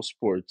Barstool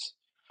Sports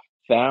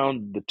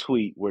found the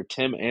tweet where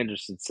Tim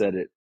Anderson said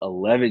it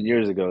 11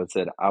 years ago. It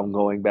said, "I'm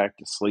going back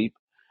to sleep,"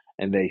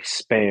 and they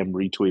spam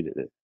retweeted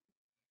it.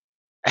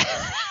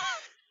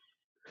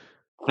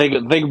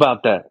 Think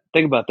about that.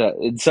 Think about that.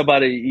 And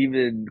somebody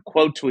even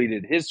quote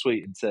tweeted his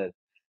tweet and said,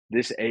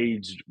 "This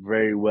aged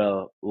very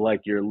well,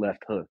 like your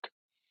left hook."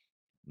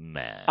 I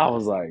Man.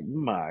 was like,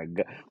 my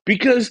God,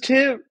 because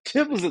Tim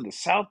was in the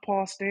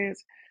southpaw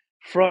stance,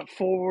 front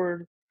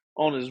forward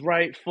on his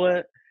right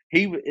foot.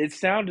 It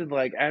sounded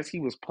like as he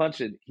was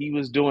punching, he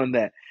was doing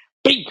that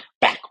beat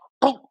back,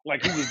 boom,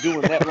 like he was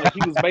doing that, like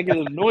he was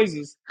making them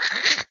noises.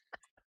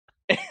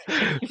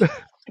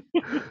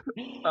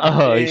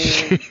 Oh and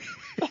shit.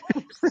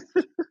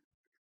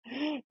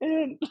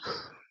 and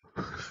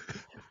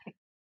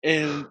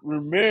and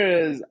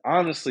Ramirez,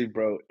 honestly,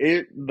 bro,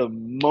 the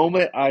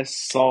moment I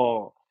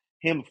saw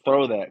him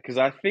throw that, because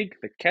I think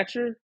the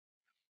catcher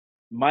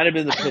might have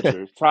been the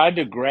pitcher, tried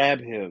to grab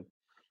him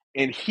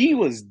and he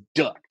was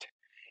ducked.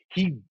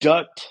 He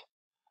ducked.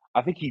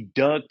 I think he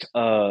ducked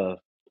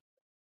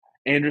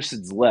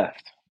Anderson's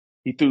left.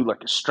 He threw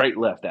like a straight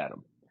left at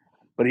him,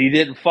 but he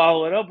didn't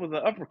follow it up with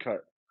an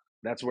uppercut.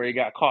 That's where he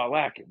got caught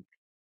lacking,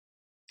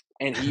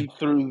 and he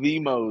threw the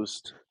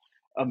most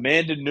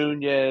Amanda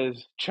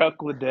Nunez,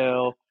 Chuck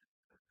Liddell,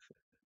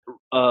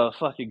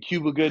 fucking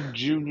Cuba Good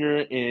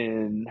Jr.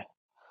 and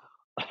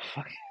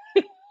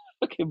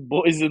fucking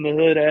Boys in the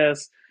Hood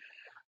ass,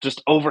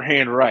 just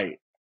overhand right,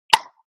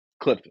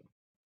 clipped him.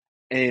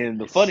 And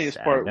the It funniest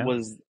sounded part down.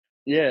 was,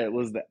 yeah, it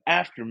was the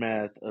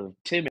aftermath of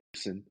Tim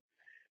Anderson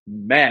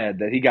mad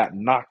that he got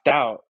knocked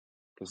out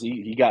because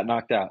he got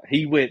knocked out.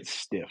 He went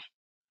stiff.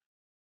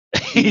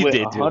 He He went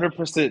did too.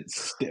 100%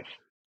 stiff.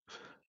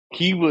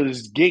 He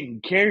was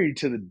getting carried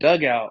to the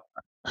dugout,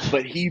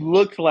 but he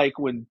looked like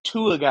when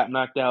Tua got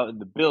knocked out in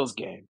the Bills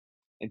game,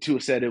 and Tua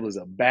said it was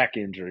a back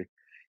injury.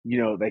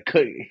 They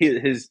couldn't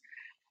his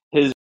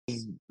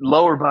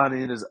lower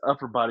body and his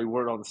upper body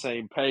weren't on the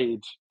same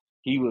page.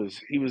 He was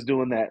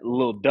doing that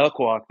little duck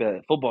walk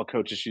that football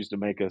coaches used to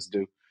make us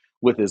do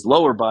with his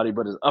lower body,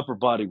 but his upper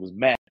body was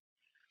mad.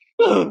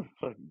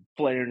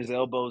 Flaring his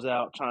elbows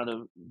out, trying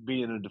to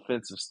be in a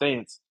defensive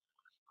stance.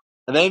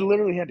 And they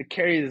literally had to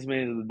carry this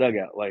man to the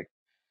dugout. Like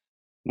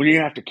when you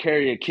have to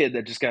carry a kid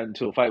that just got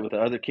into a fight with the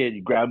other kid,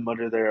 you grab them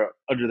under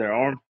their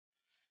arm.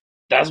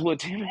 That's what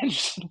Tim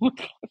Anderson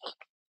looked like.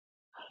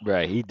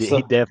 Right, he did. He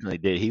So definitely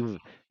did.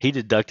 He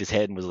just ducked his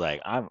head and was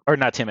like, "I'm," or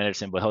not Tim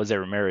Anderson, but Jose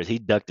Ramirez. He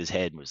ducked his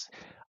head and was,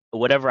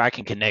 whatever I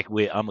can connect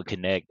with, I'm gonna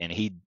connect. And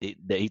he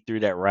threw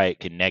that right,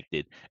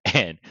 connected.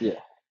 And yeah,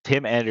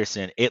 Tim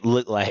Anderson, it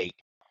looked like,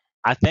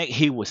 I think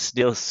he was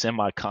still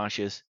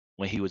semi-conscious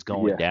when he was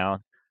going yeah,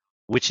 down,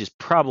 which is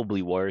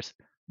probably worse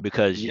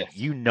because yes.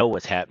 you know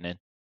what's happening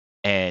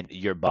and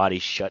your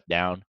body's shut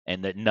down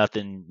and that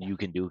nothing you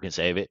can do can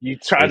save it. You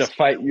try to It's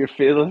fight your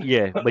feeling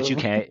Yeah, but you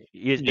of can't.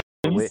 It's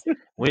over with. games.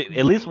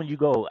 At least when you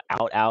go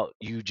out,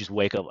 you just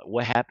wake up like,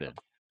 what happened?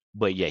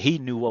 But yeah, he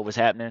knew what was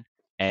happening,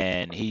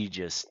 and he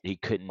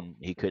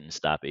couldn't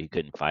stop it. He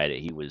couldn't fight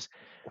it.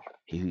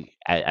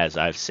 As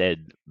I've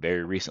said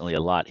very recently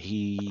a lot,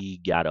 he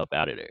got up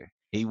out of there.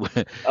 He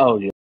went. Oh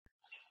yeah.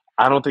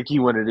 I don't think he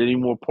wanted any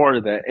more part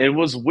of that. And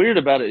what's weird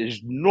about it is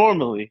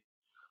normally,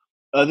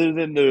 other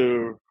than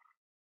the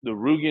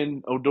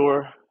Rugen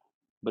Odor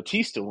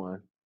Batista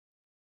one,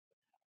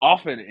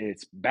 often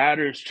it's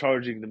batters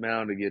charging the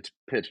mound against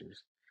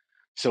pitchers.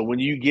 So when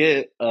you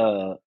get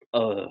a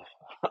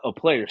a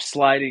player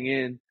sliding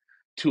in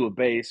to a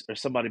base or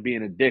somebody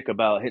being a dick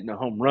about hitting a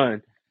home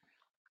run,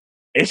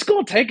 it's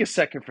gonna take a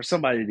second for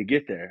somebody to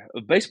get there.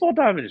 A baseball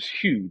diamond is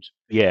huge,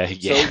 Yeah, so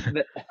yeah.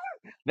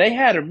 they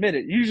had a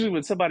minute. Usually,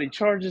 when somebody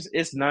charges,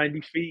 it's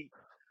 90 feet.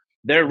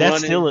 They're That's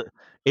running. still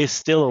it's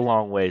still a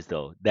long ways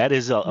though. That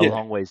is a Yeah,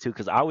 long ways too.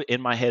 Because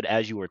in my head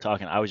as you were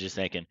talking, I was just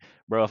thinking,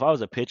 bro, if I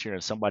was a pitcher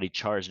and somebody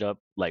charged up,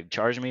 like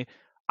charged me,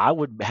 I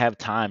would have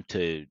time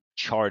to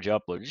charge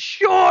up. But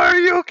sure,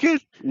 you can.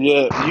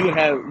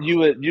 yeah.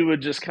 You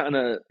would just kind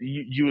of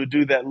you would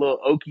do that little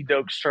okey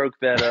doke stroke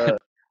that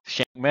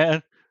Shank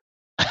man.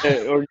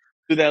 or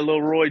do that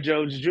little Roy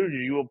Jones Jr.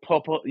 You will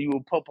pump up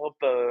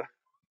the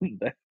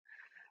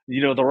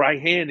the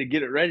right hand to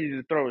get it ready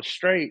to throw it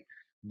straight,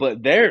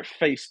 but they're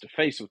face to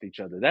face with each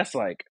other. That's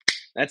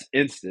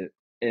instant.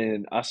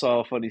 And I saw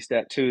a funny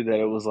stat too that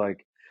it was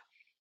like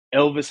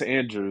Elvis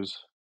Andrews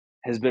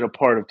has been a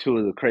part of two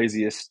of the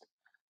craziest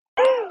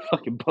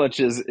fucking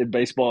punches in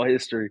baseball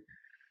history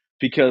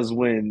because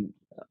when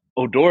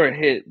Odora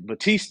hit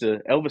Batista,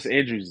 Elvis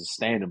Andrews is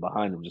standing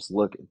behind him just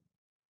looking.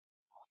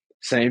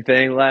 Same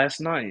thing last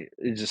night.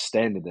 It's just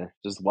standing there,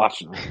 just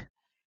watching him.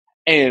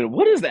 And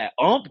what is that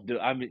ump do?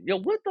 I mean,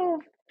 what the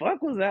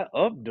fuck was that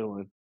ump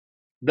doing?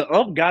 The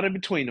ump got in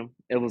between them.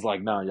 It was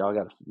like, no, y'all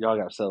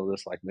gotta settle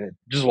this like men.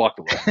 Just walked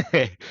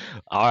away.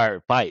 All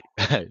right, fight.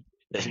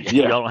 Yeah,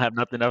 Y'all don't have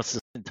nothing else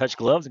to touch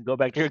gloves and go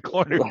back to your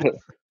corner.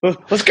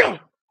 let's go.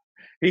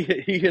 He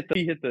hit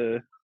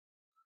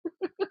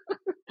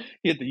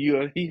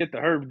the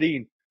Herb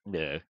Dean.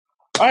 Yeah,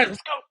 All right,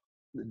 let's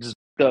go. Just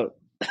go.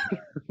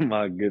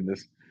 My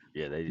goodness,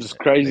 yeah. just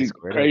They crazy,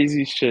 squared up.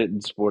 crazy shit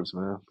in sports,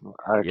 man.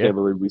 I Yeah, can't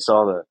believe we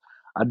saw that.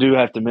 I do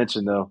have to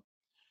mention though,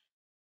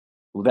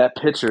 that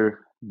pitcher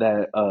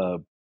that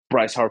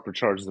Bryce Harper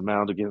charged the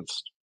mound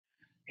against.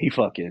 He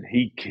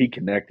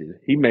connected.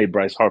 He made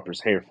Bryce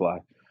Harper's hair fly.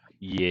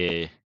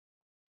 yeah.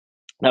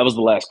 That was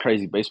the last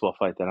crazy baseball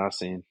fight that I've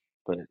seen.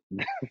 But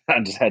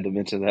I just had to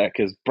mention that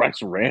because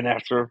Bryce ran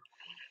after him.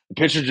 The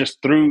pitcher just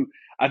threw.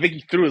 I think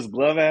he threw his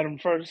glove at him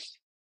first.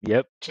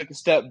 Yep. Took a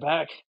step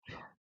back.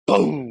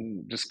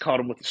 Boom! Just caught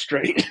him with a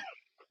straight.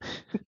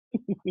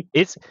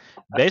 It's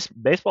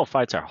baseball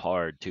fights are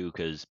hard too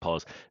because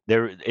pause.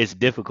 It's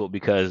difficult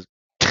because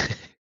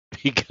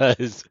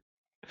because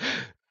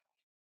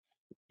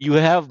you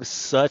have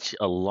such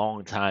a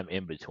long time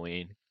in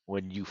between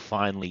when you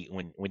finally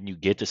when you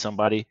get to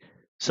somebody.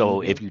 So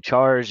Mm-hmm.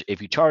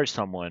 if you charge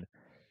someone,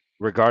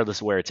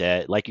 regardless where it's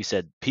at, like you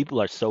said,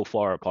 people are so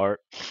far apart,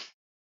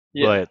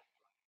 Yeah. but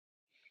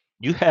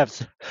you have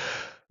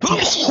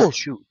oh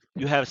shoot,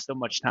 you have so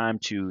much time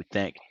to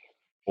think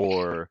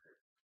or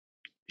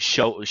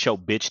show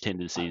bitch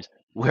tendencies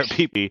where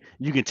people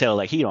you can tell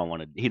like he don't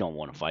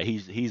want to fight.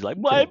 He's like,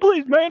 "Why,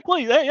 please, man,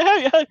 please,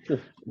 hey."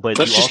 But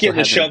Let's you just also get in a have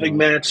them shoving dudes,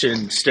 match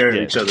and stare at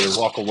yeah, each other and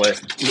walk away.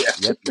 Yeah.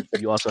 yep.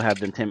 You also have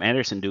them Tim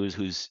Anderson dudes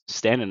who's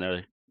standing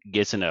there,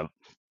 gets in a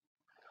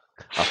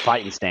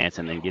fighting stance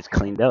and then gets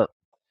cleaned up.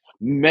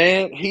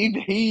 Man,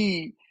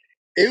 it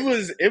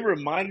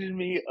reminded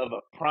me of a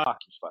prime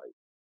hockey fight.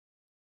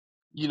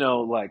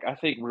 Like I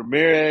think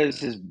Ramirez,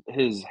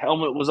 his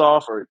helmet was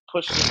off or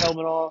pushed his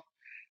helmet off.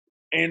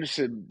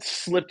 Anderson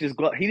slipped his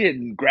glove. He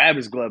didn't grab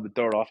his glove and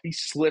throw it off. He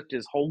slipped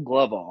his whole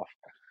glove off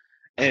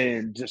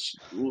and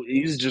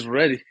he was just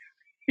ready.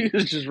 He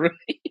was just ready.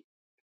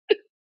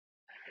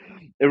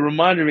 It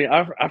reminded me.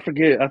 I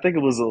forget. I think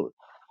it was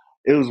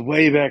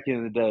way back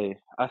in the day.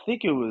 I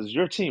think it was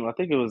your team. I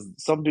think it was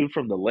some dude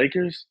from the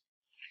Lakers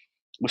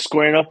was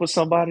squaring up with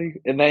somebody,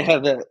 and they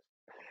had that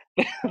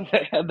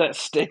they had that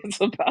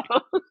stance about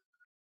him.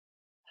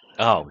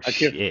 Oh I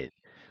can't. shit!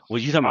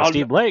 Was you talking about I'll,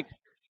 Steve Blake?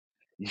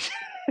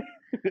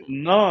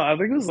 no, I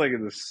think it was like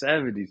in the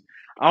 '70s.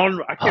 I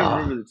don't. I can't Oh,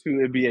 remember the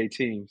two NBA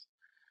teams.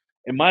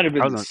 It might have I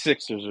been was the gonna,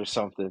 Sixers or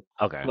something.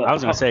 okay. But I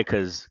was gonna say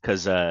because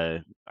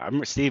I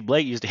remember Steve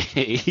Blake used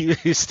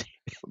to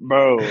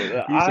bro,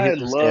 he used to hit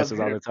them stances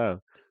all the time.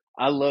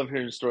 I love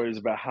hearing stories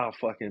about how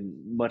fucking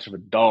much of a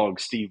dog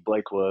Steve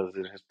Blake was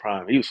in his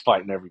prime. He was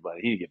fighting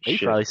everybody. He didn't give a He's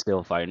shit. probably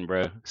still fighting,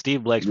 bro.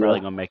 Steve Blake's Yeah. probably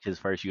gonna make his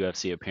first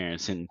UFC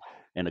appearance in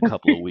a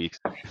couple of weeks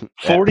at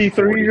 40.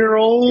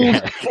 43-year-old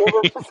Yeah,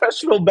 former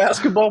professional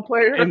basketball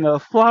player, in the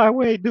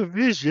flyweight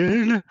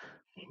division,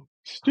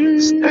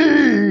 Steve.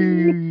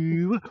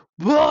 Steve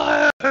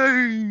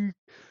Blake.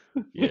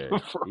 Yeah,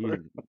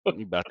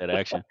 he about that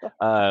action.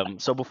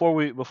 So before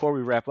we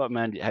wrap up,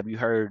 man, have you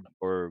heard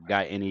or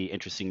got any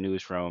interesting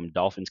news from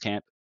Dolphins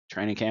camp,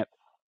 training camp?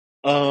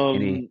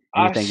 I,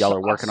 Anything y'all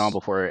are working on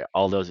before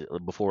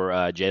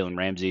Jalen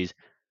Ramsey's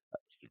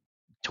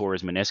tore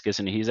his meniscus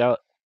and he's out?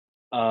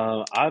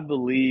 I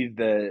believe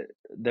that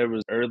there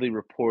was early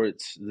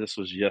reports. This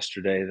was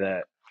yesterday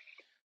that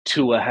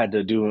Tua had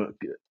to do.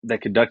 They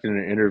conducted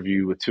an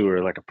interview with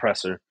Tua, like a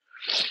presser,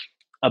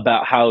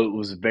 about how it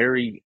was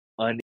very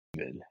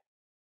uneven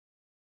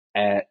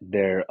at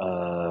their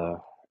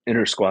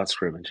inter squad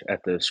scrimmage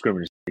at the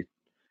scrimmage they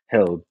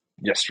held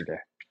yesterday.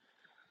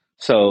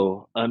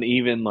 So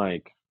uneven,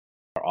 like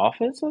our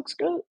offense looks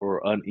good,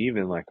 or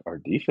uneven, like our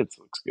defense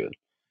looks good.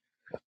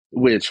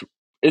 Which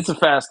it's a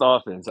fast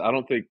offense. I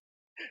don't think.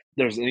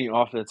 there's any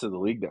offense in the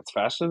league that's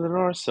faster than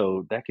ours,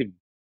 so that could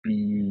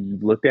be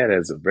looked at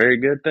as a very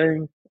good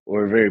thing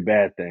or a very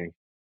bad thing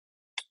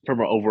from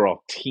an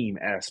overall team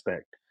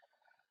aspect.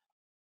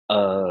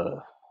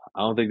 I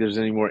don't think there's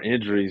any more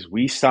injuries.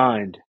 We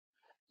signed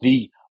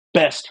the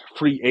best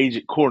free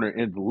agent corner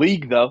in the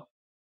league, though.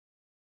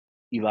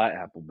 Eli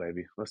Apple,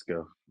 baby. Let's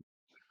go.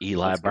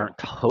 Eli Let's burnt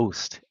go.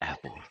 toast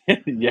apple.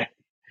 Yeah.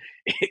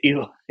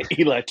 Eli,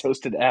 Eli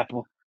toasted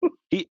apple.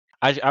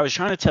 I was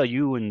trying to tell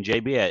you and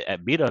JB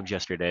at Beat Ups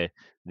yesterday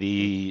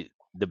the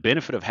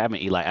benefit of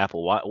having Eli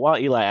Apple. While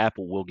Eli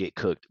Apple will get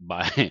cooked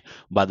by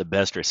by the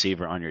best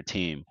receiver on your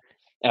team,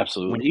 when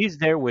Absolutely. he's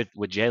there with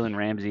Jalen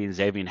Ramsey and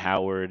Xavier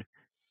Howard,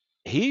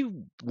 he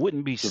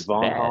wouldn't be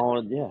Devon bad.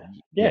 Holland, yeah.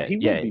 Yeah, Yeah, he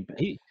would yeah, be bad.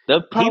 he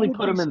They'll he probably would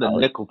put be him in the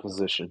solid. nickel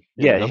position.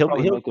 Yeah, Yeah, they'll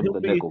probably make him he'll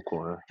the be nickel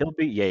corner.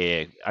 yeah, yeah,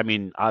 yeah. I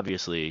mean,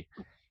 obviously,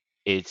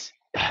 it's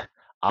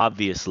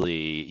obviously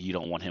you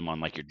don't want him on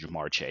like your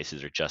Jamar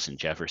Chases or Justin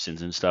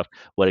Jeffersons and stuff.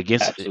 But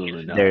Absolutely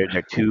against not.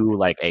 they're two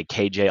like a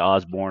KJ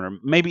Osborne or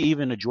maybe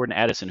even a Jordan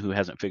Addison who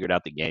hasn't figured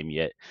out the game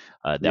yet.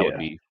 Yeah,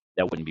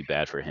 That wouldn't be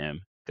bad for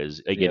him because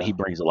again yeah, he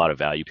brings a lot of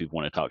value. People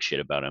want to talk shit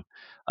about him,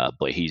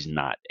 but he's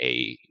not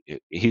a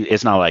he.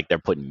 It's not like they're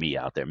putting me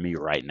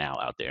right now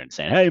out there and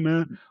saying, hey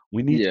man,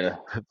 we need yeah,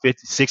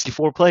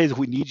 64 plays.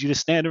 We need you to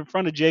stand in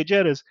front of Jay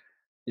Jettis.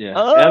 yeah.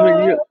 I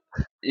mean,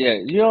 Uh,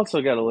 you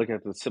also got to look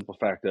at the simple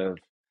fact of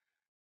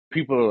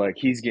people are like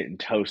he's getting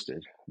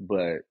toasted,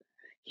 but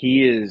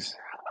he is.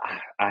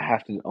 I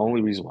have to. The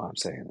only reason why I'm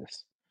saying this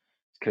is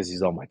because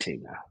he's on my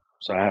team now,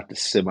 so I have to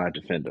semi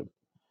defend him.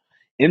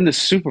 In the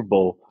Super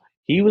Bowl,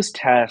 he was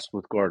tasked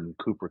with guarding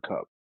Cooper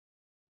Cup,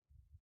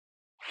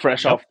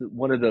 fresh yep. off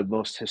one of the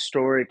most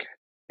historic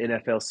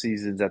NFL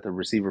seasons at the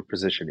receiver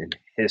position in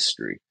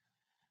history.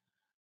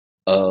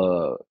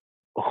 Uh,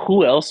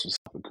 who else was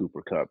stopping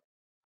Cooper Cup?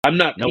 I'm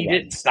not. He didn't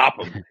Nobody.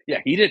 stop him. Yeah,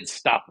 he didn't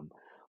stop him.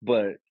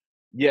 But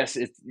yes,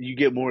 it's you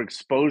get more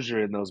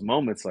exposure in those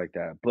moments like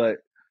that. But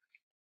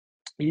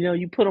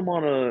you put him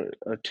on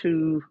a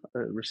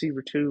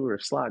receiver two, or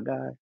a slot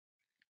guy.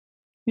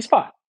 He's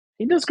fine.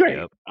 He does great.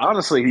 Yep.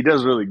 Honestly, he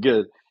does really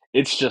good.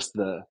 It's just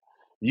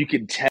you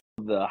can tell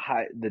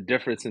the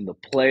difference in the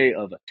play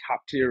of a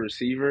top tier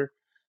receiver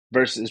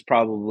versus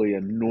probably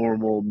a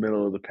normal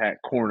middle of the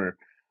pack corner.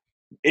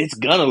 It's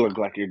gonna look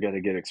like you're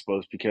gonna get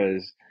exposed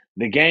because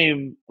the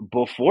game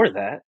before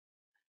that,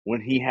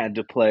 when he had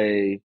to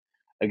play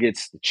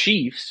against the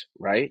Chiefs,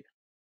 right?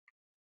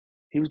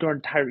 He was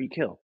guarding Tyreek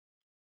Hill.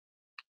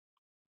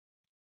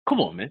 Come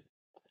on, man.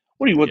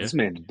 What do you want Yeah. this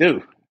man to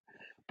do?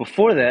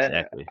 Before that,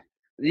 Exactly.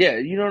 yeah,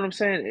 you know what I'm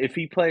saying? If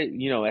he played,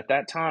 at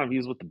that time, he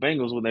was with the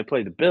Bengals when they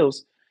played the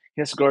Bills,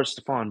 he has to guard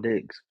Stephon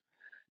Diggs.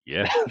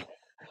 Yeah.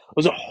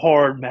 Those are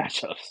hard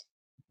matchups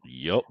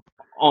Yup.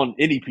 on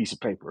any piece of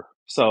paper.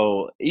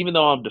 So even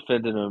though I'm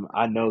defending him,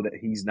 I know that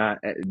he's not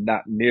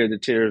near the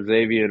tier of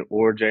Xavier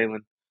or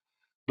Jalen,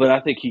 but I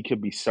think he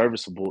could be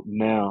serviceable.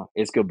 Now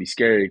it's gonna be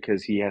scary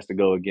because he has to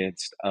go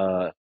against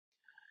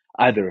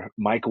either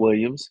Mike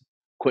Williams,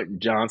 Quentin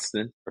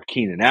Johnston, or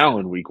Keenan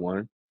Allen week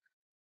one.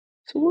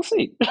 So we'll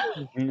see.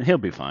 He'll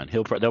be fine.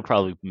 They'll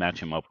probably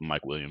match him up with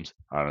Mike Williams.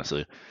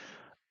 Honestly.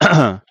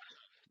 What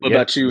Yeah.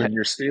 about you and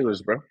your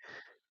Steelers, bro?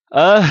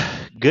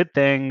 Good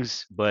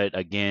things, but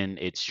again,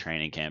 it's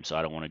training camp, so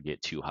I don't want to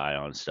get too high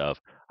on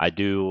stuff. I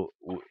do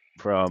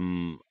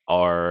from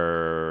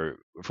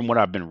what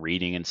I've been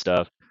reading and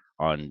stuff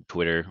on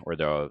Twitter or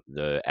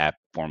the app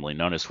formerly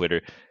known as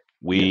Twitter,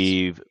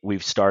 Yes.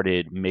 we've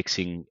started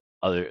mixing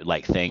other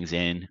like things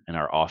in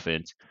our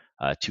offense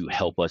to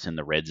help us in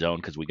the red zone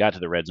because we got to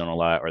the red zone a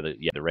lot or the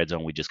red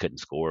zone we just couldn't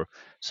score.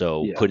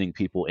 So Yeah. putting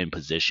people in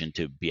position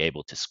to be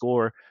able to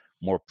score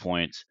more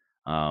points.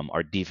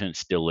 Our defense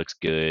still looks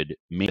good.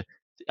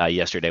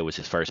 Yesterday was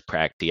his first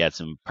practice. He had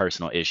some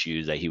personal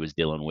issues that he was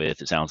dealing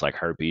with. It sounds like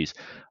herpes.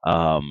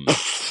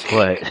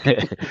 But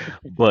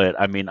but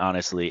I mean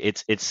honestly,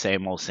 it's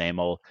same old same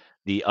old.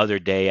 The other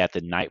day at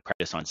the night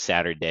practice on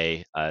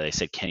Saturday, they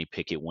said Kenny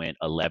Pickett went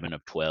 11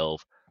 of 12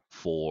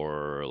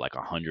 for like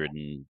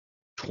 120,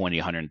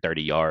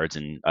 130 yards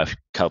and a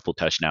couple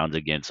touchdowns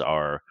against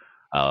our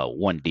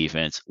one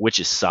defense, which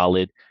is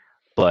solid.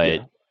 But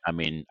Yeah. I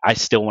mean, I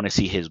still want to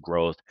see his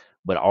growth.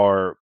 But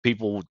our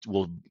people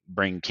will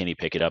bring Kenny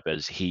Pickett up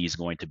as he's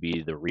going to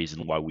be the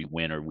reason why we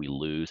win or we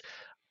lose.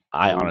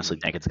 I honestly Oh.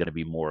 think it's going to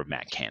be more of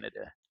Matt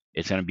Canada.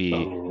 It's going to be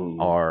Oh.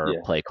 our Yeah.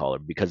 play caller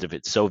because if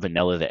it's so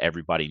vanilla that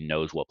everybody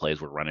knows what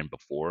plays we're running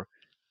before,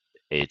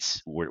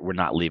 we're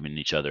not leaving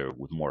each other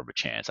with more of a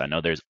chance. I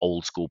know there's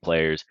old school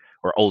players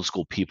or old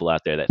school people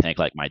out there that think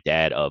like my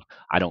dad of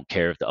I don't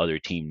care if the other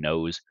team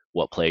knows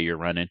what play you're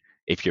running.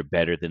 If you're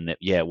better than that,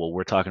 yeah, well,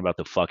 we're talking about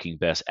the fucking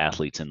best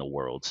athletes in the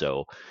world.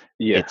 So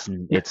Yeah.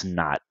 it's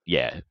not,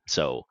 yeah.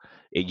 So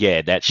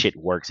yeah, that shit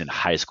works in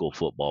high school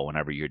football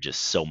whenever you're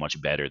just so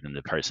much better than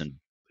the person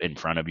in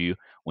front of you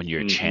when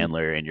you're Hmm.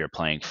 Chandler and you're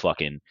playing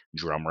fucking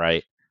drum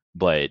right.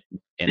 But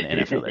in the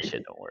NFL, that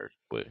shit don't work.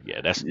 But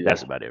yeah, that's Yeah.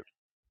 about it.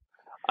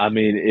 I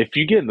mean, if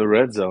you get in the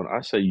red zone,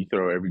 I say you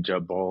throw every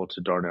jump ball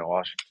to Darnell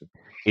Washington.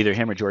 Either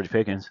him or George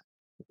Pickens.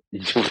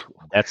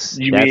 That's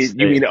You that's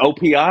mean the the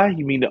OPI?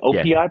 You mean the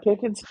yeah. OPI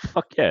Pickens?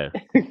 Fuck yeah.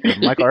 If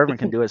Michael Irvin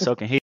can do it, so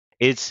can he.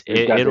 You're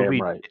It'll goddamn be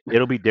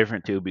right.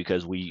 different too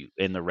because we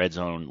in the red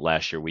zone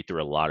last year we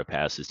threw a lot of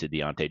passes to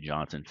Deontay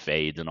Johnson,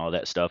 fades and all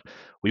that stuff.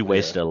 We Yeah.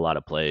 wasted a lot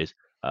of plays.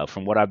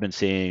 From what I've been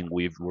seeing,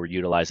 we're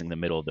utilizing the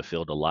middle of the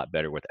field a lot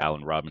better with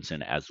Allen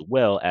Robinson as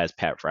well as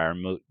Pat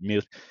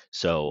Freiermuth.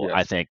 So Yeah.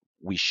 I think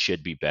we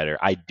should be better.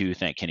 I do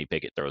think Kenny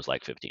Pickett throws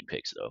like 15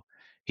 picks though.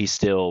 He's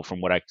still,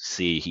 from what I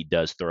see, he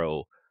does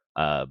throw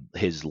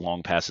his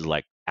long passes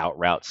like out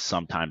routes.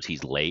 Sometimes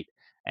he's late,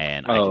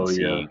 and Oh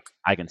yeah.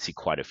 I can see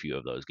quite a few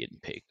of those getting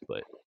picked.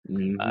 But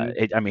Hmm.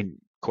 I mean,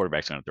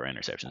 quarterback's going to throw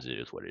interceptions. It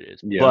is what it is.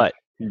 Yeah.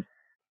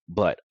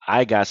 But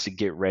I got to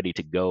get ready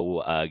to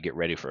go get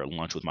ready for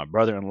lunch with my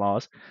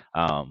brother-in-laws.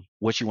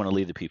 What you want to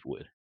leave the people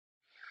with?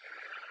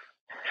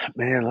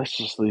 Man, let's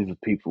just leave the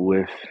people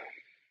with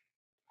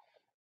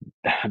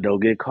don't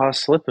get caught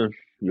slipping.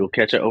 You'll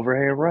catch an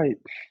overhand right.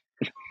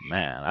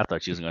 Man, I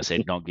thought you was going to say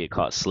don't get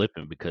caught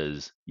slipping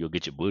because you'll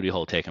get your booty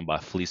hole taken by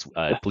Fleece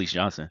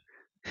Johnson.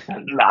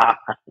 Nah.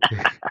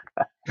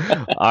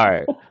 All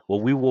right.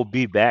 Well, we will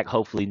be back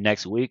hopefully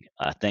next week.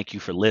 Thank you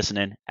for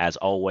listening. As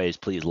always,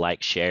 please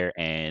like, share,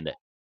 and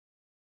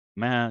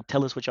man,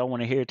 tell us what y'all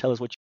want to hear. Tell us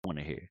what you want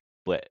to hear.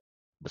 But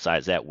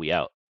besides that, we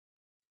out.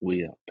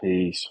 We out.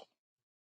 Peace.